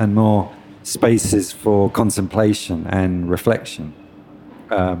space and more spaces for contemplation and reflection.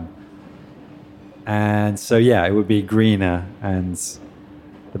 And so, yeah, it would be greener and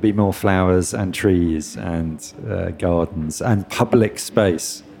there'd be more flowers and trees and gardens and public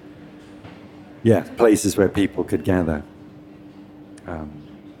space. Yeah, places where people could gather.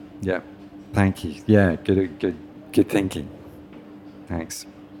 Yeah, thank you. Yeah, good thinking. Thanks.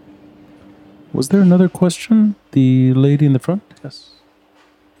 Was there another question? The lady in the front? Yes.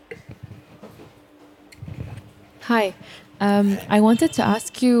 Hi. I wanted to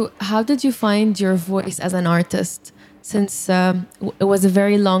ask you, how did you find your voice as an artist? Since it was a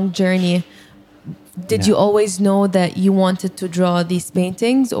very long journey, did you always know that you wanted to draw these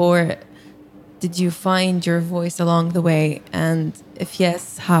paintings, or did you find your voice along the way? And if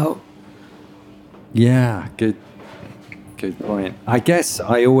yes, how? Yeah, good point. I guess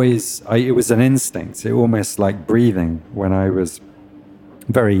it was an instinct. It almost like breathing when I was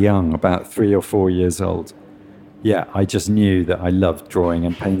very young, about 3 or 4 years old. Yeah, I just knew that I loved drawing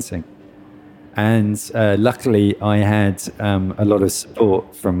and painting. And luckily, I had a lot of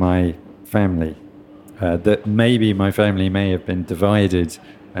support from my family. That maybe my family may have been divided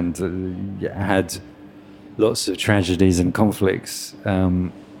and had lots of tragedies and conflicts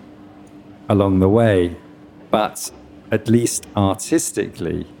along the way. But at least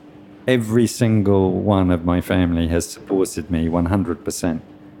artistically, every single one of my family has supported me 100%.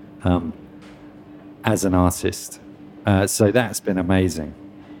 As an artist. So that's been amazing.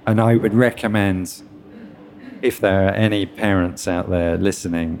 And I would recommend, if there are any parents out there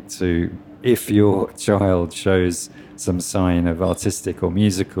listening, to, if your child shows some sign of artistic or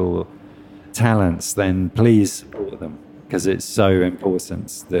musical talents, then please support them, because it's so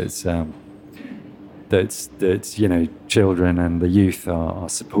important that you know, children and the youth are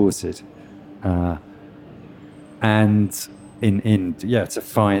supported. And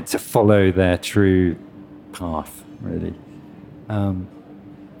to follow their true path, really.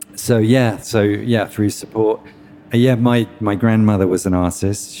 Through support. My grandmother was an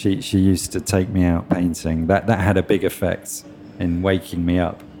artist. She used to take me out painting. That had a big effect in waking me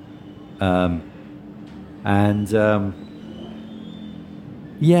up. And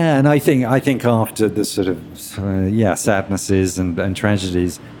I think after the sort of sadnesses and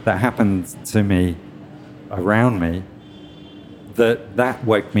tragedies that happened to me, around me, that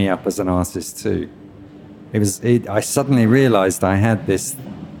woke me up as an artist too. I suddenly realized I had this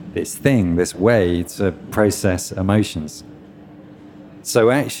way to process emotions.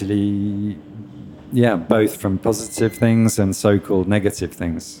 So actually, both from positive things and so-called negative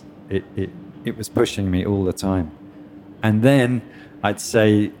things, it was pushing me all the time. And then I'd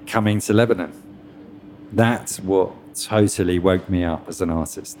say coming to Lebanon, that's what totally woke me up as an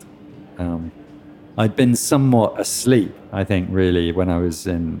artist. I'd been somewhat asleep, I think, really, when I was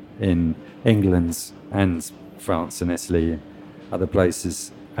in England and France and Italy and other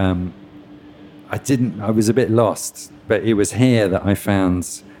places. I was a bit lost, but it was here that I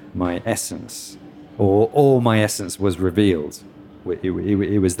found my essence, or all my essence was revealed.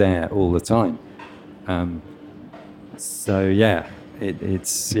 It was there all the time. I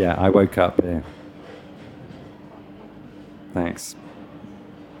woke up here. Thanks.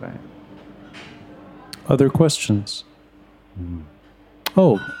 Right. Other questions?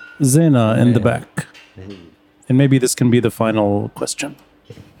 Oh, Zena in the back. And maybe this can be the final question.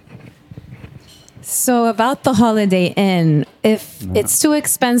 So about the Holiday Inn, if it's too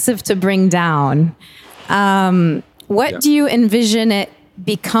expensive to bring down, what do you envision it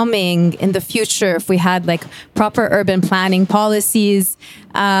becoming in the future if we had like proper urban planning policies?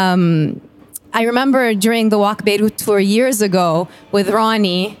 I remember during the Walk Beirut tour years ago with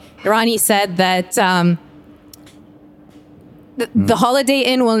Ronnie said that the Holiday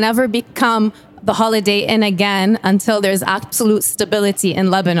Inn will never become the Holiday Inn again until there's absolute stability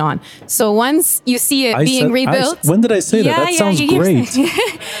in Lebanon. So once you see it being rebuilt... when did I say that? That sounds great.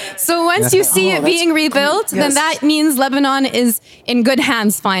 So once you see it being rebuilt, then that means Lebanon is in good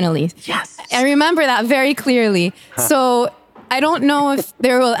hands finally. Yes. I remember that very clearly. So I don't know if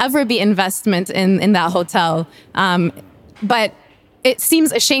there will ever be investment in that hotel. But it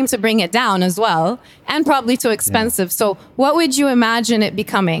seems a shame to bring it down as well, and probably too expensive. Yeah. So what would you imagine it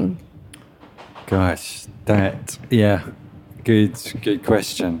becoming? Gosh, good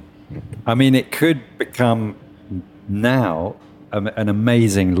question. I mean, it could become now an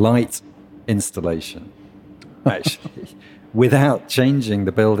amazing light installation, actually, without changing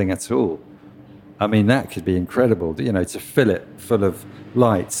the building at all. I mean, that could be incredible, to fill it full of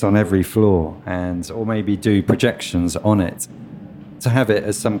lights on every floor or maybe do projections on it, to have it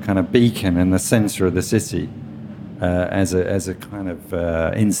as some kind of beacon in the center of the city as a kind of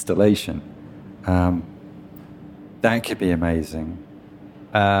installation. That could be amazing.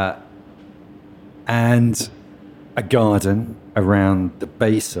 And a garden around the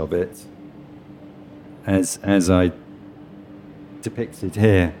base of it, as I depicted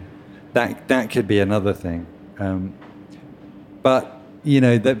here. That could be another thing. But,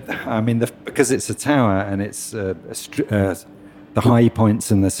 because it's a tower and it's the high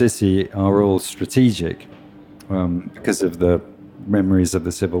points in the city are all strategic because of the memories of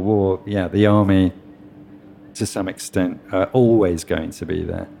the Civil War. Yeah, the army, to some extent, are always going to be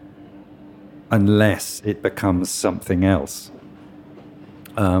there unless it becomes something else.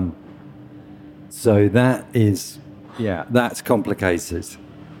 So that's complicated.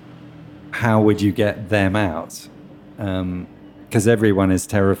 How would you get them out? Because everyone is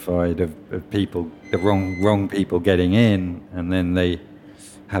terrified of people, the wrong people getting in, and then they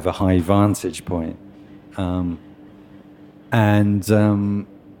have a high vantage point.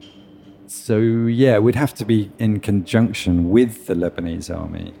 We'd have to be in conjunction with the Lebanese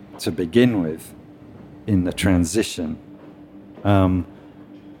army to begin with in the transition. And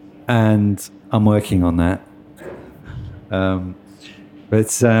I'm working on that.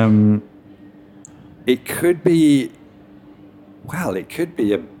 It could be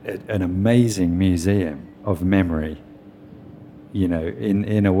an amazing museum of memory,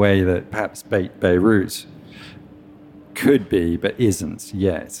 in a way that perhaps Beirut could be, but isn't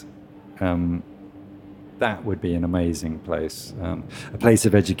yet. That would be an amazing place, a place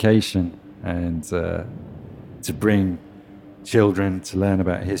of education, and to bring children to learn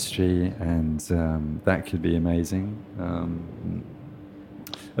about history, and that could be amazing.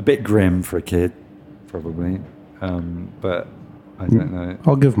 A bit grim for a kid, probably, but I don't know.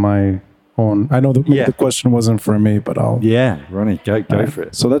 I'll give my own. I know the question wasn't for me, but I'll... Yeah, Ronnie, go for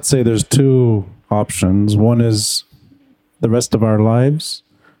it. So let's say there's two options. One is the rest of our lives.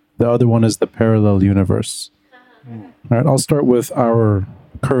 The other one is the parallel universe. All right, I'll start with our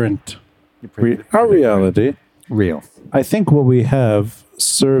current, our reality. Real. I think what we have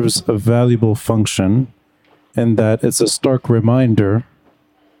serves a valuable function in that it's a stark reminder,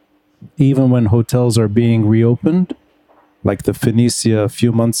 even when hotels are being reopened, like the Phoenicia a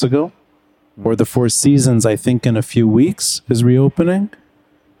few months ago, or the Four Seasons, I think in a few weeks, is reopening.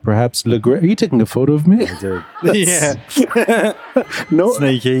 Perhaps Le Gray. Are you taking a photo of me? I do. Yeah. No,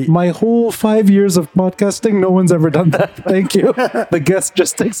 sneaky. My whole 5 years of podcasting, no one's ever done that. Thank you. The guest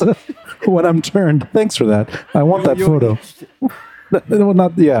just takes a when I'm turned. Thanks for that. I want that photo. No,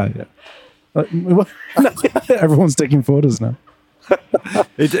 not everyone's taking photos now.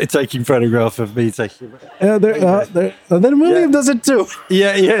 It's taking photograph of me taking. Yeah, then William does it too.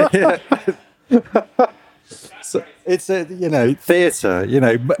 Yeah. So it's a theatre.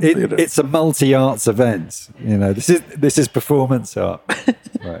 It's a multi-arts event. This is performance art.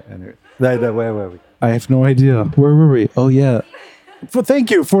 Right. Anyway, no. Where were we? I have no idea. Where were we? Oh yeah.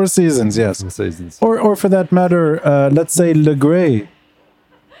 Thank you. Four Seasons. Yes. 4 Seasons. Or for that matter, let's say Le Gray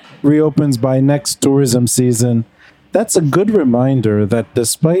reopens by next tourism season. That's a good reminder that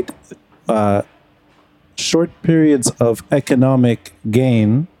despite short periods of economic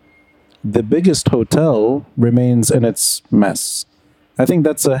gain, the biggest hotel remains in its mess. I think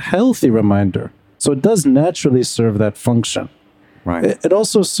that's a healthy reminder. So it does naturally serve that function. Right. It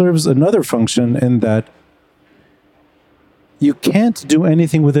also serves another function in that you can't do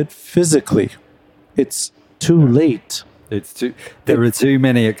anything with it physically. It's too late. There are too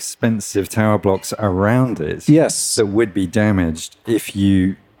many expensive tower blocks around it. Yes. That would be damaged if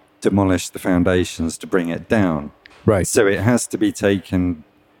you demolish the foundations to bring it down. Right. So it has to be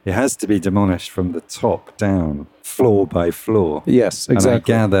demolished from the top down, floor by floor. Yes,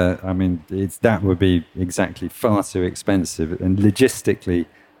 exactly. And I gather, that would be exactly far too expensive and logistically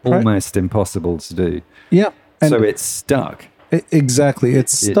almost impossible to do. Yeah. So it's stuck. Exactly.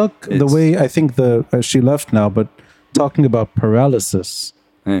 It's stuck the way I think she left now, but talking about paralysis,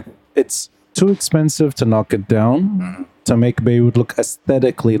 it's too expensive to knock it down, to make Beirut look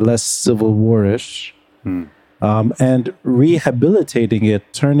aesthetically less Civil War-ish. And rehabilitating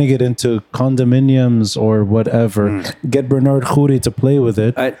it, turning it into condominiums or whatever, get Bernard Khoury to play with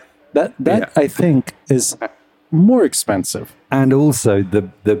it, I think is more expensive. And also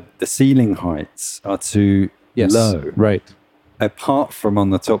the ceiling heights are too low. Right. Apart from on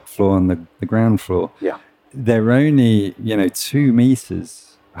the top floor and the ground floor. Yeah. They're only, 2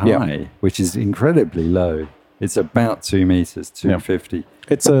 meters high, which is incredibly low. It's about 2 meters, 250. Yeah.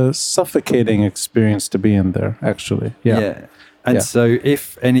 It's a suffocating experience to be in there, actually. Yeah. And so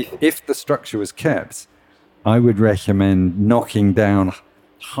if the structure was kept, I would recommend knocking down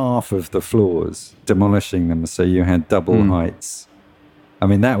half of the floors, demolishing them so you had double heights. I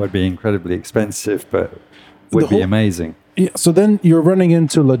mean, that would be incredibly expensive, but would be amazing. Yeah, so then you're running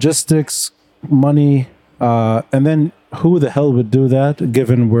into logistics, money, and then who the hell would do that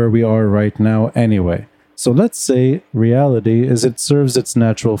given where we are right now anyway? So let's say reality is it serves its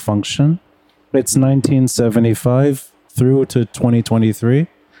natural function. It's 1975 through to 2023.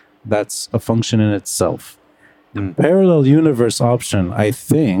 That's a function in itself. The parallel universe option, I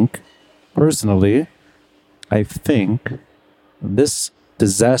think, personally, this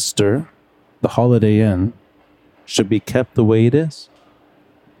disaster, the Holiday Inn, should be kept the way it is.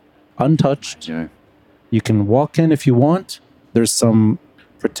 Untouched. Yeah. You can walk in if you want. There's some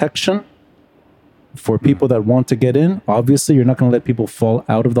protection for people that want to get in. Obviously, you're not going to let people fall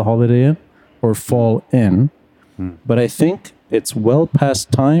out of the Holiday Inn or fall in. But I think it's well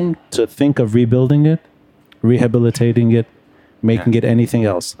past time to think of rebuilding it, rehabilitating it, making it anything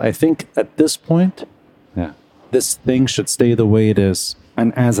else. I think at this point, this thing should stay the way it is.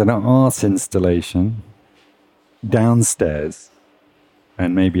 And as an art installation, downstairs,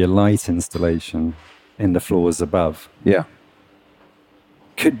 and maybe a light installation in the floors above. Yeah.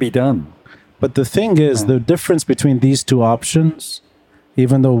 Could be done. But the thing is, the difference between these two options,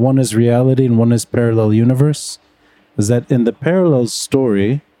 even though one is reality and one is parallel universe, is that in the parallel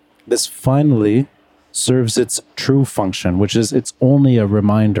story, this finally serves its true function, which is it's only a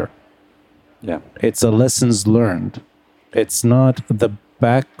reminder. Yeah. It's a lessons learned. It's not the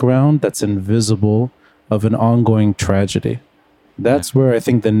background that's invisible of an ongoing tragedy. That's where I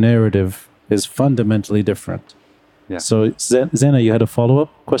think the narrative is fundamentally different. Yeah. So, Zena, you had a follow-up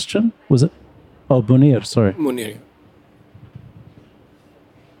question? Was it? Oh, Munir, sorry. Munir.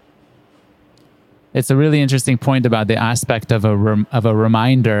 It's a really interesting point about the aspect of a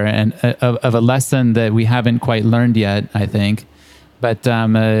reminder and of a lesson that we haven't quite learned yet, I think. But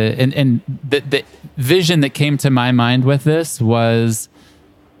and the vision that came to my mind with this was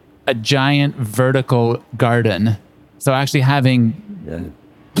a giant vertical garden. So actually having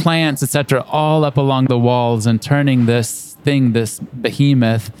plants, etc., all up along the walls and turning this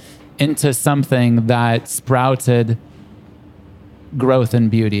behemoth, into something that sprouted growth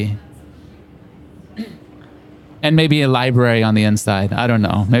and beauty. And maybe a library on the inside. I don't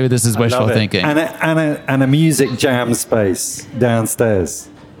know. Maybe this is wishful thinking. And a music jam space downstairs.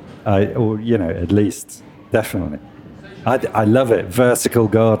 At least, definitely. I love it. Vertical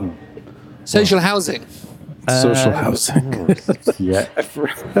garden. Social housing. Social housing. Yeah.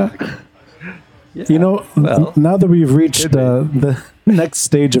 Now that we've reached the next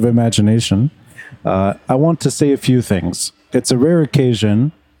stage of imagination, I want to say a few things. It's a rare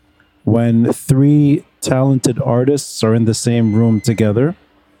occasion when 3 talented artists are in the same room together.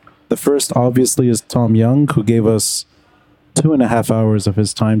 The first, obviously, is Tom Young, who gave us 2.5 hours of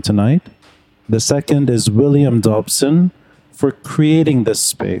his time tonight. The second is William Dobson for creating this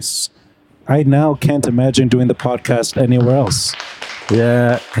space. I now can't imagine doing the podcast anywhere else.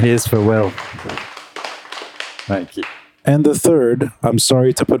 Yeah, here's for Will. Thank you. And the third, I'm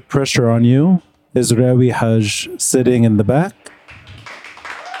sorry to put pressure on you, is Rawi Haj sitting in the back.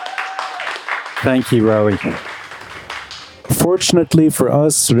 Thank you, Rawi. Fortunately for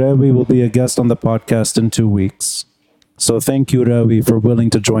us, Rawi will be a guest on the podcast in 2 weeks. So thank you, Rawi, for willing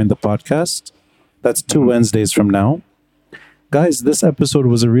to join the podcast. That's 2 Wednesdays from now. Guys, this episode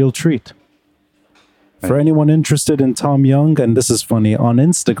was a real treat. For anyone interested in Tom Young, and this is funny, on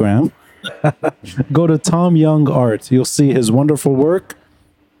Instagram, go to Tom Young Art. You'll see his wonderful work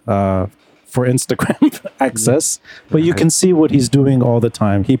for Instagram access, but you can see what he's doing all the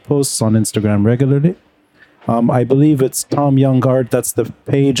time. He posts on Instagram regularly. I believe it's Tom Young Art. That's the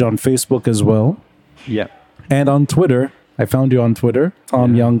page on Facebook as well. Yeah. And on Twitter. I found you on Twitter,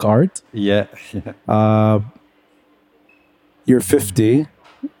 Tom Young Art. Yeah. You're 50,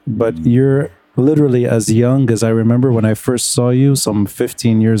 but you're literally as young as I remember when I first saw you some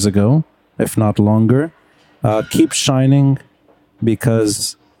 15 years ago, if not longer. Keep shining,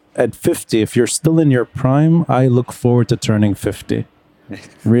 because at 50, if you're still in your prime, I look forward to turning 50.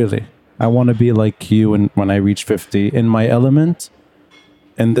 Really. I want to be like you when I reach 50, in my element,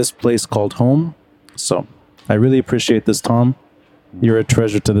 in this place called home. So I really appreciate this, Tom. You're a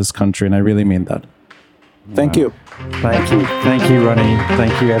treasure to this country, and I really mean that. Thank you. Thank you. Thank you, Ronnie.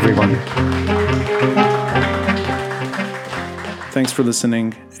 Thank you, everyone. Thanks for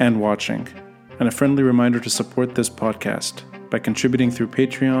listening and watching. And a friendly reminder to support this podcast by contributing through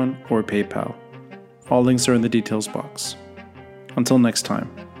Patreon or PayPal. All links are in the details box. Until next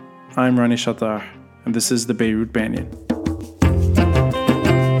time, I'm Rani Shatah, and this is the Beirut Banyan.